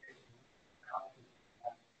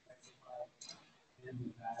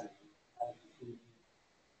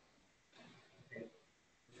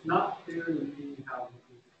it's not clear to me how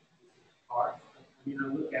this is hard. I mean, I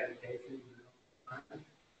look at it cases,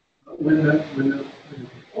 but when the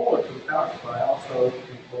controller to the power supply also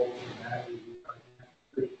controls the battery,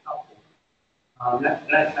 pretty helpful.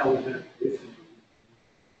 That's how we're going to position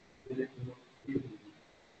it.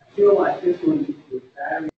 I feel like this one with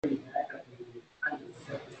battery backup is kind of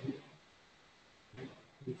separate.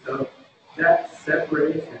 So that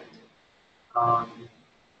separation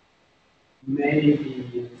may be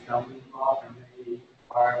in some involved or may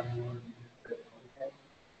require more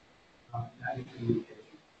that is communication.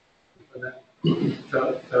 So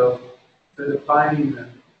defining the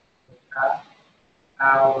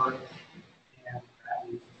power and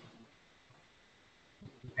values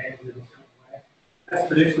in a certain way. That's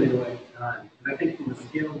traditionally the way it's done. And I think from a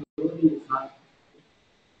scalability flexibility. It's not,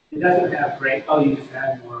 it doesn't have great, oh, you just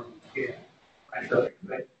add more scale. Right? So it's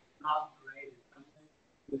not great in some things.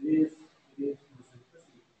 It is from a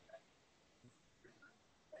simplicity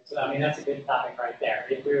perspective. So, I mean, that's a good topic right there.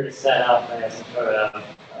 If we were to set up some sort of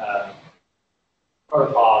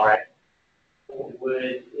protocol, right, would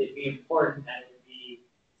it be important that it would be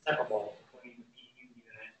separable between the PU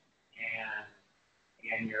unit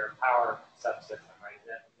and your power subsystem, right?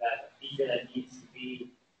 That a feature that needs to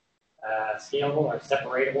be scalable or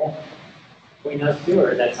separatable between those two,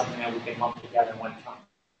 or is that something that we can lump together in one chunk?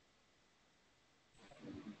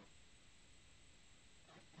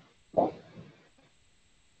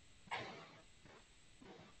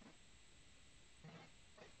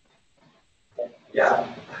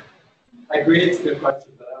 Yeah, I agree. It's a good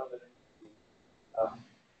question, but I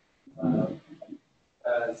don't know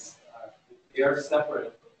as they are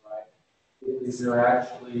separate, right? Is there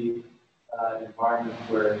actually an environment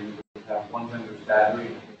where you have one vendor's battery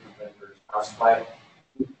and a different vendor's power supply?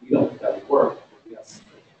 We don't think that would work. Yes.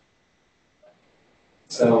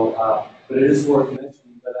 So, but it is worth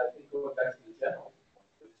mentioning. But I think going back to the general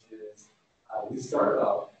point, which is we started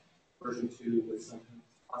off version 2 with some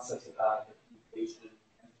concepts about the communication,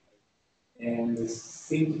 and this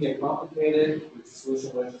seemed to get complicated with the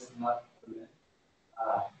solution was just not put in.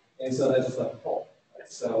 And so that just left a hole. Right?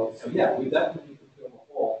 So yeah, we definitely could fill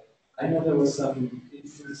a hole. I know there was some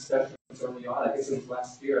interesting discussions early on. I guess it was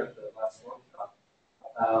last year at the last workshop.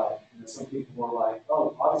 Some people were like,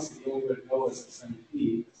 "Oh, obviously the only way to go is to send a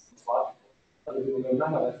P. It's logical." Other people go,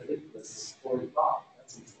 "No, that's ridiculous. It's 45.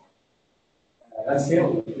 That's easy. That's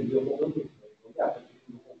scalable. You can do a whole building. Well, yeah, but you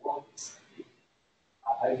can do a whole world with SMD."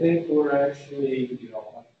 I think we're actually,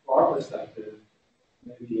 from our perspective,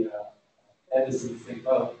 maybe Ed is in the same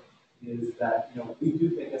boat, is that, we do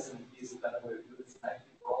think SMD is a better way to do this. I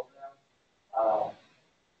think we're all now.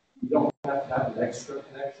 You don't have to have an extra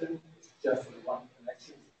connection. It's just the one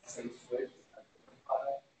connection, it's the same switch, it's not a different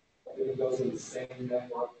product. But if it goes in the same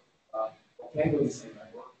network, it can go in the same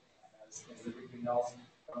network as everything else.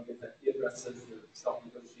 Don't get that key addresses, the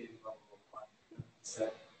self-negotiating level of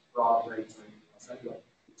set broad rates or anything else. Anyway,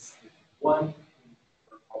 it's one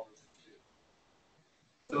for all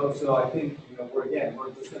two. So I think, we're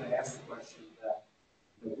just going to ask the question that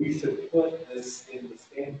we should put this in the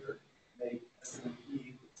standard, make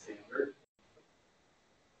SMP the standard,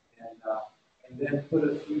 and then put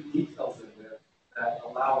a few details in there that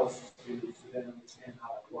allow us to then understand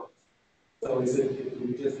how it works. So is it, if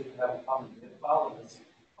we just have a common bit file and a CP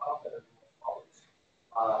file that everyone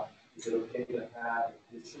follows? Is it okay to have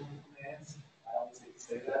additional commands? I always hate to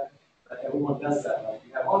say that, but everyone does that. Like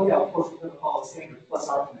you have, oh yeah, of course we're going to follow the standard plus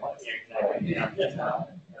our commands. Yeah,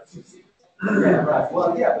 exactly. Yeah, right.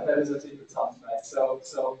 Well, yeah, but that is a secret sauce, right? So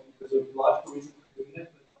there's a logical reason for doing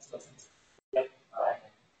it, but doesn't. Yep.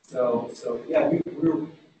 So yeah,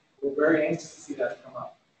 we're very anxious to see that come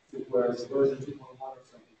up. Whereas version 2.1 or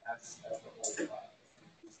something has the whole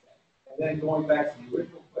and then going back to the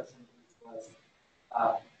original question, which was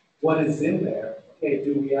what is in there? Okay,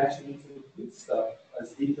 do we actually need to include stuff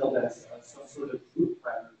as detailed as some sort of group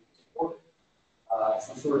parameter support,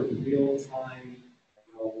 some sort of real-time,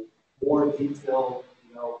 more detailed,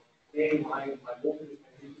 hey, my voltage, my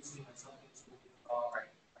frequency, my something's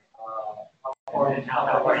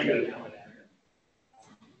how far you go with that?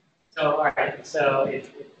 So, all right. So it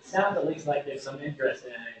sounds at least like there's some interest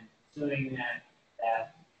in doing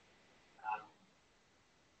that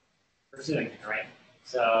pursuing it, right?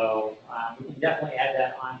 So we can definitely add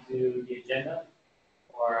that onto the agenda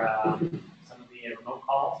for some of the remote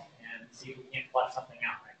calls and see if we can't flush something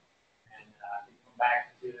out, right? And we come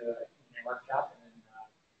back to the workshop and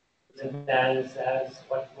present that as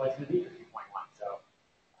what's going to be for 2.1. So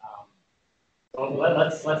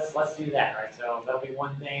let's do that, right? So that'll be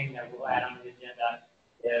one thing that we'll add on the agenda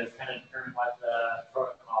is kind of determine what the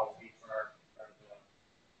protocol will be for the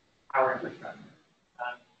power infrastructure.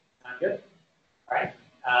 Sound good? All right.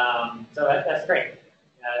 So that's great.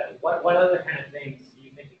 What other kind of things do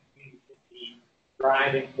you think you should be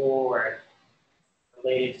driving forward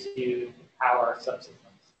related to power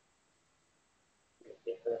subsystems?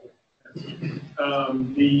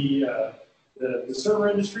 The server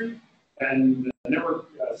industry and the network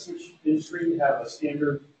switch industry have a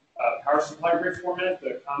standard power supply grid format.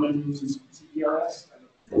 The common uses CPRS. I don't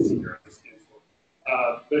know what CPRS stands for.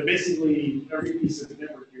 But basically, every piece of the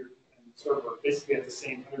network here and server basically has the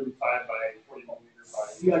same 105 by 40 millimeter by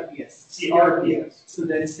CRPS. So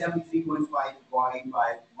that is 73.5 divided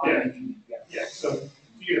by 190. Yeah. So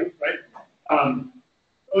right.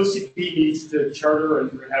 OCP needs to charter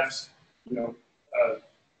and perhaps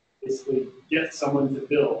basically get someone to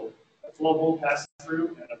build a 12 volt pass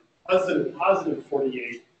through and a positive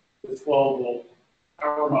 48 with 12 volt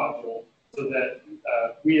power module, so that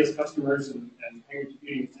we as customers and Penguin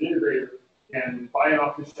Computing as an integrator can buy an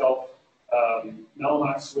off-the-shelf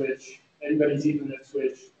Mellanox switch, anybody's Ethernet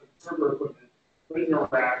switch, server equipment, put it in a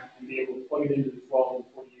rack, and be able to plug it into the 12 and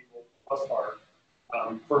 48 volt bus bar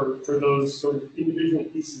for those sort of individual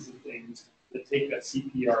pieces of things that take that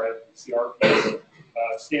CPRF, CRP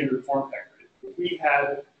standard form factor. If we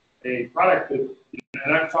had a product that,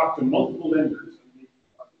 and I've talked to multiple vendors,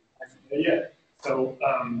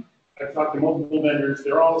 I've talked to multiple vendors.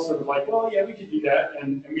 They're all sort of like, well, yeah, we could do that,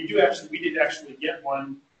 and we did actually get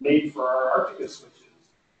one made for our Arctica switches,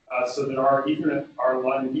 so that our Ethernet, our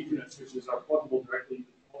line of Ethernet switches are pluggable directly into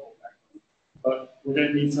the 12 volt backbone. But we're going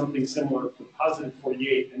to need something similar for positive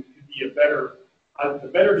 48, and it could be a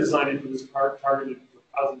better design for this part targeted for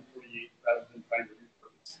positive 48 rather than trying to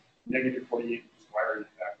repurpose negative 48 and just wiring it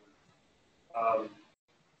backwards.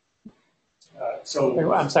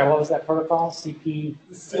 I'm sorry, what was that protocol? CP?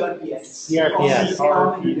 CRPS. CRPS.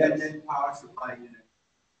 Common redundant power supply unit.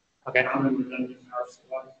 Okay. Common redundant power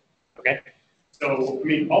supply. Okay. So, I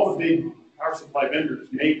mean, all the big power supply vendors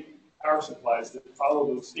make power supplies that follow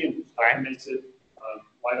those standards. Klein makes it,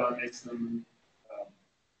 Light-On makes them,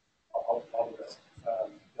 all the rest,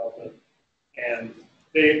 Delta. And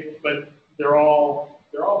they're all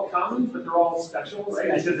common, but they're all special. Right?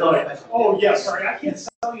 It's just like, oh yeah, sorry, I can't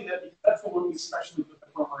tell you that because that's the one we specially put the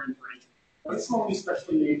firmware in for each. That's the one we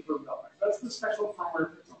specially made for Bell. That's the special firmware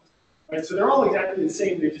for Bell. Right? So they're all exactly the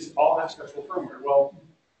same. They just all have special firmware. Well,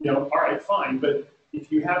 all right, fine. But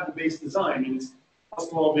if you have the base design and it's plus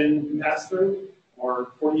 12 in pass through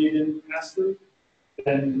or 48 in pass through,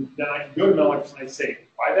 then I can go to Mellanox and I say,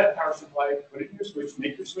 buy that power supply, put it in your switch,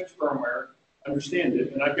 make your switch firmware, understand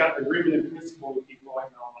it, and I've got agreement in principle with people like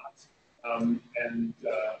Mellanox and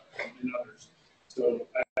others. So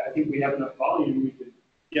I think we have enough volume. We could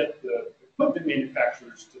get the equipment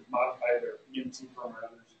manufacturers to modify their EMC firmware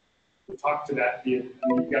and others. We talk to that. You've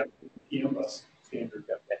got the PM bus standard.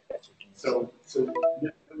 So that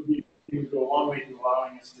would go a long way to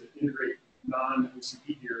allowing us to integrate non-OCP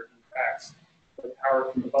gear in packs, but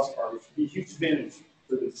power from the bus bar, which would be a huge advantage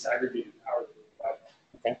for the disaggregated power that we provide.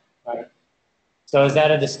 Okay, got it. So is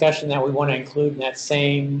that a discussion that we want to include in that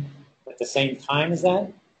at the same time as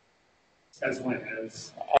that? As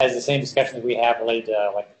the same discussion that we have related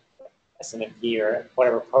to like SNMP or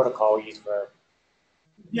whatever protocol we use for.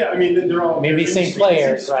 Yeah, I mean they're all maybe the same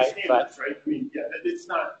players, right? But right. I mean, yeah, it's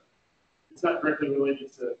not directly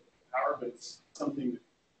related to power, but it's something that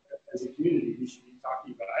as a community we should be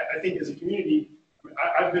talking about. I think as a community,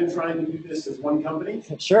 I've been trying to do this as one company.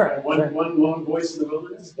 Sure. One lone voice in the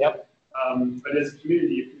wilderness. Yep. But as a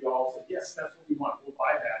community, if we all say, yes, that's what we want, we'll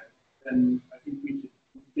buy that, then I think we could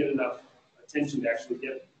get enough attention to actually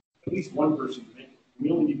get at least one person to make it. We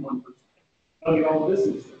only need one person. I'll get all the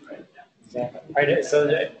business then, right? Yeah. Exactly. All right,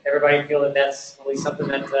 so everybody feel that that's at least something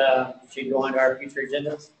that should go on to our future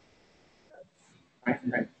agendas? All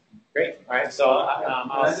right. Great. All right, so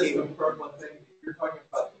I'll see. Just confirm one thing. You're talking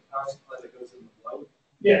about the power supply that goes in the load?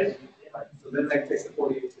 Yes. Right. So then that takes the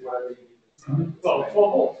 48 to whatever you need. Well, 12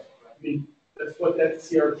 volts. I mean, that's what that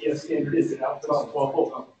CRPS standard is. It outputs 12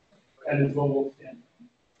 volts. And it's 12 volt standard.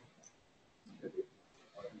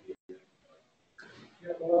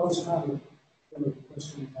 Yeah, well, I also have a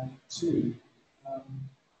question on that too.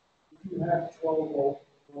 If you have 12 volt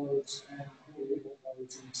loads and 48 volt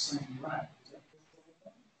loads in the same rack, is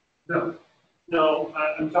that No,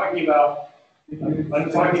 I'm talking about. I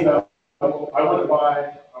want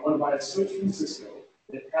to buy a switch from Cisco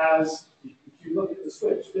that has. If you look at the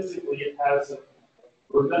switch physically, it has a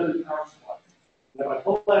redundant power supply. And if I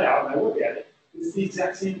pull that out and I look at it, it's the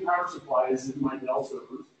exact same power supply as in my Dell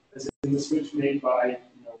servers, as in the switch made by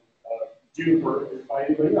Juniper, or by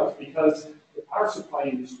anybody else, because the power supply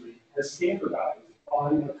industry has standardized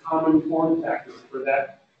on a common form factor for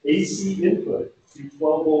that AC input to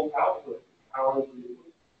 12 volt output power of the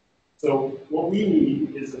equipment. So what we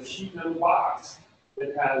need is a sheet metal box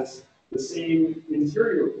that has the same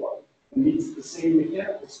interior plug and meets the same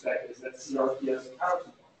mechanical spec as that CRPS power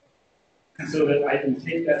supply, so that I can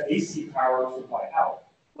take that AC power supply out,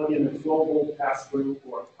 plug in a 12 volt pass through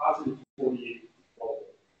or a positive 48 12 volt.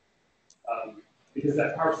 Because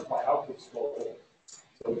that power supply outputs 12 volt.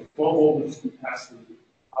 So 12 volt needs to be passed through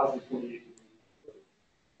positive 48.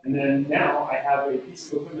 And then now I have a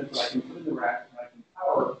piece of equipment that I can put in the rack and I can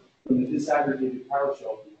power from the disaggregated power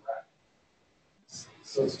shelf in the rack.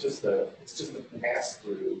 So it's just a pass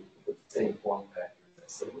through with the same form factor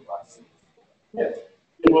that simplifies it.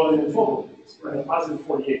 Well, in the 12 case, right, a positive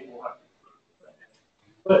 48 will have.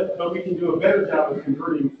 But we can do a better job of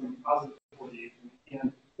converting from positive 48 than we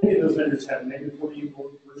can. Many of those vendors have negative 48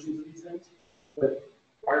 volt versions of these things, but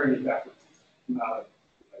wiring it backwards is not.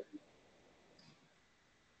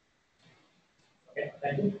 Okay,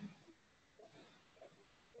 thank you.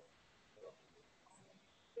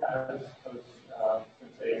 I was going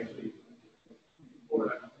to say actually, before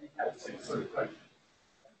I have the same sort of question.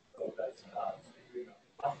 So that's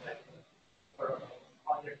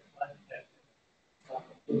Project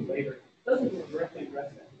later doesn't directly address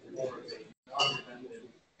that. It's more of a non-redundant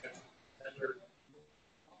vendor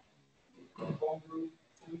home group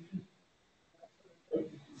solution.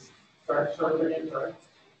 Sorry again, sorry.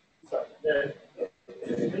 The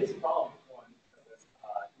basic problem with one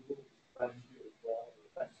Google runs you as well,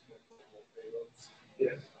 or runs you multiple payloads.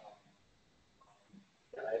 Yes.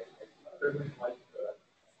 And I very much like the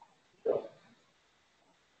show.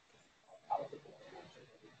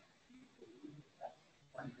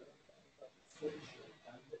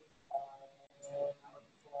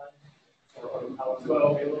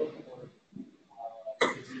 Well,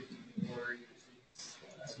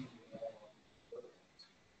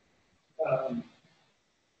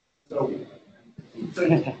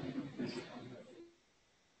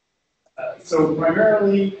 so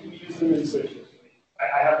primarily we use them in switches. I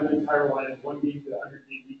have an entire line of 1 gig to 100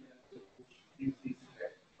 gig Ethernet, which use these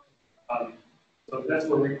today. So that's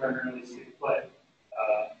where we primarily see it play.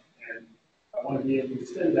 And I want to be able to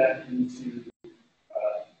extend that into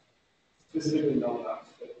specifically non-ops.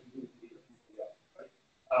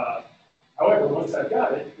 However, once I've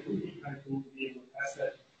got it, it would be kind of cool to be able to pass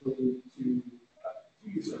that through to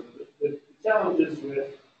user. The challenges with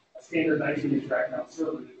a standard 19-inch rack mount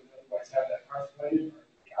server that would otherwise have that power supply in, or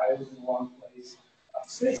the IOs in the wrong place.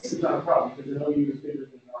 Space is not a problem because an OU is bigger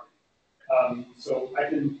than an RU. So I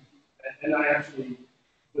can, and I actually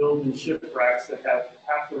build and ship racks that have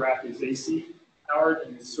half the rack is AC powered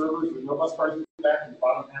and the servers with no bus bars in the back, and the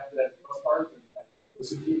bottom half of that is bus bars and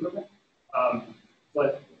OCP equipment.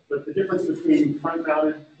 But the difference between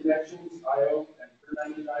front-mounted connections, I/O, and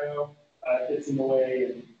rear-mounted I/O gets in the way,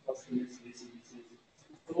 and plus the mix of AC. It's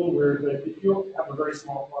a little weird, but if you have a very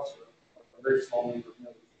small cluster, a very small number of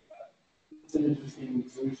nodes, it's an interesting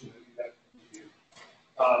solution that we have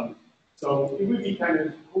to do. So it would be kind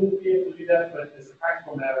of cool to be able to do that, but as a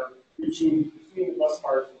practical matter, reaching between the bus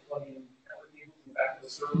bars and plugging network cables in the back of the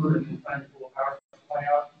server and then trying to pull a power supply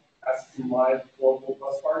out, that's some live 12-volt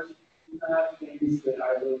bus bars. Not things that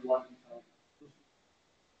I really want to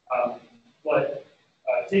know. But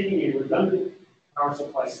taking a redundant power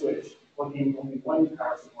supply switch, plugging only one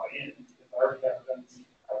power supply in, because I already have redundancy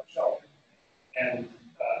power shelf, and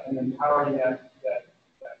then powering that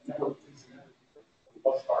network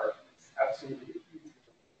bus bar is absolutely huge.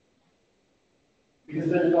 Because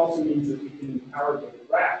then it also means that we can power the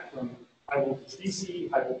rack from high voltage DC,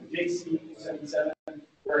 high voltage AC, 77,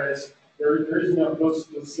 whereas there is no those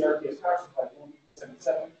CRPS power supplies won't be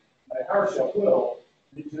 77. My power shelf will,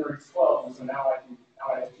 and it generates 12, and so now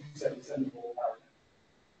I have 277 volt power,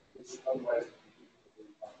 which otherwise would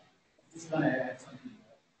be Just going to add something.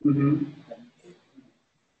 Mm-hmm.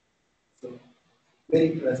 So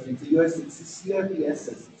very interesting. So your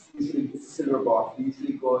CRPSs usually silver box. We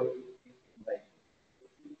usually go like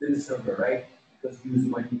to the server, right? Because you use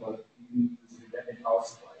multiple, you use redundant power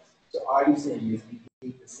supplies. So are you saying is we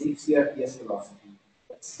take the same CRPS philosophy,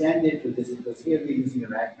 extend it to this, because here we're using a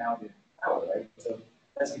rack mounted power, right? So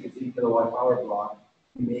that's like a 3 kilowatt power block.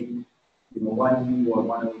 We make 1 U or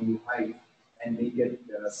 1 OU height and make it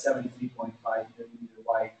 73.5 millimeter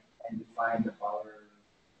wide and define the power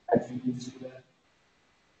attributes to that.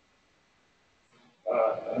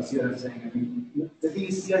 You see what I'm saying? I mean, the thing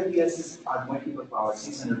is, CRPSs are multiple power,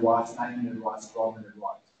 600 watts, 900 watts, 1200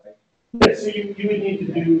 watts, right? Yeah, so you would need to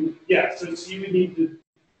do, so you would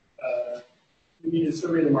need to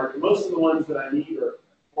survey the market. Most of the ones that I need are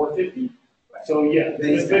 450. Right. So yeah, and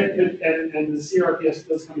the CRPS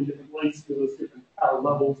does come in different lengths for those different power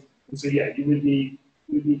levels. And so yeah, you would need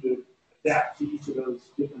to adapt to each of those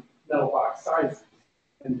different metal box sizes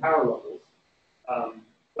and power levels.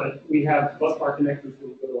 But we have bus bar connectors that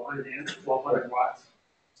will go to 100 amps, 1200 watts.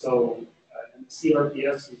 So and the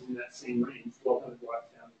CRPS is in that same range, 1200 watts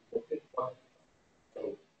down to 450 watts. So,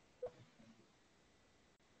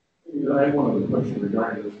 I have one other question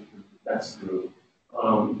regarding this pass-through.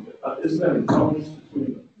 Isn't there an intelligence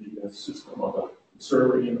between the system of the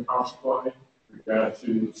server and the power supply regard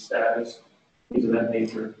to status, things of that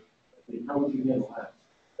nature? I mean, how would you handle that?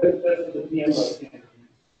 That's the PMO standard.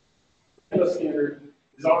 The PMO standard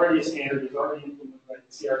is already a standard, is already implemented by the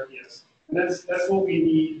CRPS. And that's what we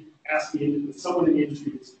need, asking someone in the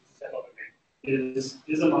industry to step up and make, is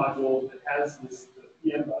a module that has this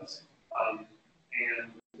PM bus,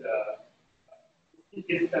 and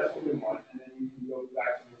if that's what we want, and then you can go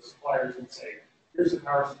back to the suppliers and say, here's a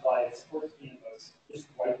power supply, it supports PM bus, just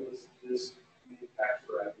whitelist this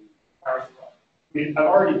manufacturer at the power supply. I mean, I've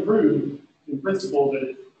already proved in principle that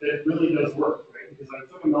it really does work, right? Because I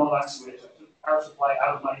took a Mellanox switch, I took the power supply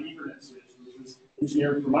out of my Ethernet switch, which was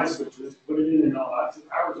engineered for my switches, put it in Mellanox, it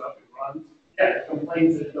powers up, it runs. Yeah, it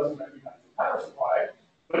complains that it doesn't recognize the power supply,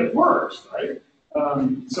 but it works, right?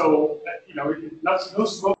 So, you know, no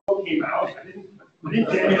smoke came out. I didn't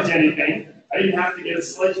damage anything. I didn't have to get a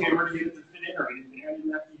sledgehammer to get it to fit in or anything. I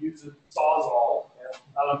didn't have to use a Sawzall.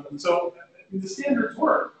 So I mean, the standards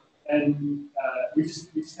work, and we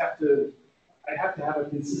just have to. I have to have a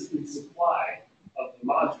consistent supply of the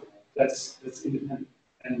module that's independent,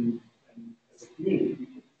 and as a community, we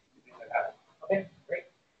can make that happen. Okay, great.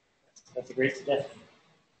 That's a great suggestion.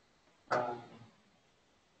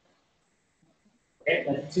 Okay,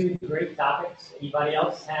 that's two great topics. Anybody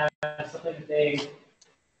else have something that they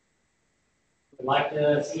would like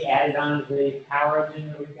to see added on to the power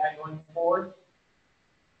agenda that we've got going forward?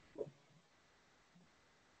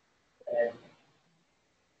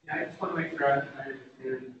 Yeah, I just want to make sure I understand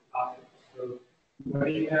the topic. So, what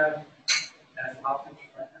do you have as topics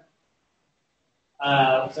right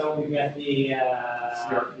now? So we've got the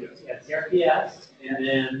CRPS. Yeah, CRPS, and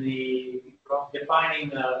then the defining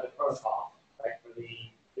the protocol, right, for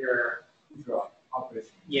your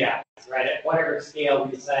operation. Yeah, right. At whatever scale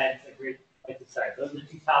we decide it's a great place to start. Those are the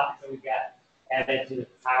two topics that we've got added to the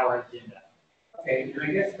power agenda. Okay, and I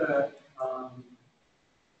guess the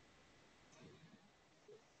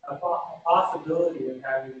a possibility of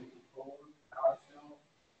having a controller power cell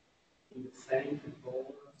in the same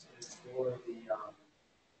controller as for the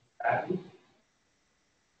battery.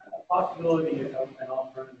 A possibility of an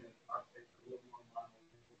alternative architecture, a little more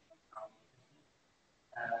monolithic,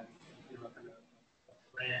 and you know, kind of a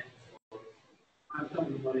branch or I'm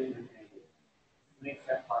something money and make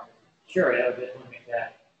that part of it. Sure, that would definitely make that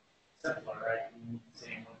simpler, right? You need the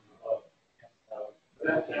same one for both. So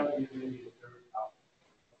that would be maybe the third topic.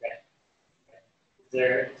 Okay. Is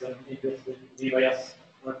there some interest in anybody else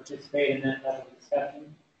want to participate in that type of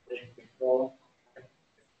discussion? Control.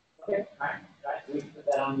 Okay, all right. So we can put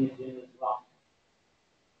that on the agenda as well.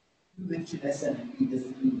 You mentioned SNMP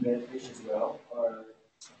doesn't need red fish as well, or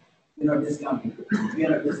discounting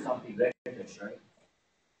red fish, right?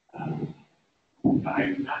 Not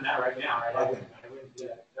right now, right? I wouldn't do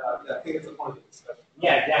that. I think it's a point of discussion.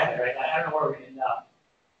 Yeah, exactly, right? I don't know where we're going to end up.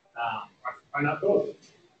 Why not both?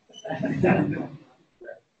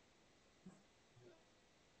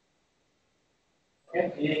 Okay,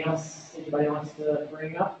 anything else anybody wants to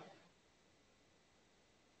bring up?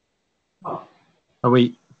 Oh.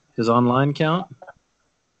 Does online count?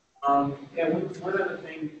 Yeah, one of the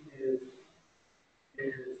things is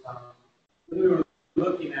we were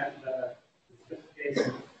looking at the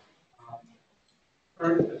specifications,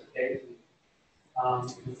 current specifications.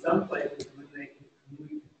 In some places, when we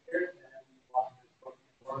compare them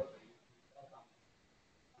historically,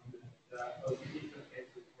 the OCP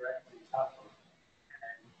specifications were actually tougher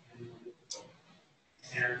and more difficult.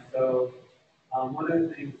 And so, one of the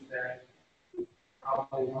things that we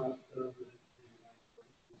probably want to do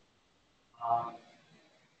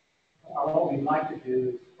what we'd like to do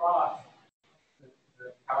is cross the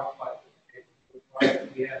power supply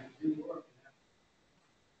specifications, we have to do work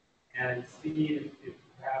and see if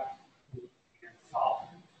perhaps we can solve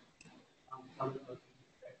some of those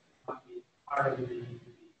things that might be harder than they need to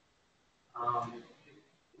be.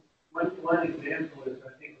 One example is, I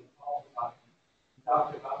think, with Paul's talking. We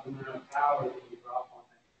talked about the amount of power that we drop on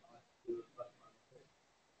that.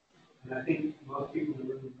 And I think most people in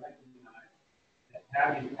the room recognize that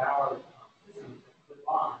having power systems that put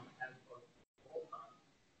on as opposed to hold on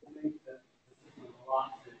will make the system a lot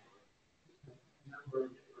simpler. A number of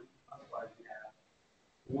different otherwise we have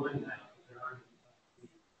one now, there aren't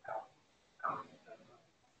power systems.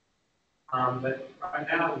 But right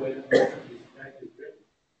now, the way that the spec is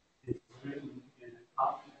written in a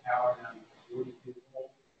constant power down to 42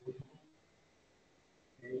 volts.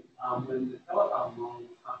 Okay. When the telecom load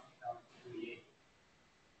is constant power to 28.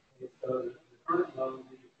 Okay. So the current load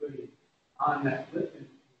that you're putting on that system is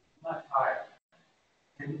much higher.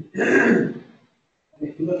 And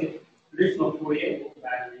if you look at traditional 48 volt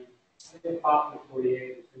batteries, the cost of 48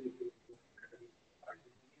 is going to be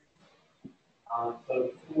so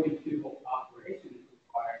 42 volt operation is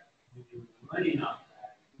required when you're running off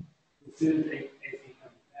that. As soon as AC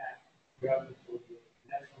comes back, you're up to 48. And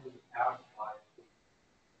that's one of the power supply,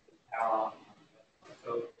 power on. So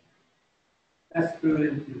that's good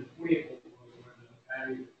into the 48 volt where the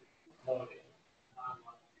battery is loaded.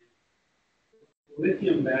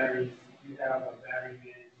 Lithium batteries, you have a battery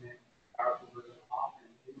management power converter option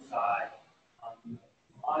inside the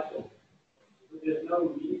module. But there's no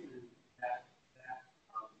reason that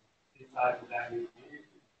inside the battery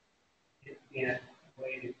management it can't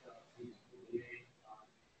wait until it's 48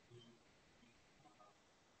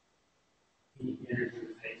 heat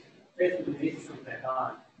energization. Basically, the AC comes back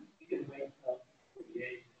on. You can wait until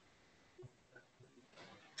 48.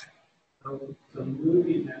 So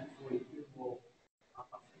moving that 42 volt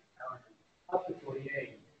up to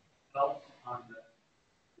 48 helps on the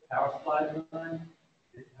power supply line.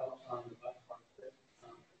 It helps on the bus bar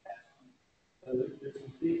capacity. So there's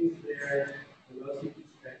some things there. The OCP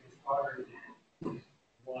spec is harder than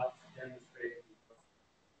what's demonstrated.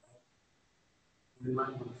 We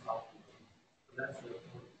might want to solve it. So that's the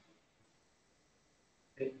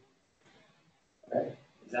Right.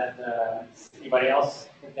 Is that anybody else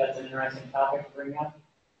think that's an interesting topic to bring up?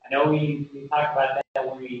 I know we talked about that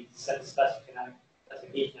when we set the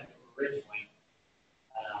specification up originally,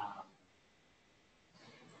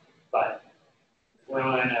 but if we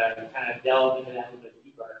want to kind of delve into that a little bit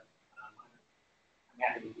deeper, I'm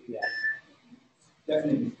happy to do that.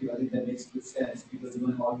 Definitely, I think that makes good sense because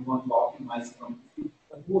when you want to optimize from the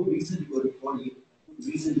whole reason to go to 48,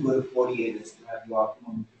 is to have the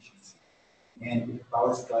optimum efficiency. And with the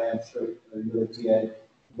power supply, I'm sure you'll agree that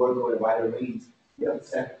work over a wider range, you have to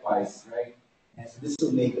sacrifice, right? And so this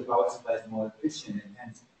will make the power supplies more efficient, and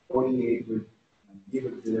hence 48 would be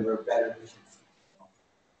able to deliver better efficiency.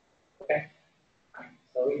 Okay.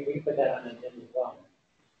 So we can put that on the agenda as well.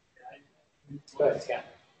 Go ahead, Scott.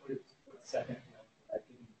 Second, I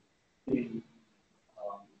think the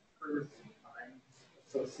curves and times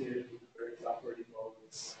associated with various operating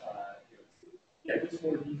modes, yeah, just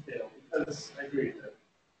more detail, because I agree that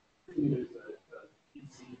there's a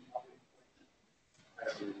PC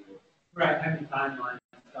operating point. right. Having timeline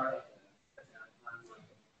startup.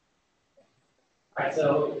 All right,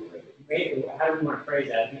 so how do we want to phrase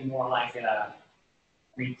that? It'd be more like, I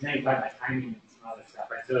mean, now you talk about timing and some other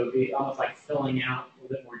stuff, right? So it'd be almost like filling out a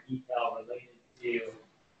little bit more detail related to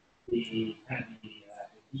the kind of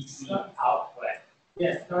the DC output.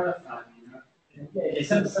 Yeah, startup time, you know. It's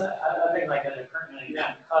some other thing like that are currently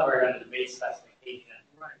not covered under the base specification.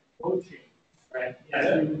 Right. Code change. Right.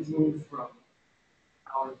 Yeah, we moved from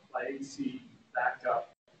powered by AC back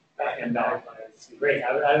and powered by AC. Great.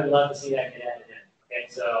 I would love to see that get added in. Okay,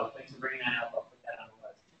 so thanks for bringing that up. I'll put that on the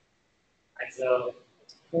list. All right, so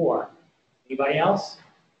 4. Anybody else?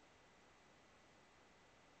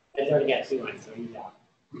 I already got 2 on, so he's out.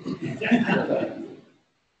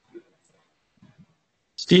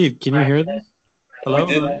 Steve, can you hear this? Hello?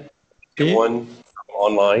 We did get one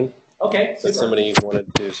online. Okay. That somebody see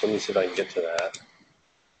if I can get to that.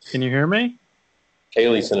 Can you hear me?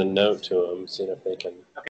 Kaylee sent a note to them, seeing if they can.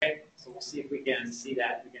 Okay, so we'll see if we can see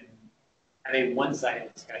that. We can have a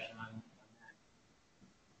one-sided discussion on that.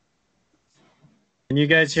 Can you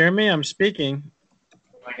guys hear me? I'm speaking.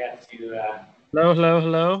 I got to. Hello, hello,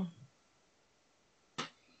 hello.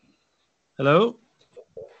 Hello?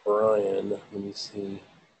 Brian, let me see.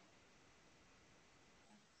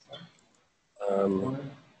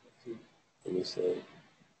 Let me see.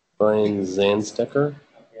 Brian Zanstecker.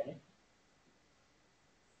 Okay.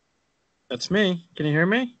 That's me. Can you hear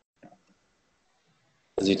me?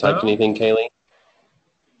 Has he typed anything, Kaylee?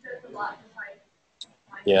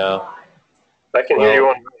 Yeah. I can hear you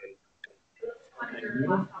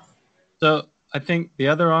on. So I think the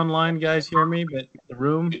other online guys hear me, but the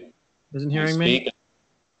room isn't hearing me.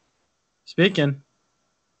 Speaking.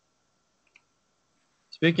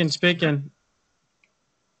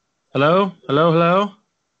 Hello? Hello, hello?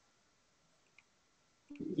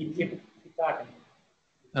 Keep talking.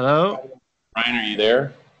 Hello? Brian, are you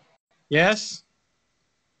there? Yes?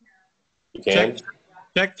 You can?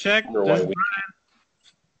 Check. Or There's why Brian.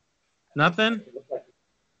 Nothing?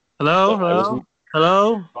 Hello? Hello?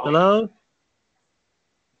 Hello? Hello?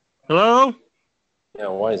 Hello? Yeah,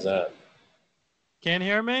 why is that? Can't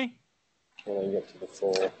hear me? Can I get to the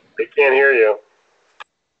full? They can't hear you.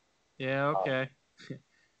 Yeah, okay.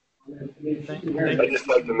 I just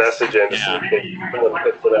left the message in to see if someone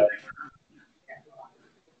fits it up.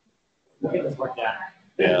 We'll get this worked out.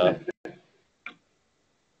 Yeah.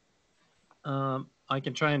 I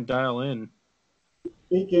can try and dial in.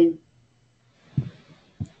 Speaking.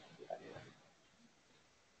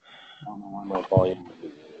 My volume.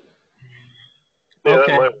 Yeah,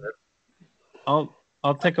 Okay. that might work.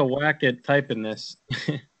 I'll take a whack at typing this.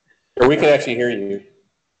 Or we can actually hear you.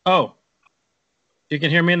 Oh, you can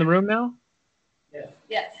hear me in the room now?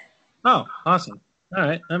 Yes. Oh, awesome. All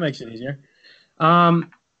right, that makes it easier.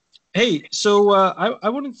 Hey, so I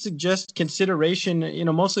want to suggest consideration,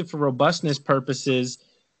 mostly for robustness purposes,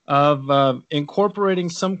 of incorporating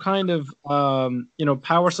some kind of,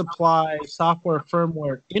 power supply, software,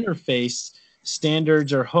 firmware interface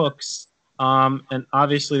standards or hooks. And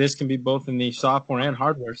obviously, this can be both in the software and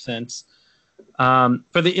hardware sense.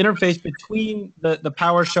 For the interface between the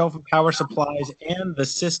power shelf and power supplies and the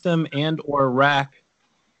system and or rack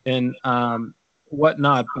and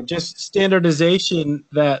whatnot, but just standardization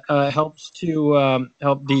that helps to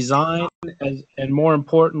help design and more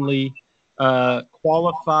importantly,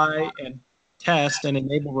 qualify and test and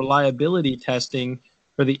enable reliability testing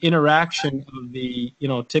for the interaction of the,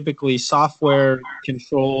 typically software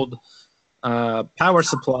controlled power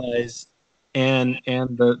supplies and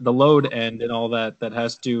the load end and all that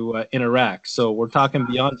has to interact. So we're talking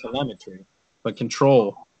beyond telemetry, but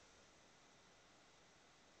control.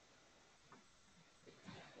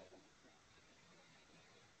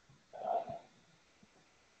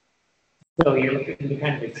 So you're looking to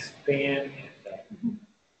kind of expand.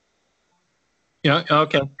 Yeah.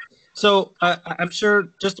 Okay. So I'm sure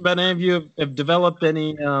just about any of you have developed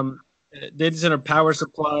any data center power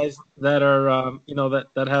supplies that are,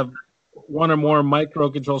 that have one or more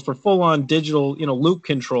microcontrollers for full-on digital, loop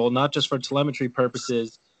control, not just for telemetry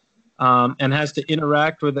purposes, and has to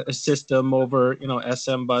interact with a system over,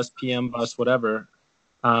 SM bus, PM bus, whatever,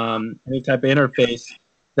 any type of interface.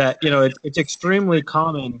 That it's extremely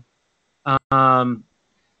common.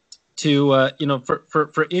 To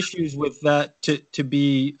for issues with that to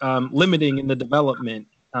be limiting in the development,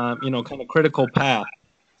 kind of critical path.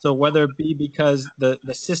 So whether it be because the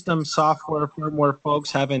system software firmware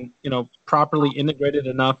folks haven't properly integrated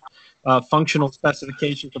enough functional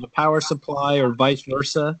specification for the power supply, or vice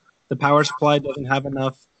versa, the power supply doesn't have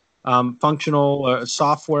enough functional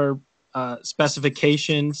software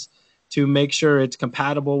specifications to make sure it's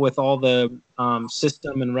compatible with all the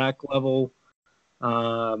system and rack level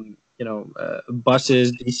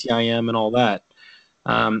buses, DCIM, and all that.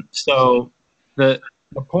 So the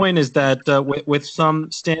point is that with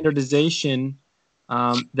some standardization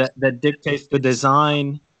that dictates the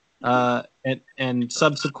design and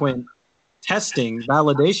subsequent testing,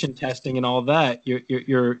 validation testing, and all that,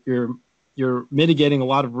 you're mitigating a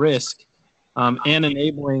lot of risk and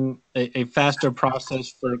enabling a faster process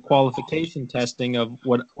for qualification testing of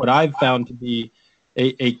what I've found to be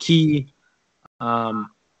a key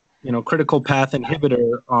critical path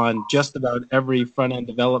inhibitor on just about every front end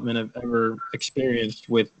development I've ever experienced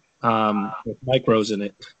with micros in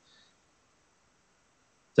it.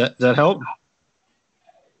 Does that help?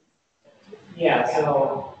 Yeah.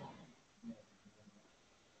 So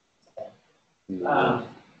I don't know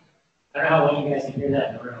how well you guys can hear that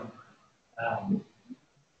in the room.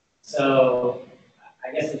 So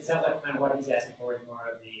I guess it sounds like kind of what he's asking for is more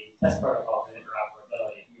of the test protocols and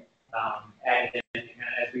interoperability. Added in,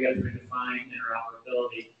 as we go through define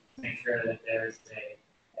interoperability, make sure that there's a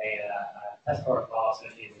test protocol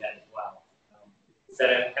associated with that as well. Is that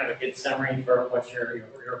a kind of a good summary for what your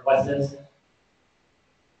request is?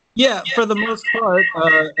 Yeah, for the most part,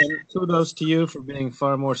 and kudos to you for being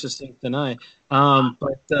far more succinct than I.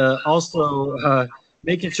 But also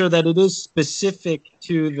making sure that it is specific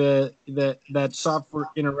to that software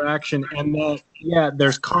interaction, and that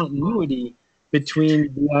there's continuity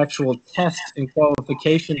between the actual test and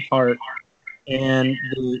qualification part and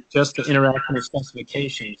just the interaction of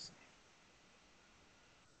specifications.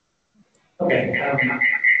 Okay.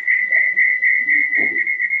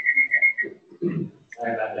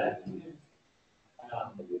 Sorry about that.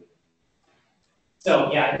 So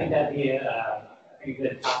yeah, I think that'd be a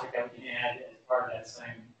good topic that we can add as part of that same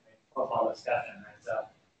profile discussion. Right? So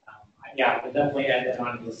yeah, we'll definitely add that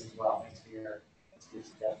onto this as well. Thanks for your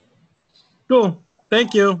suggestion. Cool.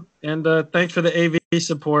 Thank you. And thanks for the AV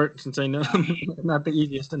support, since I know I'm not the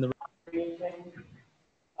easiest in the room.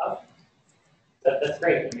 That's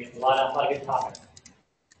great. I mean, a lot of good topics.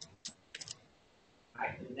 All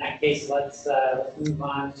right. In that case, let's move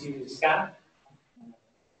on to Scott.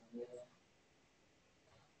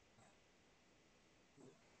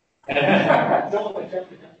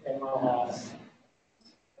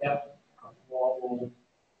 Yep. We'll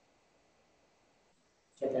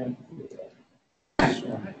check in.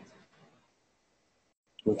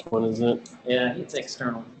 Which one is it? Yeah, it's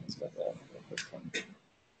external. It's got that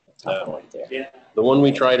right there. Yeah. The one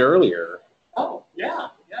we tried earlier. Oh, yeah.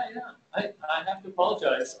 I have to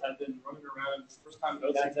apologize. I've been running around. It's the first time at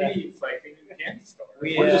OCP. It's like in the candy store.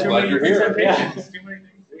 We're just glad you're here. Yeah. Too many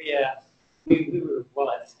things. we were well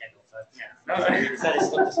ahead of schedule, so yeah. We decided to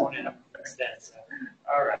split this one in instead. So,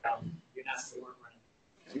 all right. You weren't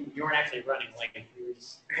running. You weren't actually running late. You were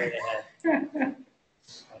just way ahead.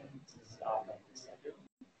 All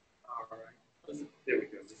right. There we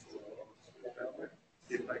go. This is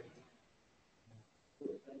see if I can.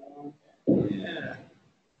 Yeah.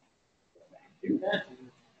 Do that.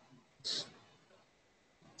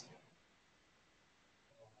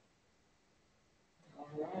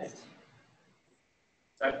 All right.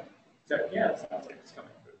 Yeah, it sounds like it's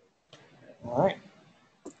coming through. All right.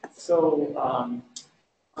 So I'm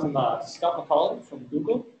Scott McCauley from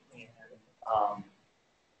Google, and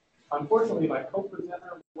unfortunately my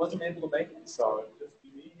co-presenter wasn't able to make it, so it'll just be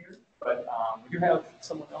me here. But we do have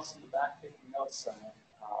someone else in the back taking notes.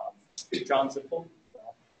 John Zippel,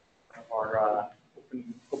 our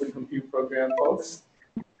Open Compute Program folks.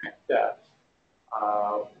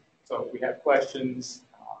 So if we have questions,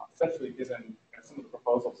 especially given some of the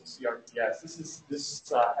proposals of CRTS, this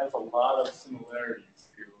has a lot of similarities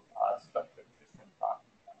to stuff that we've just been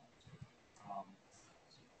talking about.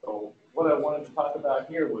 So what I wanted to talk about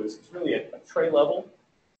here was it's really a tray level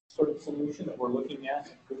sort of solution that we're looking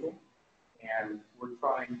at Google, and we're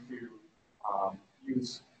trying to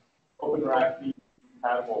use OpenRack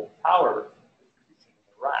compatible power distribution in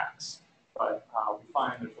the racks. But we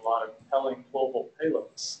find there's a lot of compelling global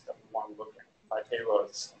payloads that we want to look at. By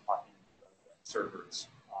payloads, I'm talking servers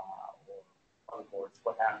or motherboards,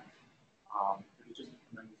 what have you. There's just a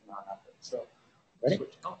tremendous amount out there. So,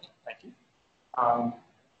 switch. Oh, thank you.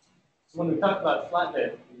 So when we talk about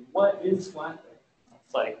flatbed, what is flatbed?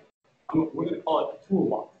 It's like, we're going to call it a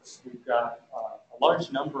toolbox. We've got a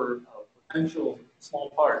large number of potential small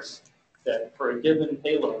parts that for a given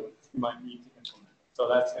payload you might need to implement. So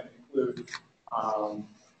that's going to include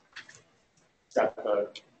got the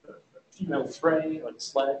female tray, or the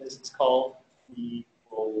sled as it's called. We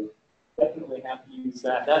will definitely have to use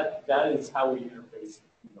that. That is how we interface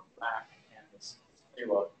the rack and this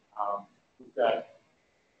payload. We've got,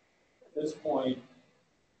 at this point,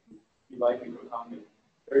 we likely to accommodate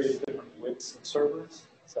various different widths of servers.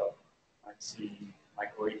 So you might see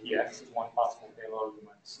micro ATX is one possible payload. You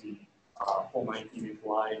might see full 19-inch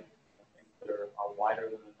wide, things that are wider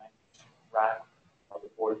than a 19-inch rack. The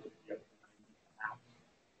board could be up to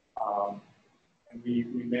 19 inches. And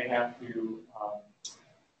we may have to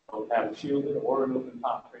have a shielded or an open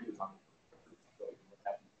top tray design.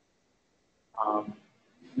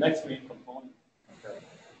 Next main component,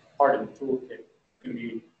 part of the toolkit, is going to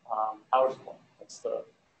be power supply. That's the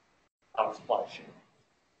power supply share.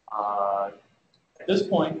 At this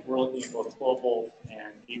point, we're looking at both 12 volt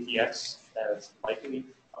and ATX as likely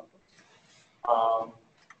outputs.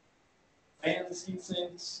 Fans, heat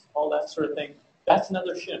sinks, all that sort of thing. That's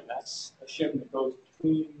another shim. That's a shim that goes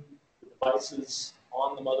between the devices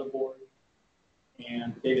on the motherboard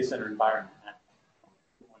and the data center environment.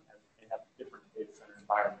 They have a different data center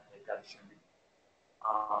environment. They've got a shim.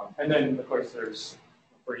 And then, of course, there's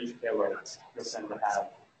for each payload, you'll tend to have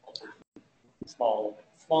small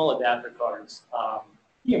adapter cards.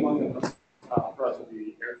 Key among them for us will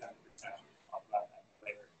be air temperature. I'll talk about that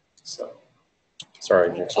later. So. Sorry.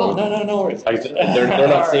 Oh, no worries. They're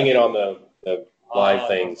not seeing it on the live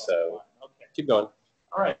thing, so okay. Keep going.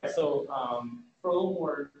 All right, so for a little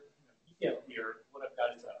more detail here, what I've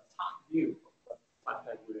got is a top view of what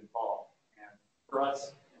Flatpack would involve. And for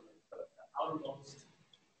us, the outermost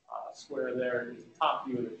square there is the top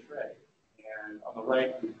view of the tray. And on the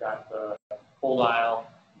right, we've got the cold aisle,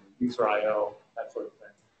 user I/O, that sort of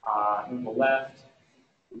thing. And on the left,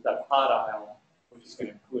 we've got the hot aisle, which is going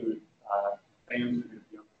to include fans are going to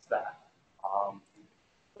be on the stack.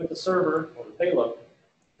 With the server or the payload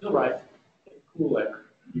to the right, cool air.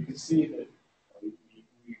 You can see that we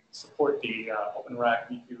support the OpenRack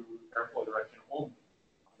V2 airflow direction only.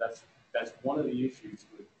 That's one of the issues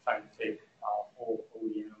with trying to take whole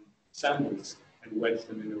OEM assemblies and wedge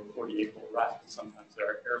them into a 48-volt rack. Sometimes there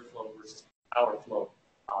are airflow versus power flow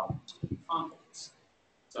conflicts.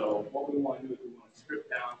 So what we want to do is we want to strip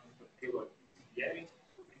down the payload PCBA,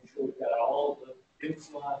 make sure we've got all the pin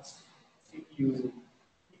slots, CPUs,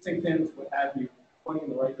 heatsink pins, what have you, pointing in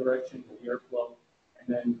the right direction with the airflow, and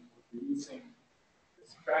then we're using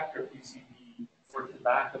this tractor PCB towards the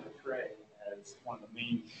back of the tray as one of the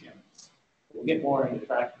main shims. We'll get more into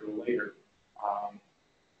tractor later,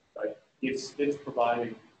 but it's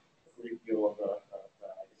providing a great deal of the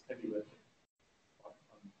heavy lifting.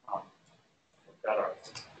 We've got our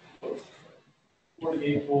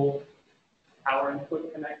 48-volt power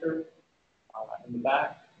input connector in the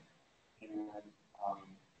back, and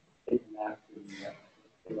taking that to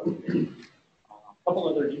the couple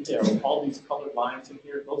other details. All these colored lines in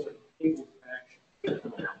here, those are cable connections.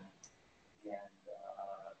 And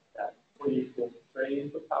that 48-volt tray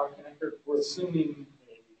input power connector, we're assuming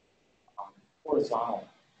a horizontal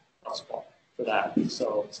bus bar for that.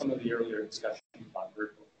 So some of the earlier discussions about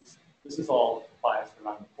vertical, this is all biased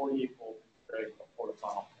around the 48-volt tray with a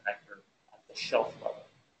horizontal connector at the shelf level.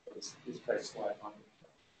 So this tray slide on the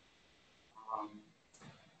shelf.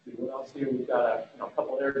 See what else here? We've got a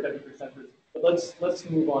couple air temperature sensors. But let's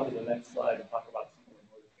move on to the next slide and talk about some of the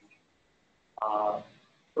motivation.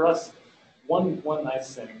 For us, one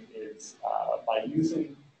nice thing is by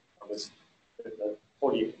using the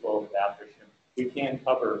 48-volt adapter, we can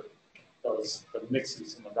cover the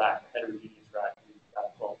mixes in the rack, the heterogeneous rack. We've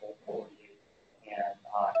got 12-volt, 48, and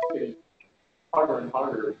it's getting harder and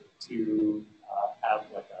harder to have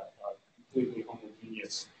like a completely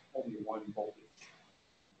homogeneous, only one voltage.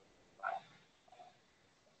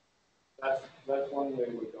 That's one way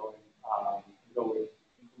we're going. Go with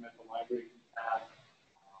incremental migration path.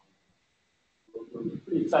 We're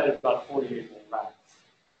pretty excited about 48-volt racks.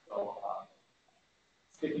 So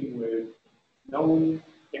sticking with known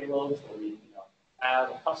payloads where we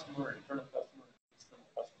have a customer, an internal customer, an external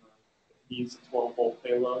customer that needs a 12-volt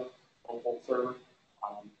payload, 12-volt server.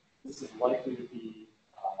 This is likely to be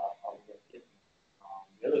a good.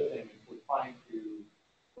 The other thing is we're trying to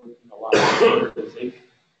work in a lot of standardization.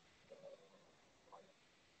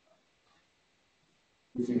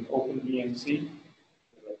 Using OpenVMC,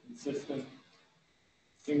 a consistent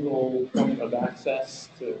single point of access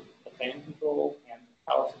to the fan control and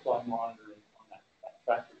power supply monitoring on that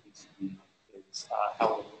tractor DCD is how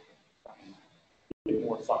we're looking to get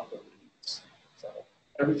more software reviews. So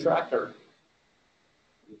every tractor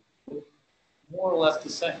is more or less the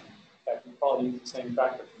same. In fact, we probably use the same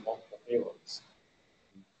tractor for multiple payloads,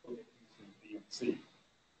 including VMC.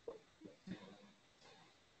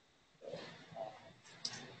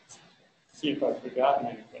 See if I've forgotten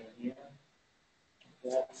anything here.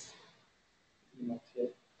 That's pretty much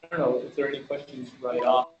it. I don't know, is there any questions right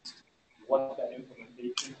off what that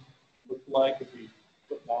implementation looked like if we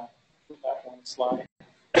put that one slide?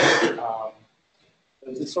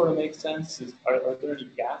 Does this sort of make sense? Are there any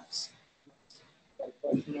gaps? Got a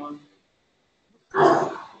question on?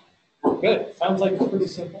 Good. Sounds like it's pretty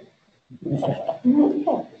simple.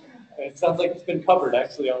 It sounds like it's been covered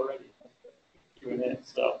actually already. Q&A.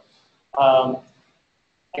 So. I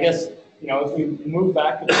guess, as we move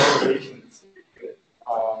back to the motivations,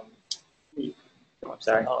 I'm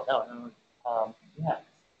sorry. Oh, no. Yeah.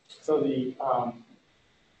 So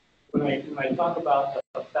when I talk about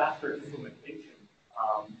the faster implementation,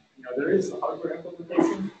 there is the hardware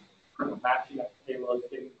implementation, matching up payloads,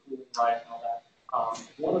 getting cooling right, and all that.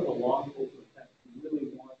 One of the long goals of that, we really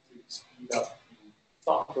want to speed up the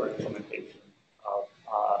software implementation of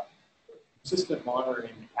consistent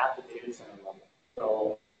monitoring at the data center level.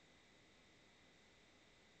 So,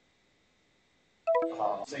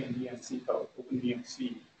 same VMC code,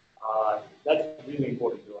 OpenVMC, that's really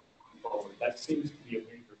important to us going forward. That seems to be a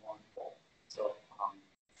major long goal. So,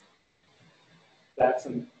 that's a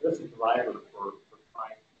driver for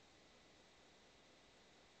trying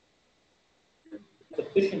to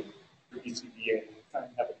efficient for DCD and trying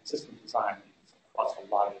to have a consistent design across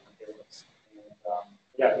a lot of different areas. And,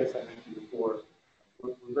 yeah, I guess I mentioned before,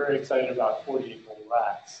 we're very excited about 48-volt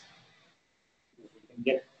racks.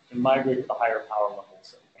 We can migrate to the higher power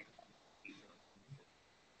levels.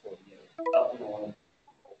 So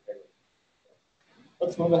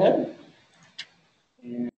let's move ahead.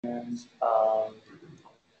 And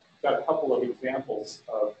got a couple of examples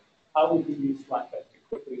of how we can use Flatpack to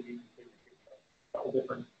quickly reconfigure a couple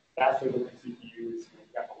different faster looking CPUs.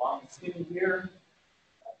 We've got the long skinny here,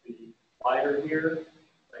 the wider here.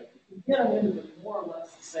 You can get them into more or less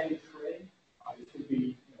the same tray. This would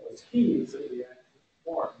be, what's key is that we actually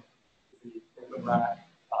form the open rack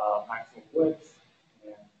maximum width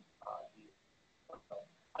and the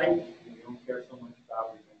height. We don't care so much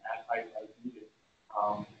about, we can add height as needed.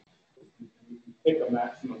 We can pick a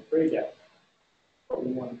maximum tray depth, but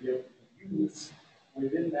we want to be able to use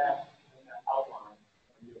within that outline,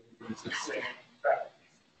 and be able to use the same traffic.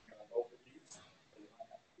 Both of these, so you might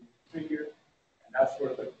have to figure, and that's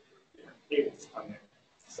where the cables come in.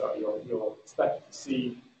 So you'll expect to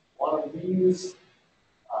see a lot of these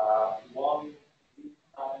long lead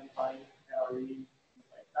time, high NRE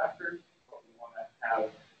factors, but we want to have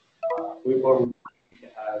we need to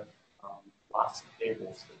have lots of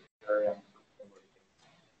cables that vary on the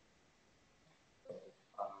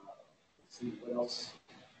let's see what else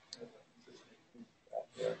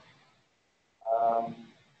there.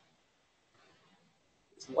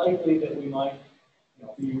 It's likely that we might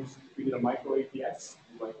if we did a micro APX,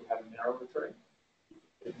 we'd like to have a narrower tray,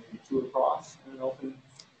 maybe 2 across and an open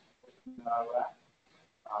rack.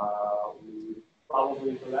 We would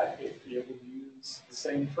probably, for that case, be able to use the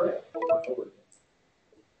same tray over and over again.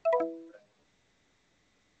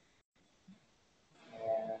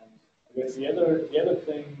 And I guess the other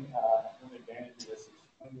thing, an advantage of this is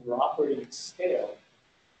when we're operating at scale,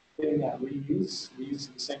 getting that reuse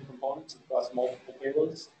the same components across multiple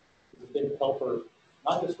payloads is a big helper,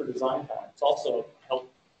 not just for design time, it's also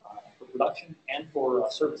help for production and for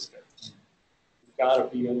service spares. We've got to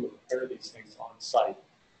be able to prepare these things on site,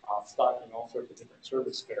 stocking all sorts of different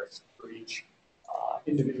service spares for each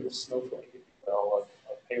individual snowflake, if you will,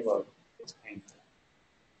 of payload. It's painful.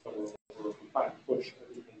 So we're trying to push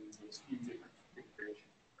everything into this few different configurations.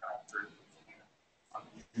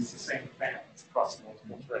 Use the same fans across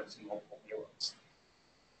multiple threads and multiple payloads.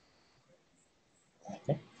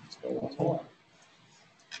 Okay, let's go one more.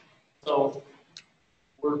 So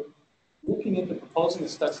we're looking into proposing a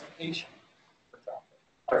specification for traffic,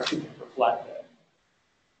 or excuse me, for flatbed.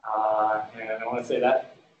 And I want to say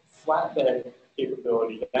that flatbed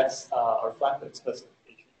capability, that's our flatbed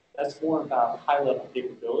specification. That's more about high-level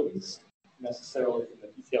capabilities, necessarily from the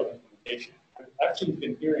detailed implementation. I've actually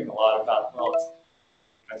been hearing a lot about, well,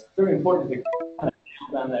 it's very important to kind of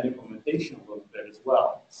nail down that implementation a little bit as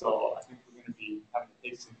well. So I think we're going to be having to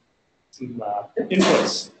take some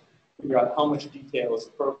inputs, figure out how much detail is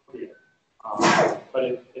appropriate. But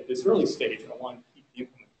at this early stage, I want to keep the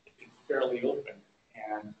implementation fairly open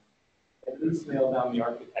and at least nail down the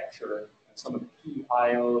architecture and some of the key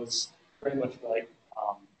IOs, very much like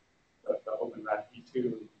the OpenRAP V2,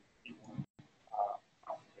 V1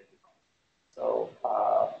 configuration. So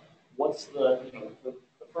what's the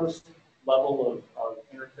first level of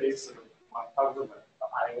interface that we want to cover,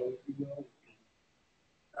 the IO, if you will,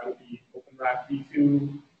 that would be OpenRAP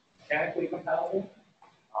V2 mechanically compatible.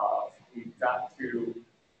 We've got to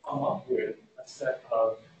come up with a set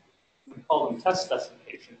of, we call them test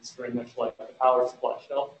specifications, very much like the power supply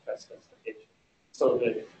shelf test specification, so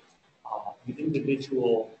that an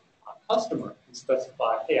individual customer can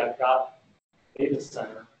specify, hey, I've got a data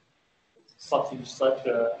center, such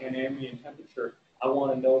an ambient temperature. I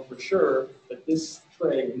want to know for sure that this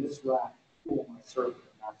tray and this rack cool my server, and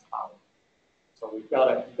that's power. So we've got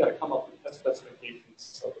to come up with test specifications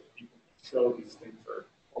so that people can show these things are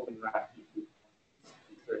OpenRAP V2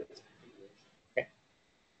 configuration. Okay.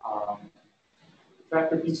 The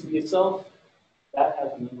tractor PCB itself, that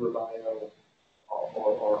has a number of IO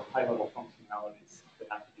or high-level functionalities that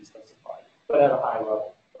have to be specified, but at a high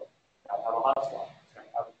level. So have a hotspot,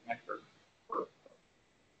 have a connector for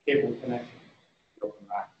cable connection.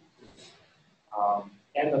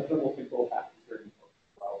 And the thermal control path is very important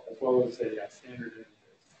as well as a standard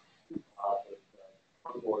interface with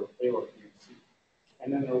motherboard payload PMC.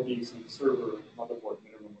 And then there will be some server motherboard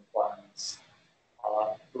minimum requirements,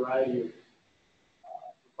 variety of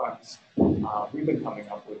requirements we've been coming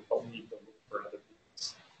up with, but we need to look for other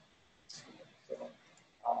people's. So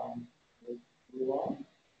we'll move on.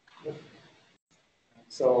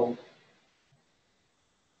 So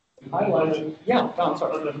highlighting, yeah, I'm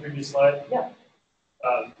sorry. On the previous slide. Yeah.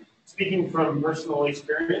 Speaking from personal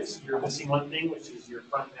experience, you're missing one thing, which is your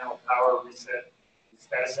front panel power reset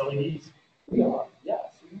status LEDs. We are,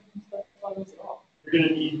 yes. You're going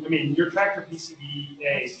to need, I mean, your tractor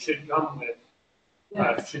PCB-A should come with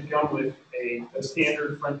a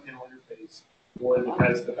standard front panel interface, one that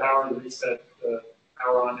has the power to reset the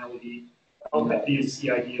power on LED,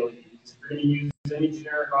 BMC ID LEDs. If you're going to use any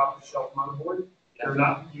generic off-the-shelf motherboard, they're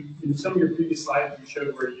not. In some of your previous slides, you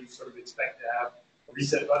showed where you sort of expect to have a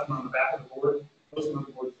reset button on the back of the board. Most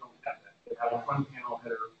motherboards don't have that. They have a front panel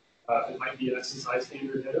header. It might be an SSI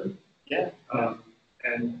standard header. Yeah.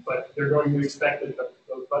 But they're going to expect that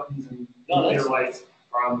those buttons and indicator lights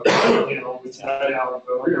are on the front panel, which is now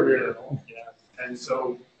the rear panel. Yeah. And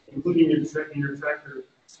so, including your tractor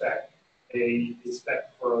spec, a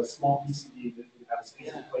spec for a small PCB that would have a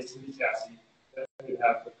standard place in the chassis that would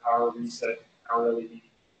have the power reset, power LED,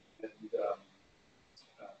 and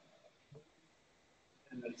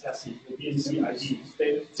the chassis, the BMC ID.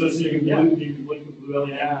 So you can blink the blue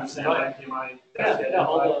LED, and say HDMI.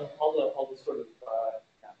 All the sort of.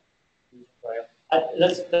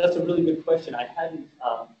 That's a really good question. I hadn't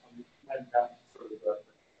gotten sort of the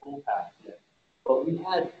full path yet, but we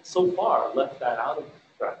had so far left that out of the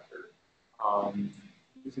tractor,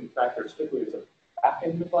 using the tractor strictly as a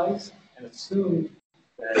back-end device, and assumed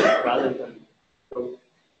that rather than go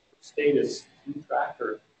status through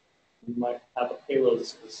tractor, we might have a payload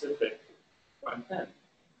specific front end.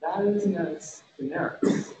 That isn't as generic.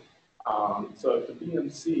 So if the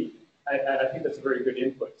BMC, I think that's a very good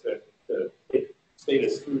input to hit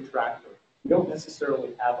status through tractor. We don't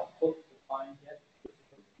necessarily have a hook defined yet,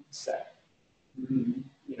 it's a set. You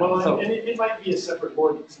know, Well, so, and it might be a separate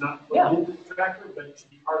board that's not plugged into the tractor, but it should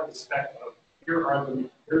be part of the spec of here are the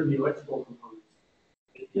electrical components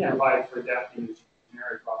that you provide for adapting this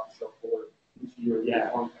generic off-the-shelf board into your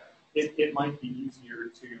form pattern. it might be easier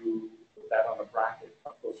to put that on a bracket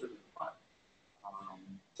up closer to the front.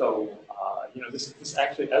 You know, this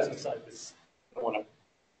actually, as an aside, this, I don't want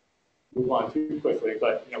to move on too quickly,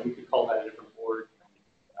 but, you know, we could call that a different board, you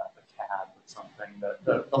know, a cab or something.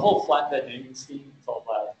 The whole flatbed naming scheme is all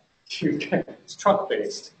about, it's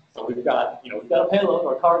truck-based. So we've got a payload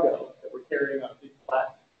or cargo that we're carrying on a big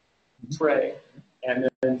flat tray, and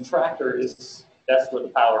then tractor that's where the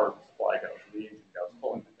power supply goes, the engine goes,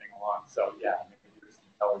 pulling the thing along. So yeah, maybe there's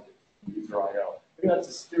intelligent user I/O. Maybe that's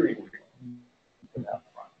a steering wheel in that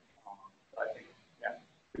front. I think, yeah,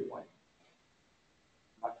 good point.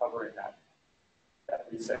 I'm not covering that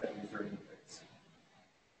reset user interface.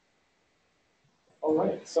 All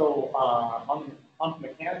right, so on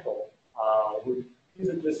mechanical, these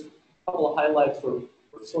are just a couple of highlights we're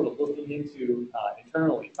sort of looking into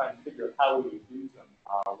internally, trying to figure out how we would use them.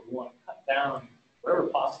 We want to cut down, wherever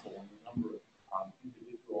possible, on the number of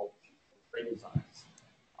individual tray designs.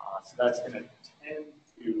 So that's going to tend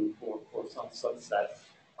to, for some subset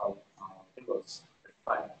of inputs,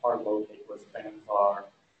 trying to hard locate where the fans are,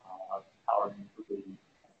 power for the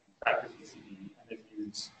tractor DCD, and then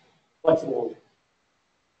use flexible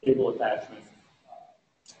cable attachment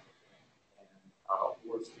and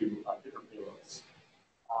works to different payloads.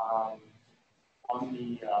 On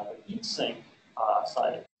the heat sink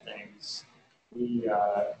side of things, we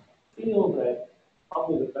feel that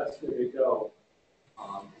probably the best way to go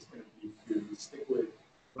is going to be to stick with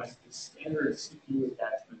standard CPU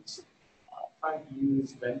attachments, trying to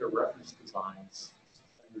use vendor reference designs,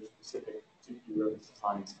 vendor-specific CPU reference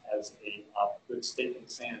designs as a good stake in the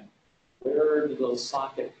sand. Where do those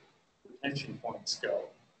socket retention points go?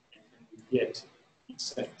 And can we get heat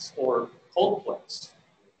sinks or cold plates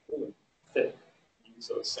that really fit use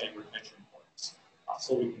those same retention points?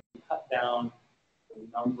 So we can cut down the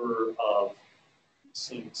number of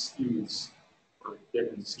sink SKUs for a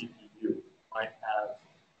given CPU. You might have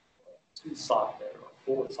a 2-socket or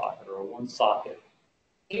a 4-socket or a 1-socket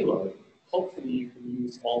payload. Hopefully you can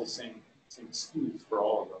use all the same SKUs for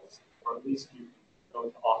all of those, or at least you can go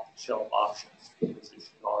to off-the-shelf options because it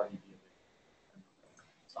should already be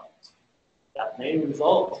available. That may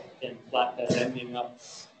result in flatbed ending up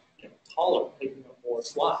taller, taking up more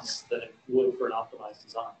slots than it would for an optimized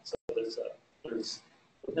design. So there's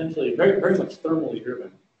potentially very, very much thermally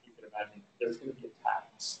driven. You can imagine there's going to be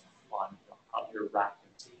attacks on how your rack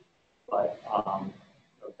density, but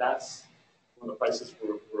that's one of the prices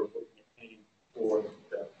we're looking at paying for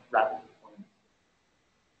the rapid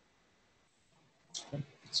deployment.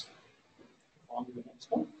 On to the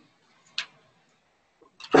next one.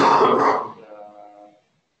 And,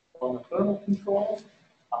 on the thermal control,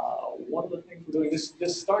 one of the things we're doing,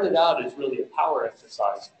 this started out as really a power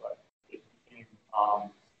exercise, but it became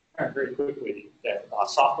apparent very quickly that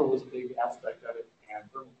software was a big aspect of it and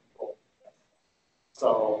thermal control.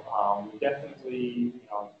 So we definitely,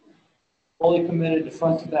 fully committed to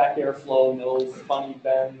front to back airflow, no funny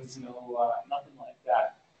bends, no nothing like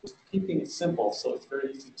that. Just keeping it simple, so it's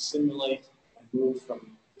very easy to simulate and move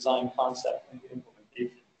from design concept into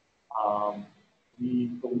implementation. We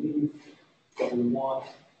believe that we want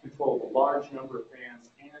to control a large number of fans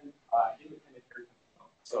and independent air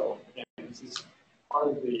components. So again, this is part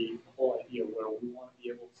of the whole idea where we want to be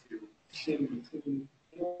able to shim between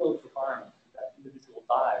payload requirements that individual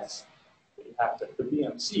dies that you have to, the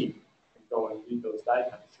BMC can go and read those die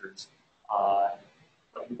temperatures.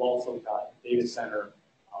 But we've also got data center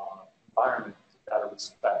environment you've got to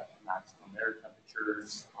respect maximum air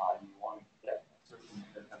temperatures. You want to get a certain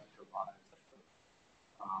air temperature line.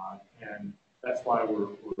 And that's why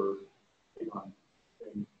we're big on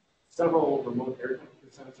getting several remote air temperature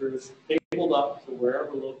sensors cabled up to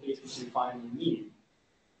wherever locations you find the need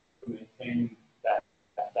to maintain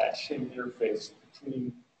that shim interface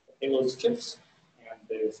between the payload's chips and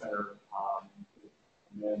data center.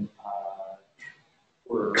 And then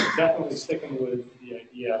we're definitely sticking with the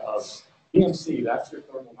idea of BMC, that's your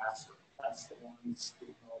thermal master. That's the one that's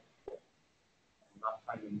I'm not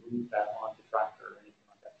trying to move that onto tractor or anything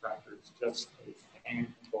like that. Tractor is just a fan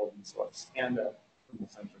control resource and a thermal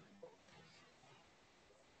sensor control.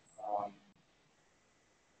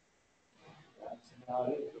 That's about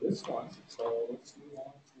it for this one. So let's move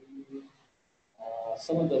on to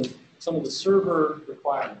some of the some of the server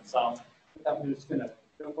requirements. I'm just going to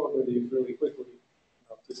jump over these really quickly.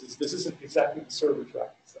 This isn't exactly the server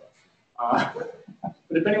track. So, but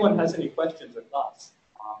if anyone has any questions or thoughts,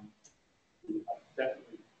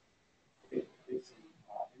 definitely take some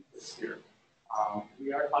interest here.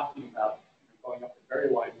 We are talking about going up to very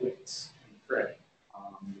wide widths in the tray,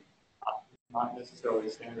 not necessarily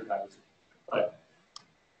standardized, but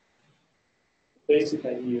the basic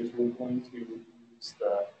idea is we're going to use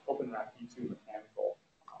the OpenRack E2 mechanical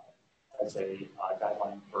as a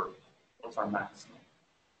guideline for what's our maximum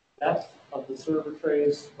depth of the server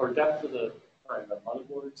trays, or depth of the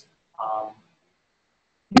motherboards.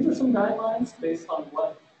 These are some guidelines based on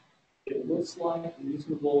what it looks like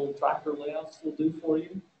reasonable tracker layouts will do for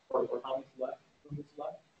you, or how much left,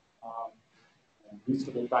 and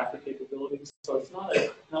reasonable tracker capabilities. So it's not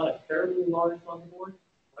a terribly large motherboard,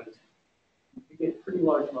 but you get pretty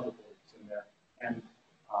large motherboards in there. And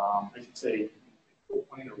I should say,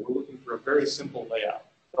 we're looking for a very simple layout.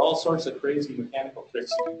 There are all sorts of crazy mechanical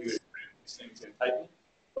tricks you can do to bring these things in tightly,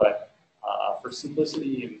 but for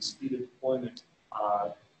simplicity and speed of deployment,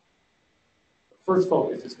 the first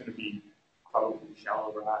focus is going to be probably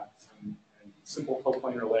shallow racks and simple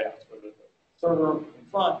coplanar layouts, whether the server in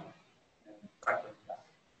front and tracker in back.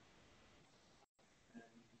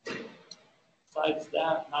 And besides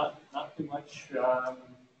that, not too much.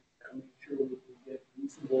 Make sure we get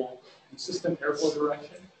reasonable, consistent airflow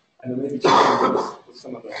direction, and then maybe check with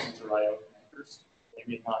some of the Winsor I/O connectors. They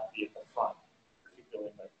may not be at the front,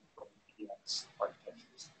 particularly like PDX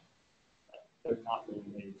architectures. They're not really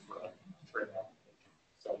made for a tray application.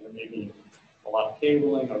 So there may be a lot of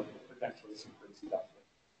cabling or potentially some crazy stuff.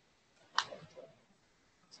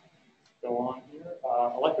 Go on here.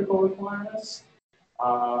 Electrical requirements.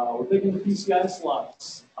 We're thinking PCI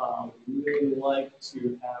slots. We really like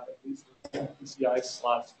to have at least PCIe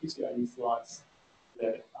slots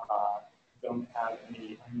that don't have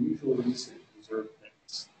any unusual usage reserved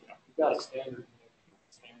things. You've got a standard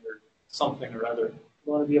something or other.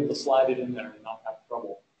 You want to be able to slide it in there and not have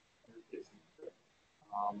trouble.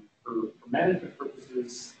 For management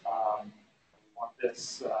purposes, we want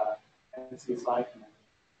this NCSI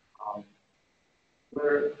connector.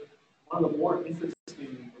 Where one of the more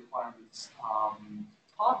interesting requirements,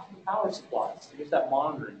 talk to the power supplies to get that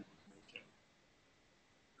monitoring information.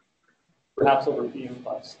 Perhaps over PM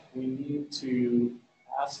bus, we need to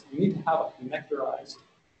have a connectorized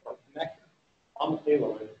or connector on the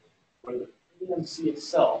payload where the PMC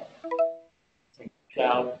itself can reach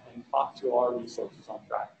out and talk to our resources on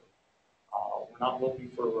tractor. We're not looking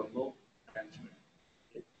for a remote management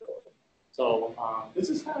capability. So this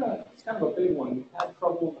is kind of a big one. We've had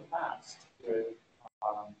trouble in the past with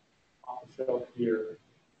on the shelf here,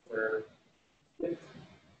 where if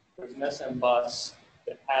there's an SM bus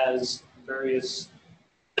that has various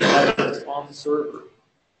items on the server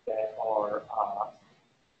that are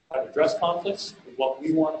have address conflicts with what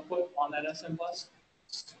we want to put on that SM bus,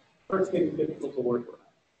 it starts getting difficult to work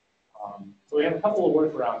around. So we have a couple of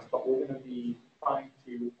workarounds, but we're going to be trying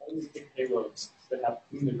to only pick payloads that have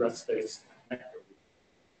clean address space and connector with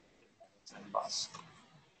the SM bus.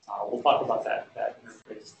 We'll talk about that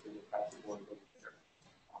interface through the patch board over there.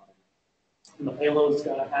 And the payload's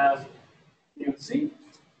got to have PMC,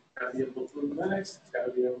 it's got to be able to approve Linux, it's got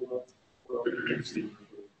to be able to work with PMC.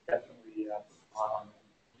 Definitely on.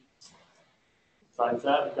 Besides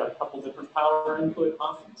that, we've got a couple different power input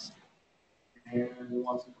options, and we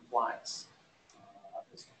want some compliance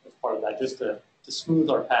as part of that, just to smooth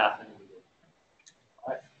our path into the group.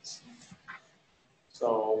 All right.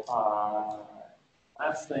 So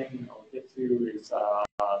last thing I'll get to is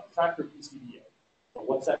tracker PCBA. So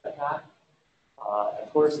what's that path?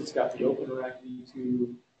 Of course, it's got the OpenRack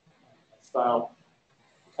V2 style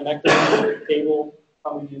connector cable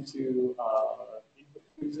coming into input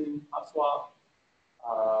fusing hot swap.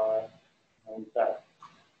 We've got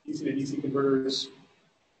DC to DC converters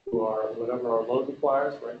who are whatever our load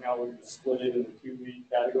requires. Right now, we're going to split it into two main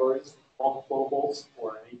categories: multiple volts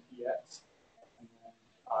or an APX, and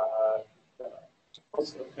then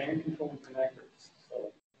host of fan control connectors.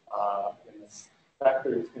 So in this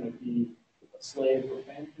tracker, it's going to be a slave for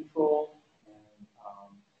fan control and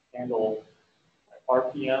handle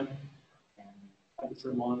RPM and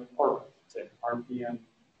temperature monitoring, or say RPM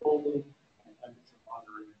controlling and temperature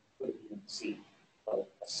monitoring for the PMC. So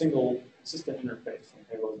a single consistent interface from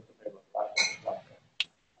payload to payload.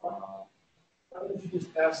 How did you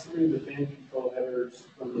just pass through the fan control headers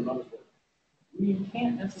from the motherboard? We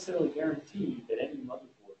can't necessarily guarantee that any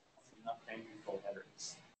motherboard has enough fan control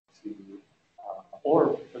headers to,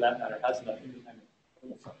 or for that matter, has enough independent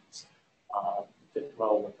kernel zones to fit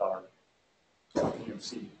well with our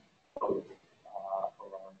EMC code for our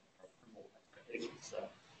thermal expectations. So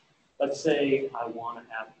let's say I want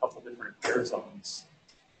to have a couple different air zones,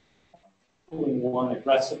 cooling one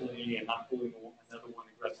aggressively and not cooling another one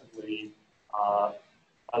aggressively.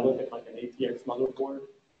 I look at like an ATX motherboard.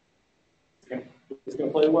 It's going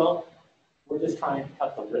to play well. We're just trying to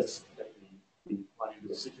cut the risk that we run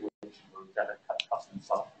into a situation where we've got to cut custom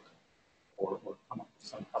software or come up with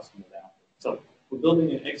some custom adapter. So we're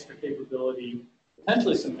building an extra capability,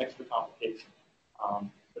 potentially some extra complication,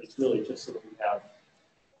 but it's really just so that we have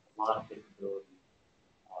a lot of capability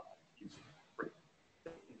to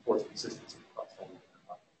enforce consistency across all the different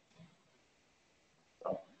applications.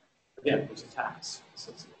 So again, there's a tax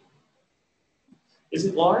associated. Is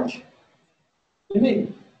it large? It may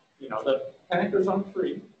be. You know, the connectors aren't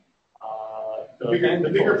free. The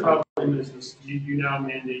bigger problem is this, you now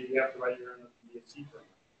mandate you have to write your own DCD program.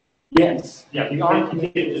 Yes. Yeah, you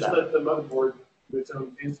can't just let the motherboard do its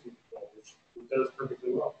own fancy control, which it does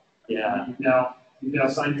perfectly well. Yeah. You've now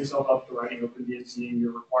signed yourself up to writing OpenDNC and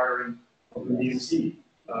you're requiring OpenDNC,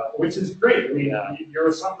 which is great. I mean, you're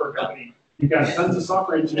a software company. You've got tons of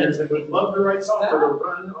software engineers that would love to write software to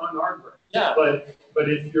run on hardware. Yeah. But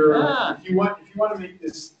if you want to make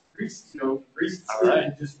this greased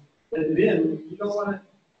and just send it in, you don't want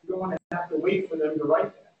to have to wait for them to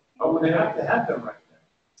write that. You don't want to have them write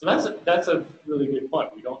that. So that's a really good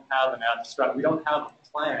point. We don't have an abstract. We don't have a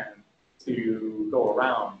plan to go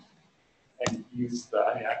around and use the.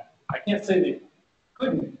 I mean, I can't say they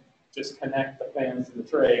couldn't just connect the fans in the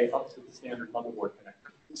tray up to the standard motherboard connector.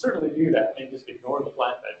 You can certainly do that and just ignore the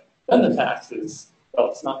flatbed. Then the tax is, well,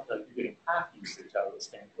 it's not that you're getting half usage out of the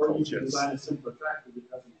standard. Or you should design a simpler tracker that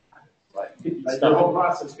doesn't have it. Right. The whole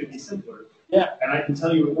process could be simpler. Yeah. And I can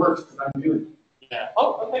tell you it works because I'm doing it. Yeah.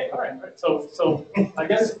 Oh, okay. All right. So I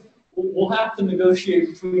guess we'll have to negotiate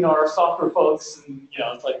between our software folks, and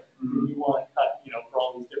it's like you want to cut, for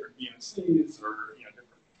all these different BMCs or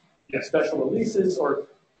different special releases, or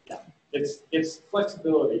it's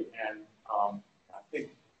flexibility, and I think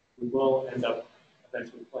we will end up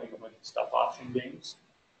eventually playing a bunch of stuff option games,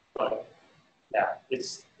 but yeah,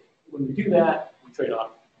 it's when we do that, we trade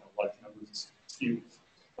off large numbers of SKUs,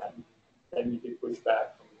 and then you get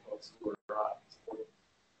pushback from the folks who are supporting.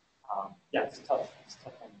 Yeah, it's tough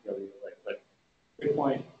one to go either way, but good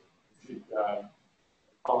point. We should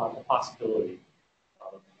call out the possibility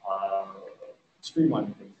of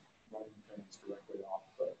streamlining things, running things directly off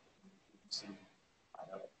the see.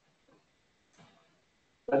 I know.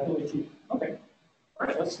 Definitely cheap. Okay. All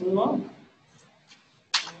right, let's move on.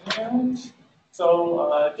 And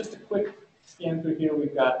so just a quick scan through here.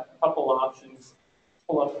 We've got a couple options.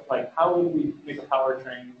 Pull up, like, how would we make a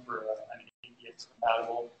powertrain for an ATX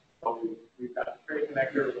compatible? So we've got a tray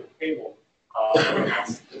connector with a cable.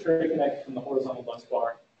 The tray connector from the horizontal bus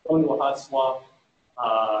bar. Going to a hot swap.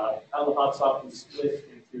 Out of the hot swap, we split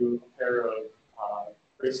into a pair of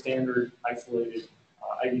very standard isolated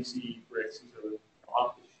IDC bricks. These are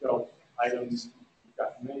off-the-shelf items. We've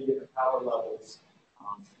got many different power levels.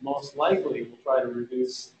 Most likely, we'll try to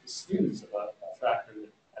reduce the SKUs of a tractor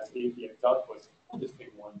that has ATX outputs. We'll just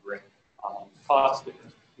pick one brick. Cost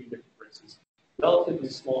difference between different bricks is relatively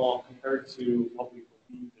small compared to what we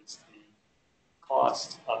believe is the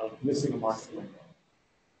cost of missing a market window.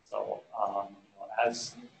 So,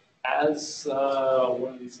 as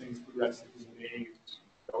one of these things progresses, we may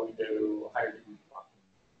go into a higher degree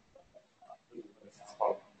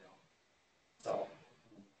of so,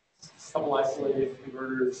 a couple isolated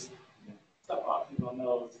converters, stuff options on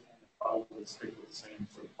those, and probably stick with the same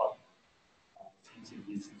sort of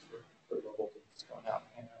PCBs for the voltage going out.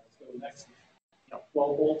 And let's go to the next.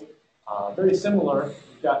 12 volt, very similar.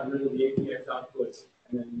 You've gotten rid of the ATX outputs,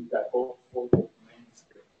 and then you've got both 4 volt mains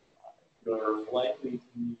here. You're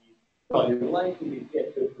likely to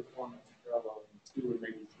get good performance parallel in 2 or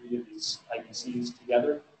maybe 3 of these IDCs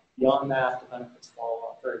together. Beyond that, the benefits fall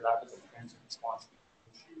off very rapidly. Transient response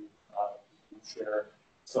issue share.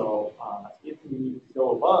 So if we need to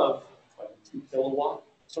go above like 2 kilowatt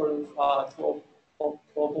sort of 12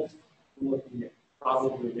 volts, we're looking at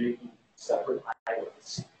probably making separate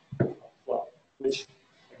islets of flow, which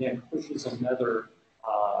again pushes another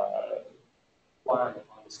requirement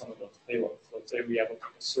onto some of those payloads. So let's say we have a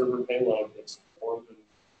server payload that's more than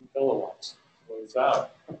 2 kilowatts. What is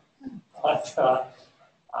that? But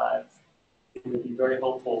it would be very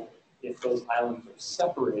helpful if those islands are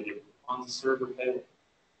separated on the server payload,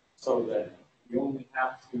 so that you only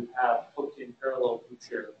have to have hooked in parallel boot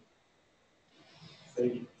share,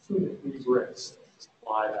 say 2 to 3 bricks to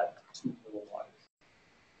supply that 2 kilowatt.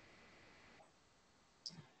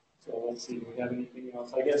 So let's see, do we have anything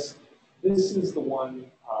else? I guess this is the one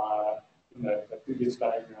in the previous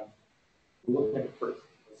diagram. We looked at it first.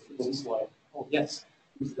 It looks like, oh yes,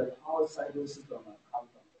 Is the power cycle system come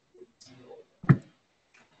from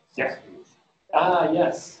yeah.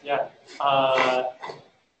 Yes, yeah.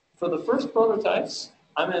 For the first prototypes,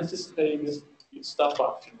 I'm anticipating this stuff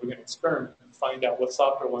option. We're going to experiment and find out what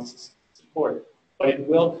software wants to support. But it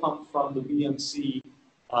will come from the BMC,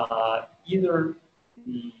 either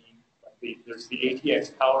there's the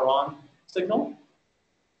ATX power on signal,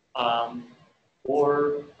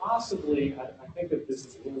 or possibly, I think that this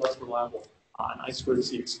is a little less reliable, an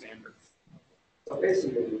I2C expander. So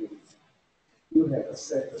basically, you have a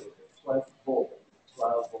separate 12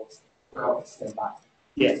 volts, 12 standby.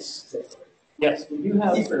 Yes. Separate. Yes, we do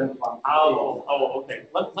have. Different one. Okay.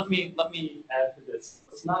 Let me add to this.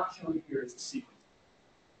 What's not shown here is the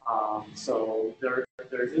sequencer. So there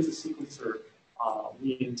is a sequencer.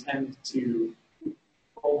 We intend to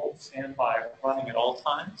hold standby running at all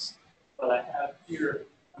times, but I have here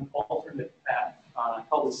an alternate path. I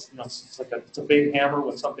call this, it's a big hammer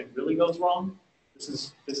when something really goes wrong.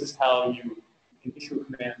 This is how you can issue a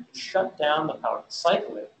command to shut down the power, to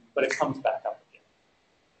cycle it, but it comes back up again.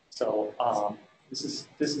 So this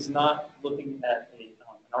is not looking at an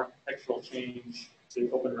architectural change to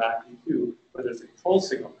Open Rack V2, where there's a control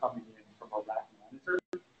signal coming in from a rack manager.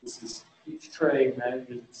 This is each tray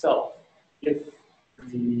manages itself. If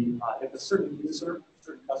a certain user, a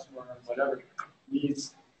certain customer, or whatever,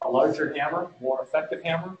 needs a larger hammer, more effective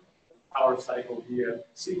hammer, power cycle via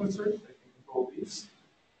sequencers that can control these,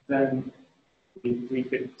 then we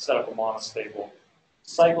could set up a monostable,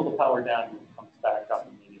 cycle the power down, and it comes back up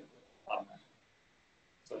immediately.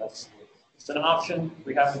 So it's an option.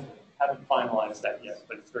 We haven't finalized that yet,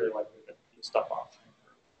 but it's very likely to be a stuff option.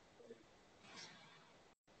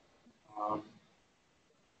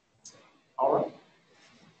 All right.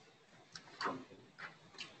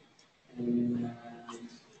 And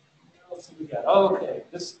what else do we got? Oh, okay,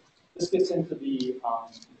 this gets into the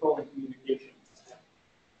controlling communications.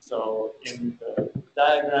 So in the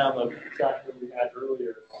diagram of the track that we had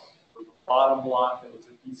earlier, the bottom block that was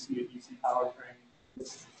a DC powertrain.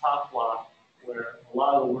 This is the top block where a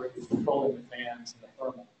lot of the work is controlling the fans and the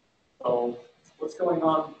thermal. So what's going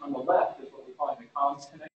on the left is what we call the comms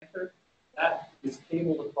connector. That is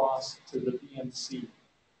cabled across to the BMC.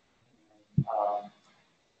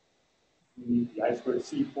 We need the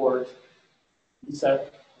I2C port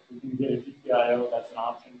reset. We can get a GPIO, that's an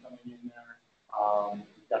option coming in there.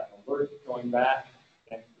 We've got an alert going back,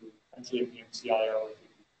 and potentially a BMCIO,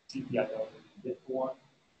 GPIO, we can get to one.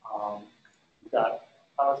 We've got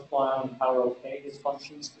power supply on and power OK as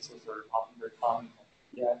functions, because those are often very common on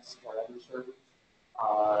PX or other servers.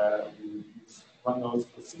 We run those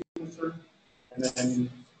for sequencer, and then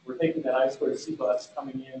we're taking that I2C bus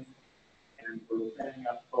coming in, and we're setting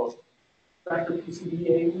up both tractor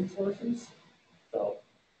PCBA resources. So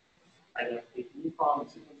identification EEPROM and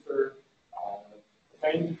sequencer, the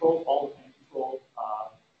fan control, all the fan control,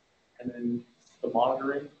 and then the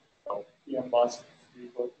monitoring, so PM bus,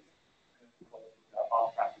 resources, and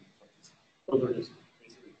off-tracking resources. Those are just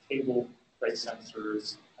basically cable, trace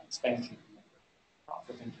sensors, and expansion connector,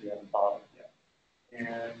 the things we haven't thought of yet.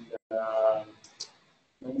 And the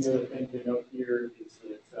only other thing to note here is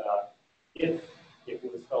that if it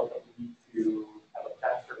was felt that we need to have a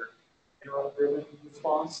faster interrupt-driven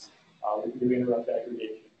response, we can do interrupt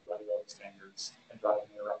aggregation, run those standards, and drive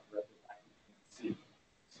an interrupt directly back to the BMC.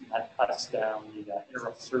 And that cuts down the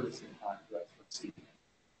interrupt servicing time to I2C.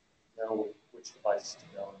 Know which device to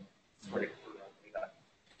go, and it's great for that.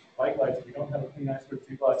 Likewise, if we don't have a clean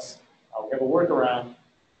I2C bus, we have a workaround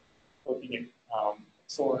looking at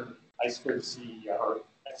XOR I2C or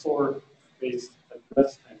XOR-based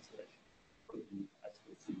address translation for the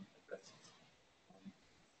I2C addresses.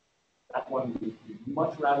 That one, we'd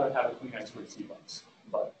much rather have a clean I2C bus,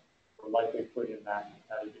 but we're likely to put in that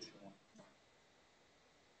additional one.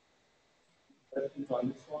 Questions on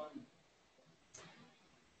this one?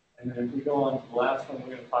 And then if we go on to the last one, we're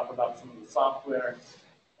going to talk about some of the software.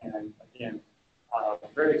 And again, I'm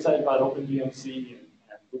very excited about OpenBMC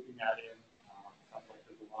and looking at it. Sounds like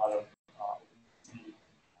there's a lot of OpenBMC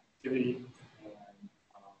activity, and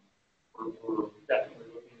we're definitely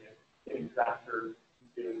looking at getting Drafter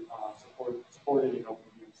to support it in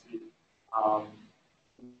OpenBMC.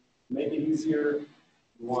 Make it easier.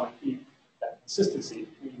 We want to keep that consistency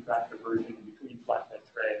between Drafter version and between flatbed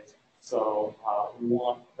trays. So we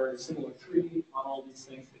want a very similar tree on all these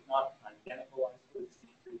things, if not identical I2C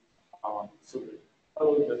tree, so that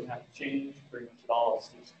code doesn't have to change very much at all.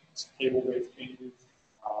 It's table-based changes.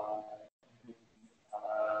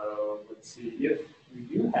 Let's see, if we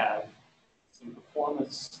do have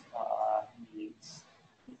performance needs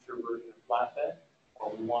future version of Flatpack,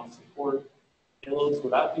 or we want to support payloads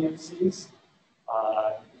without VMCs.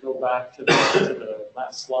 Go back to the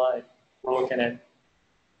last slide. We're looking at,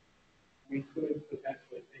 we could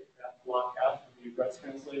potentially take that block out and do address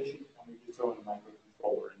translation, and we could throw in a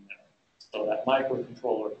microcontroller in there. So that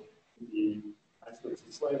microcontroller would be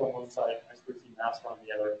I2C slave on one side, I2C master on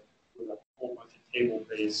the other, with a whole bunch of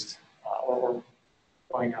table-based, or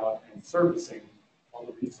going out and servicing all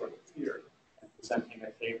the resources here and presenting a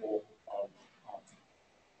table of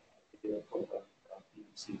data for the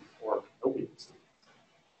VMC or no VMC.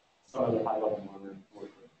 Some other high-level monitoring for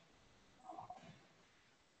it.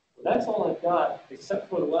 So that's all I've got, except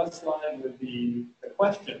for the last slide with the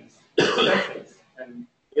questions, sessions, and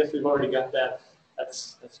I guess we've already got that.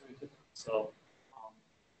 That's very different. So,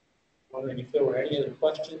 wondering if there were any other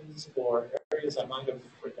questions or areas I might have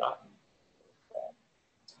forgotten.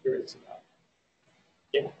 Curious about.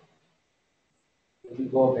 Yeah. If you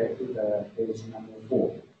go back to the page number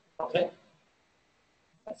 4. Okay.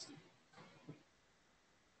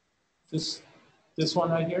 This one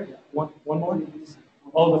right here? One more?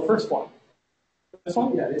 Oh, the first one. This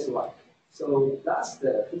one? Yeah, this one. So that's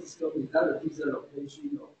the physical, is that a physical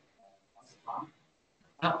location of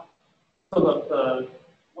So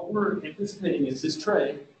what we're anticipating is this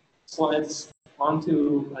tray slides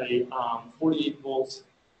onto a 48 volt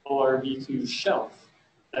ORV2 shelf.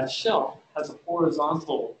 That shelf has a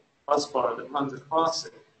horizontal bus bar that runs across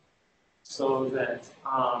it, so that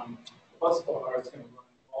the bus bar is going to run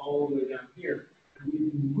all the way down here, and we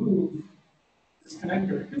can move this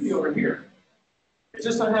connector. It could be over here. It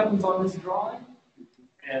just so happens on this drawing,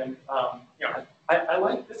 and you know, I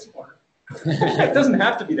like this corner. It doesn't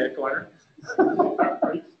have to be that corner.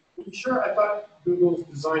 Are you sure? I thought Google's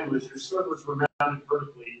design was your servers were mounted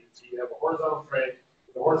vertically, so you have a horizontal tray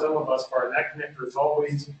with a horizontal bus bar, and that connector is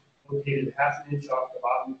always located half an inch off the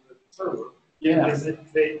bottom of the server. Yeah. Because the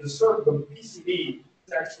PCB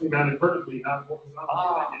is actually mounted vertically, not horizontally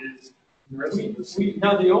like it is.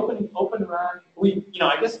 Now the open rack,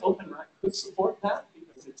 I guess open rack could support that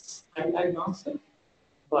because it's agnostic,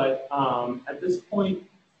 but at this point,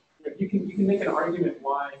 you can make an argument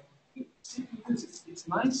why CPUs. It's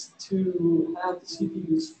nice to have the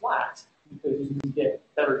CPUs flat because you can get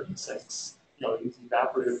better heat sinks. These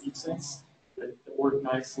evaporative heat sinks that work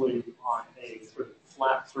nicely on a sort of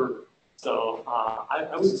flat server. So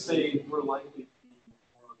I would say we're likely to be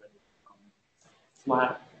more of a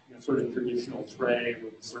flat, sort of traditional tray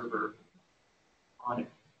with a server on it.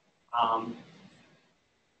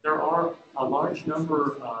 There are a large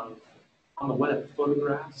number of on the web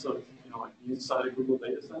photographs of like the inside of Google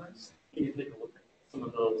data centers. You can take a look at some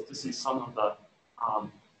of those to see some of the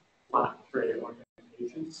flat tray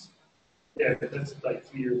orientations. Yeah, that's like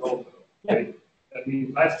 2 years old though. Yeah. Right? I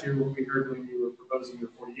mean, last year what we heard when you were proposing your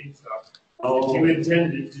 48 stuff, you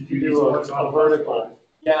intended to do horizontal vertical.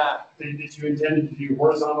 Yeah. That you intended to do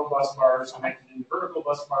horizontal bus bars connected into vertical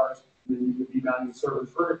bus bars, and then you would be mounting servers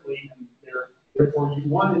vertically, and therefore you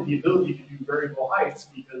wanted the ability to do variable heights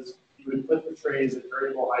because you would put the trays at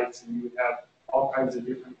variable heights, and you would have all kinds of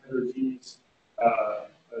different heterogeneous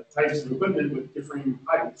types of equipment with differing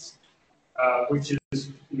heights, which is,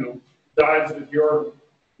 dives with your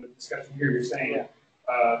discussion here. You're saying,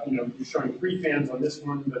 you're showing 3 fans on this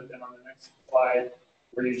one, but then on the next slide,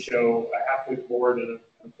 where you show a half-width board and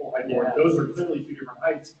a full height board, those are clearly 2 different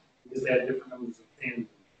heights because they had different numbers of fans.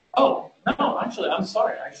 Oh no, actually, I'm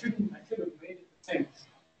sorry. I should have made it the same.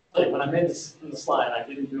 Like when I made this in the slide, I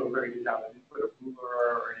didn't do a very good job. I didn't put a ruler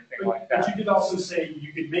or anything like that. But you did also say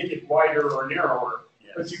you could make it wider or narrower,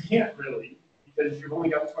 but you can't really because you've only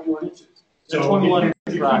got 21 inches. So 21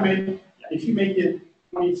 if you make it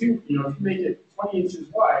 22, if you make it 20 inches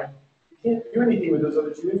wide, you can't do anything with those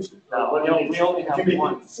other 2 inches. No, we only have if you make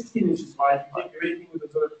one. it 16 inches wide, you can't do anything with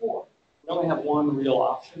those other 4. We only have one real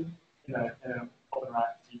option in an open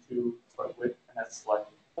rack G2 sort of width, and that's like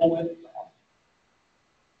full width.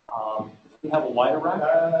 We have a wider rack.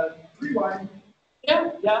 3 wide.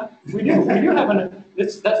 Yeah, we do. We do have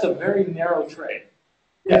that's a very narrow tray.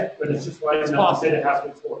 Yeah, but it's just wide enough to say it has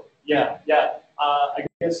to floor. Yeah. I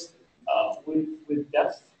guess with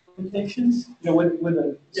depth limitations, with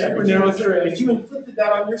a super narrow tray. If you inflicted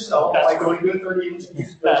that on yourself by going to a 30-inch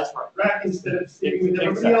rack instead of sticking with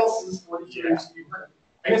everybody else's 42 inch,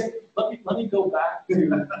 I guess let me go back to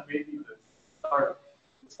maybe the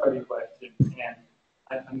starting question,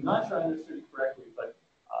 and I'm not sure I understood it correctly, but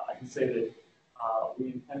I can say that we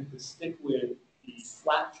intend to stick with the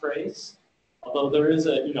flat trays. Although there is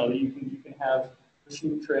you can have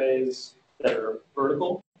machine trays that are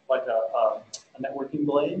vertical, like a networking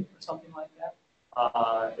blade or something like that.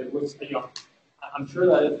 It was, you know, I'm sure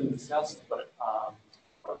that has been discussed, but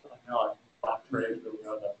no, flat trays really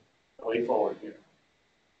are the way forward here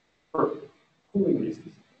for cooling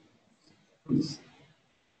reasons.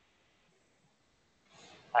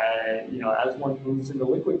 You know, as one moves into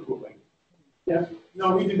liquid cooling. Yeah,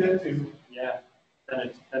 no, we do that too. Yeah,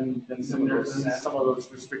 then some of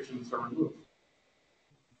those restrictions are removed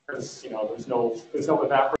because, you know, there's no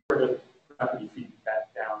evaporative gravity feeding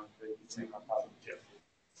back down the heat sink on top of the chip.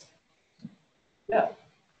 Yeah.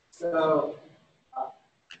 So,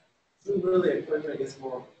 this is really a question, I guess,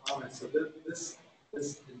 more of a comment. So this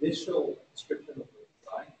initial description of the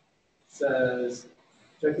design says,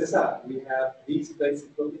 check this out. We have these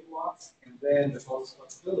basic building blocks, and then there's all this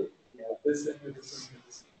flexibility. We have this in here, this in here,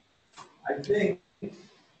 this in here. I think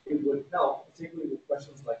it would help, particularly with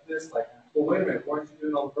questions like this, like, well, wait a minute, why aren't you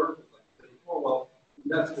doing all the verticals like you did before? Well,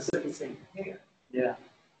 you're not specifically saying you can. Yeah.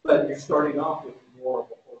 But you're starting off with more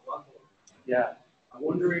of a horizontal. Yeah. I'm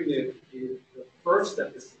wondering if the first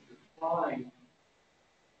step is to define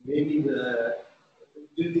maybe do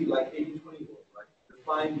the like 80-20 rule, right?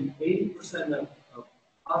 Define the 80% of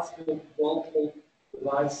possible 12-volt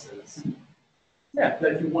devices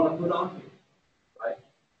that you want to put on here, right?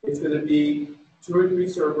 It's going to be 2 or 3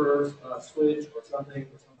 servers, a switch or something,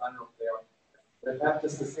 I don't know if they are, that have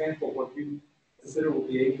just a sample of what you consider will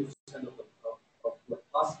be 80% of what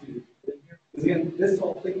possibly would be in here. Because again, this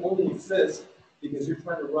whole thing only exists because you're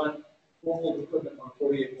trying to run 4-volt equipment on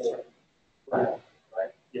 48-volt rack,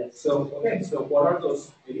 right? Yes. So, okay, so what are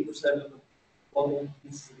those 80% of the 12-volt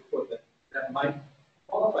pieces of equipment that might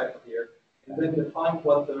qualify for here, and then define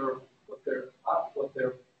what their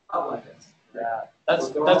outline is. Yeah, that's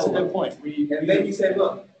a good point. And then you say,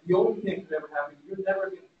 look, the only thing that ever happens, you're never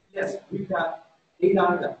going to, yes, we've got 8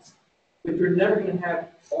 items, but you're never going to have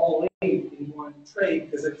all 8 in one tray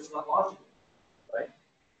because it's just not logical, right?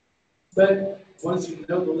 But once you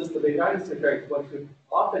know the list of 8 items to carry, what could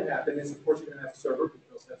often happen is, of course, you're going to have a server, but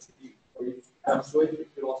you also have CPU, or you have a switch, you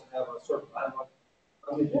could also have a server. I don't know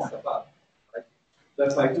how many stuff up.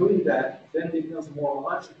 But by doing that, then it becomes more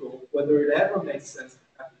logical whether it ever makes sense to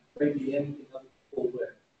have to bring the anything other full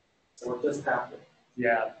width or just half it.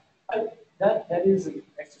 Yeah, that is an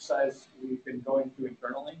exercise we've been going through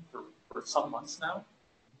internally for some months now.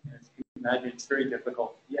 And as you can imagine, it's very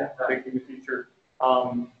difficult. Yeah, predicting the future.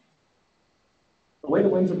 The way the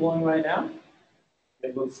winds are blowing right now,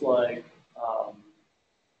 it looks like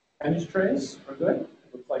 10-inch trays are good.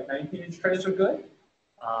 It looks like 19-inch trays are good.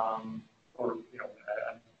 Or, you know,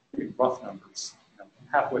 rough numbers, you know,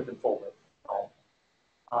 half width and full width.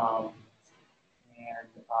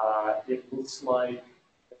 It looks like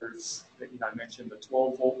there's, you know, I mentioned the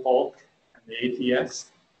 12-volt bulk and the ATX.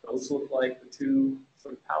 Those look like the 2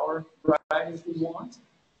 sort of power varieties we want.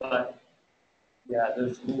 But yeah,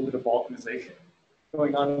 there's a little bit of balkanization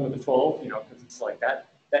going on with the 12, you know, because it's like that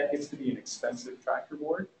gets to be an expensive tractor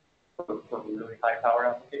board for really high power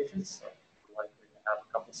applications. So we're likely to have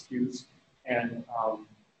a couple SKUs. And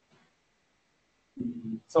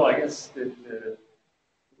so I guess the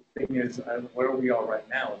thing is, where we are right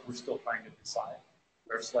now, we're still trying to decide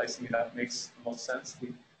where slicing it up makes the most sense.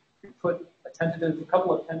 We put a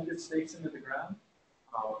couple of tentative stakes into the ground,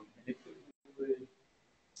 and it would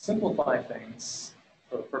simplify things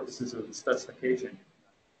for the purposes of the specification.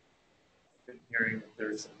 I've been hearing that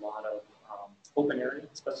there's a lot of open area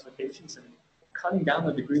specifications, and cutting down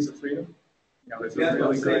the degrees of freedom. You know, it's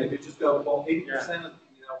really good. You just go, well, 80%, of,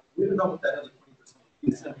 you know, we don't know what that other 20% is.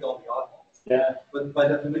 It's going to be all the oddballs. Yeah. But by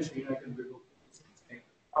definition, you're not going to be able to.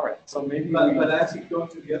 All right. So maybe. But actually, going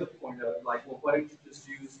to the other point of, like, well, why don't you just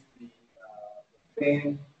use the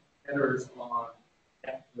fan headers on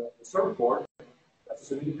the server board? That's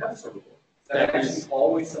assuming you have a server board. Is that actually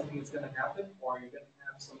always something that's going to happen, or are you going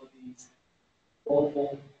to have some of these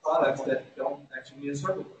multiple products that don't actually need a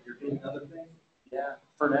server board? You're doing other things. Yeah,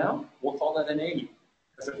 for now, we'll call that an 80,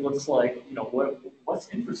 because it looks like, you know, what's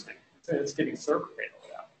interesting, it's getting server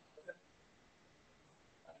payload out.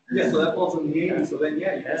 Yeah, so that falls in the 80, so then,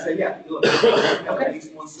 yeah, you can say, yeah, look, okay, at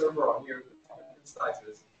least one server on here, different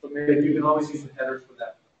sizes, but maybe you can always use the headers for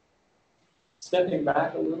that. Stepping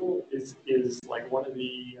back a little is like one of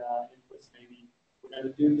the inputs, maybe we're going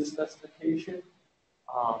to do the specification,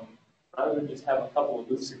 rather than just have a couple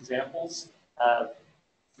of loose examples, have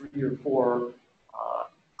 3 or 4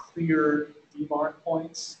 clear demarc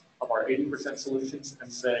points of our 80% solutions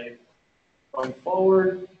and say, going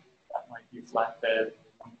forward, that might be flatbed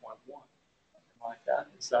 1.1, something like that.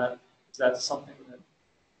 Is that something that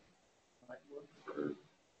might work for?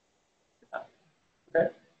 Yeah. Okay.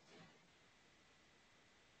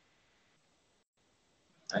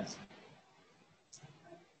 Nice.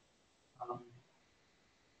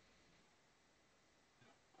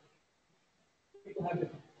 people have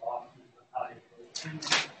different philosophies on how they approach things.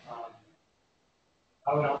 I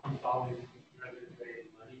would almost always rather trade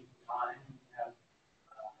money, time, have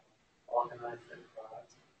organized set of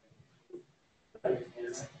products.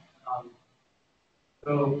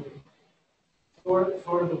 So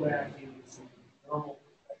sort of the way I see this from a normal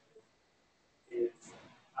perspective is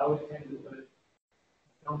I would tend to put a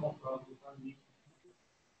normal probe in front of me,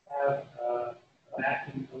 have a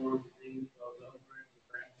vacuum form thing goes over it,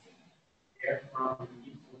 air from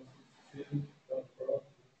each sources to those probes.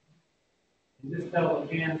 And just tell the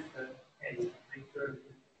fans that, hey, make sure that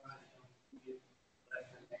this device don't get less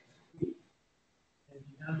than next week. And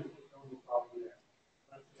you know there's no problem there.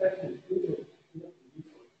 But the second is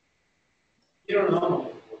you don't know what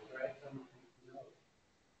it was, right? Someone knows.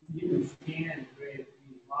 You can scan and create a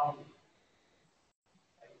 3D model.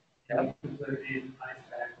 Right? And you can put it in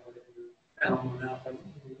IcePack or whatever someone else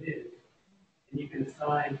it is. And you can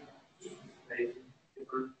assign each space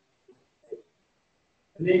different space.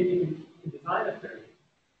 And then you can design a variable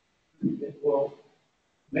that will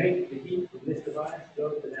make the heat from this device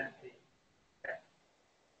go to that thing.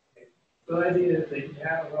 Okay. So the idea is that you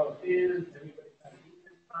have a row of pins, everybody's got a heat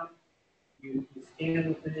system. You scan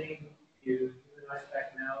the thing, you do an IcePack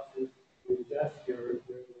analysis, you adjust your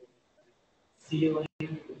sealing,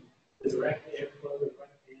 the direct airflow to the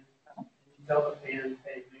front fan, and you tell the fan,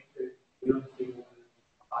 hey, make sure you don't see more than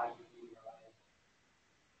 5 degrees rise.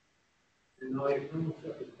 And all your thermal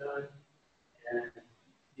stuff is done, and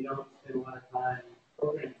you don't spend a lot of time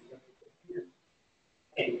programming stuff to put in.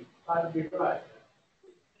 Hey, 5 degree rise.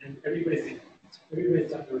 And everybody's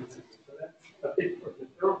not doing something. So that's a big for the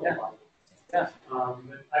thermal model. Yeah.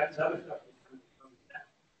 But other stuff is from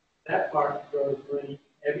that part goes running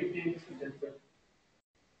everything is sensor.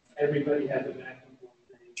 Everybody has a vacuum form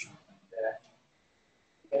thing that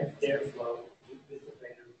gets airflow,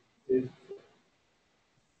 dissipator.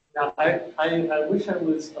 Now, I wish I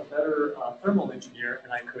was a better thermal engineer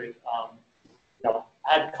and I could,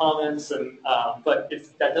 add comments and, but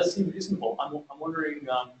if that does seem reasonable, I'm wondering,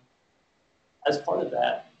 as part of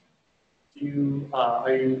that,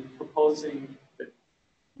 are you proposing that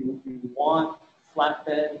you want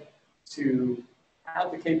Flatbed to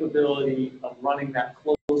have the capability of running that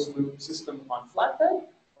closed loop system on Flatbed,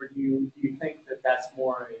 or do you think that that's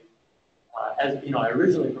more as I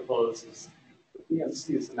originally proposed is the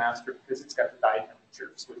BMC is the master because it's got the die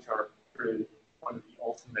temperatures, which are really one of the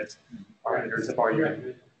ultimate parameters of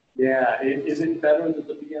argument. Yeah, is it better that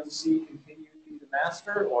the BMC continue to be the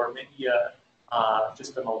master, or maybe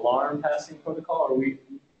just an alarm passing protocol? Or we?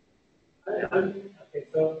 Okay,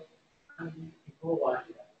 so I'm control line.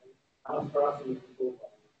 I'm crossing the control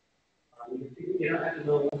line. You don't have to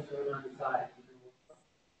know what's going on inside.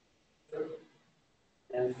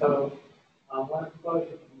 And so, one approach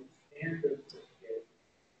from the standard certificate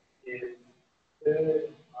is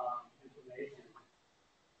good information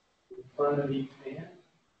in front of each fan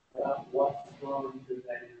about what's flowing through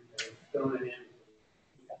that interface, thrown it in.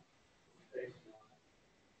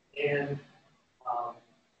 And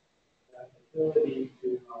the ability to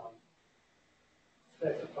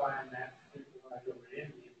specify on that particular random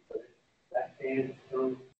input that fan is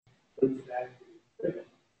thrown back to the equipment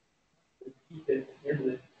to keep it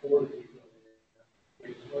inlet for the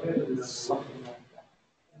equipment, whatever the number, something like that.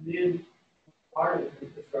 And then part of the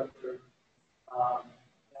infrastructure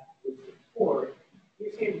that would support, you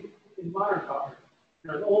see in modern cars,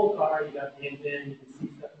 an old car, you got the engine, you can see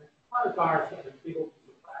stuff. Modern cars have a big old piece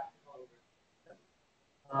of plastic all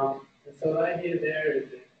over it. And so the idea there is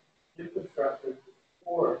that infrastructure to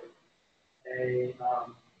support a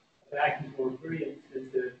vacuum form pretty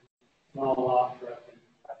expensive small loft truck and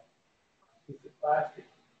piece of plastic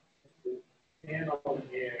to channel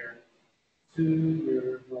the air to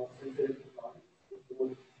your most sensitive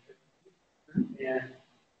components and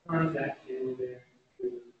turn that channel there to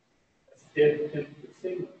a steady temperature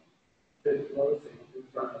signal, steady flow signal in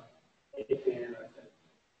front of a fan or a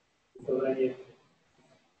sensor. So that is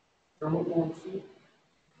thermal form sheet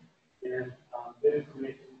and bit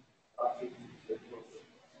information processing.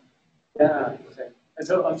 Yeah. Okay. And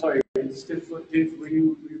so I'm sorry. Were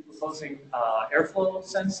you proposing airflow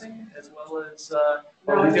sensing as well as,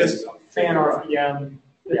 or we just fan RPM?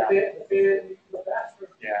 Yeah. Yeah.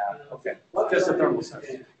 Okay. Just a thermal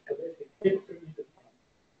sensing.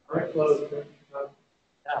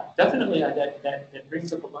 Yeah, definitely. That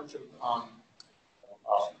brings up a bunch of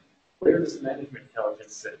awareness management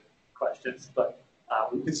intelligence questions, but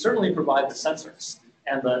we can certainly provide the sensors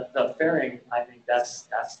and the fairing. I think that's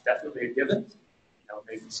definitely a given.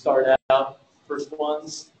 Maybe start out first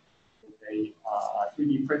ones, they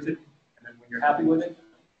 3D printed, and then when you're happy with it,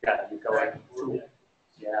 Yeah, you go in through.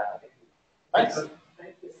 Yeah. Nice.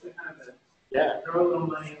 Yeah. Throw a little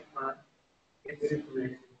money in front, get the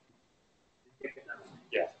information, get it done.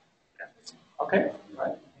 Yeah. Yeah. Okay. All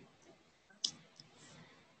right.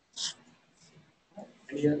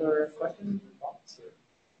 Any other questions or thoughts?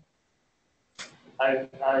 I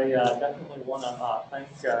definitely want to thank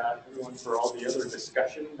everyone for all the other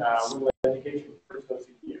discussion. Rural education first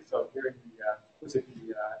OCP. So hearing the was it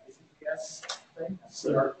the ACPS thing?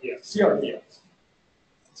 CRPS. CRPS.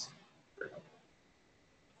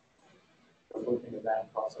 Looking at that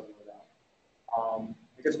and crossover with that.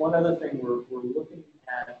 I guess one other thing we're looking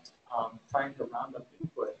at trying to round up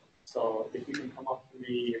input. So if you can come up to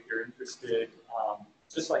me if you're interested,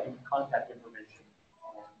 just like in contact information.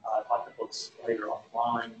 Talk to folks later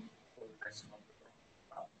offline for the next month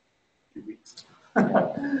or few weeks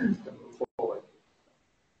to move forward.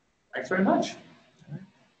 Thanks very much.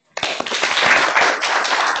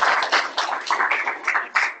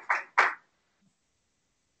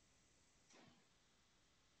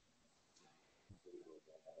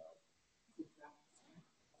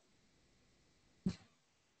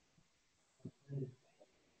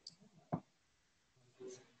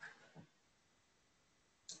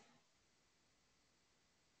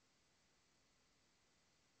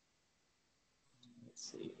 Let's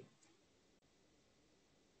see.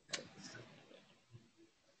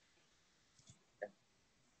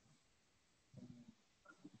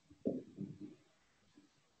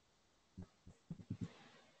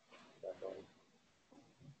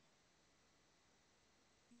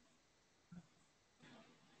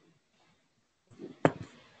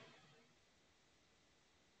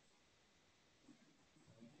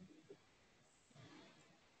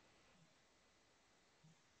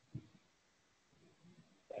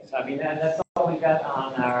 So, I mean, that's all we got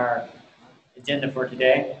on our agenda for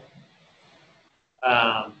today.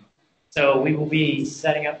 So we will be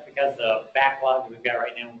setting up, because the backlog that we've got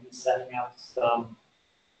right now, we'll be setting up some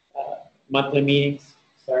monthly meetings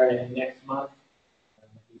starting next month. We'll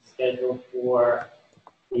be scheduled for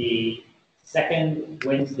the second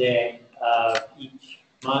Wednesday of each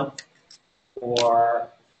month for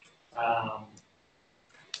an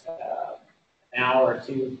hour or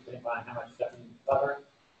two, depending on how much stuff we cover.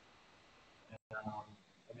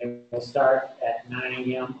 And then we'll start at 9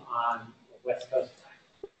 a.m. on the West Coast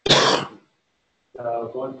time. So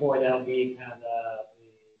going forward, that'll be kind of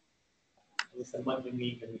at least a monthly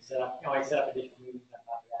meeting that we set up. You know, I set up additional meetings on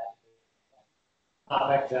top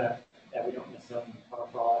of that. Topics that we don't necessarily cover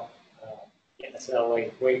for all. Can't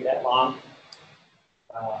necessarily wait that long.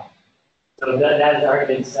 So that has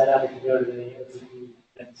already been set up. If you go to the OCP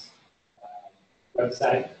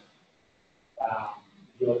website,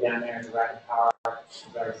 if you look down there in the right power, it's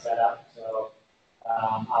already set up. So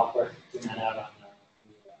I'll of course tune that out on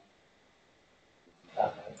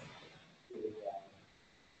the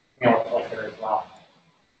mail collector as well.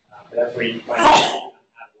 But that's where you can find out how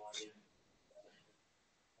to log in.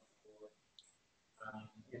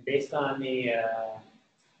 And based on the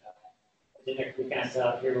agenda we kind of set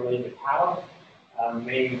up here related to power,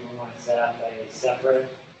 maybe we want to set up a separate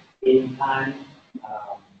meeting time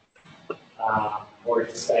or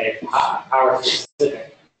just a power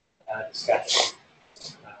specific discussion.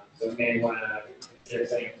 So we may want to consider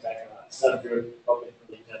setting up a subgroup focused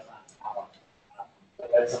really just on power.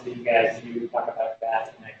 But that's something you guys do talk about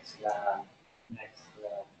that next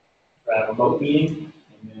remote meeting.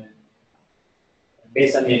 And then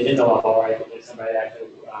based on the agenda level, right, if somebody actually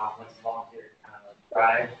wants to volunteer to kind of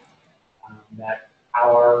drive that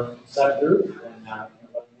power subgroup, then let them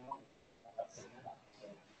know. So,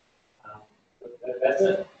 that's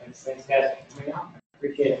it. Thanks guys for coming out. I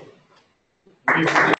appreciate it.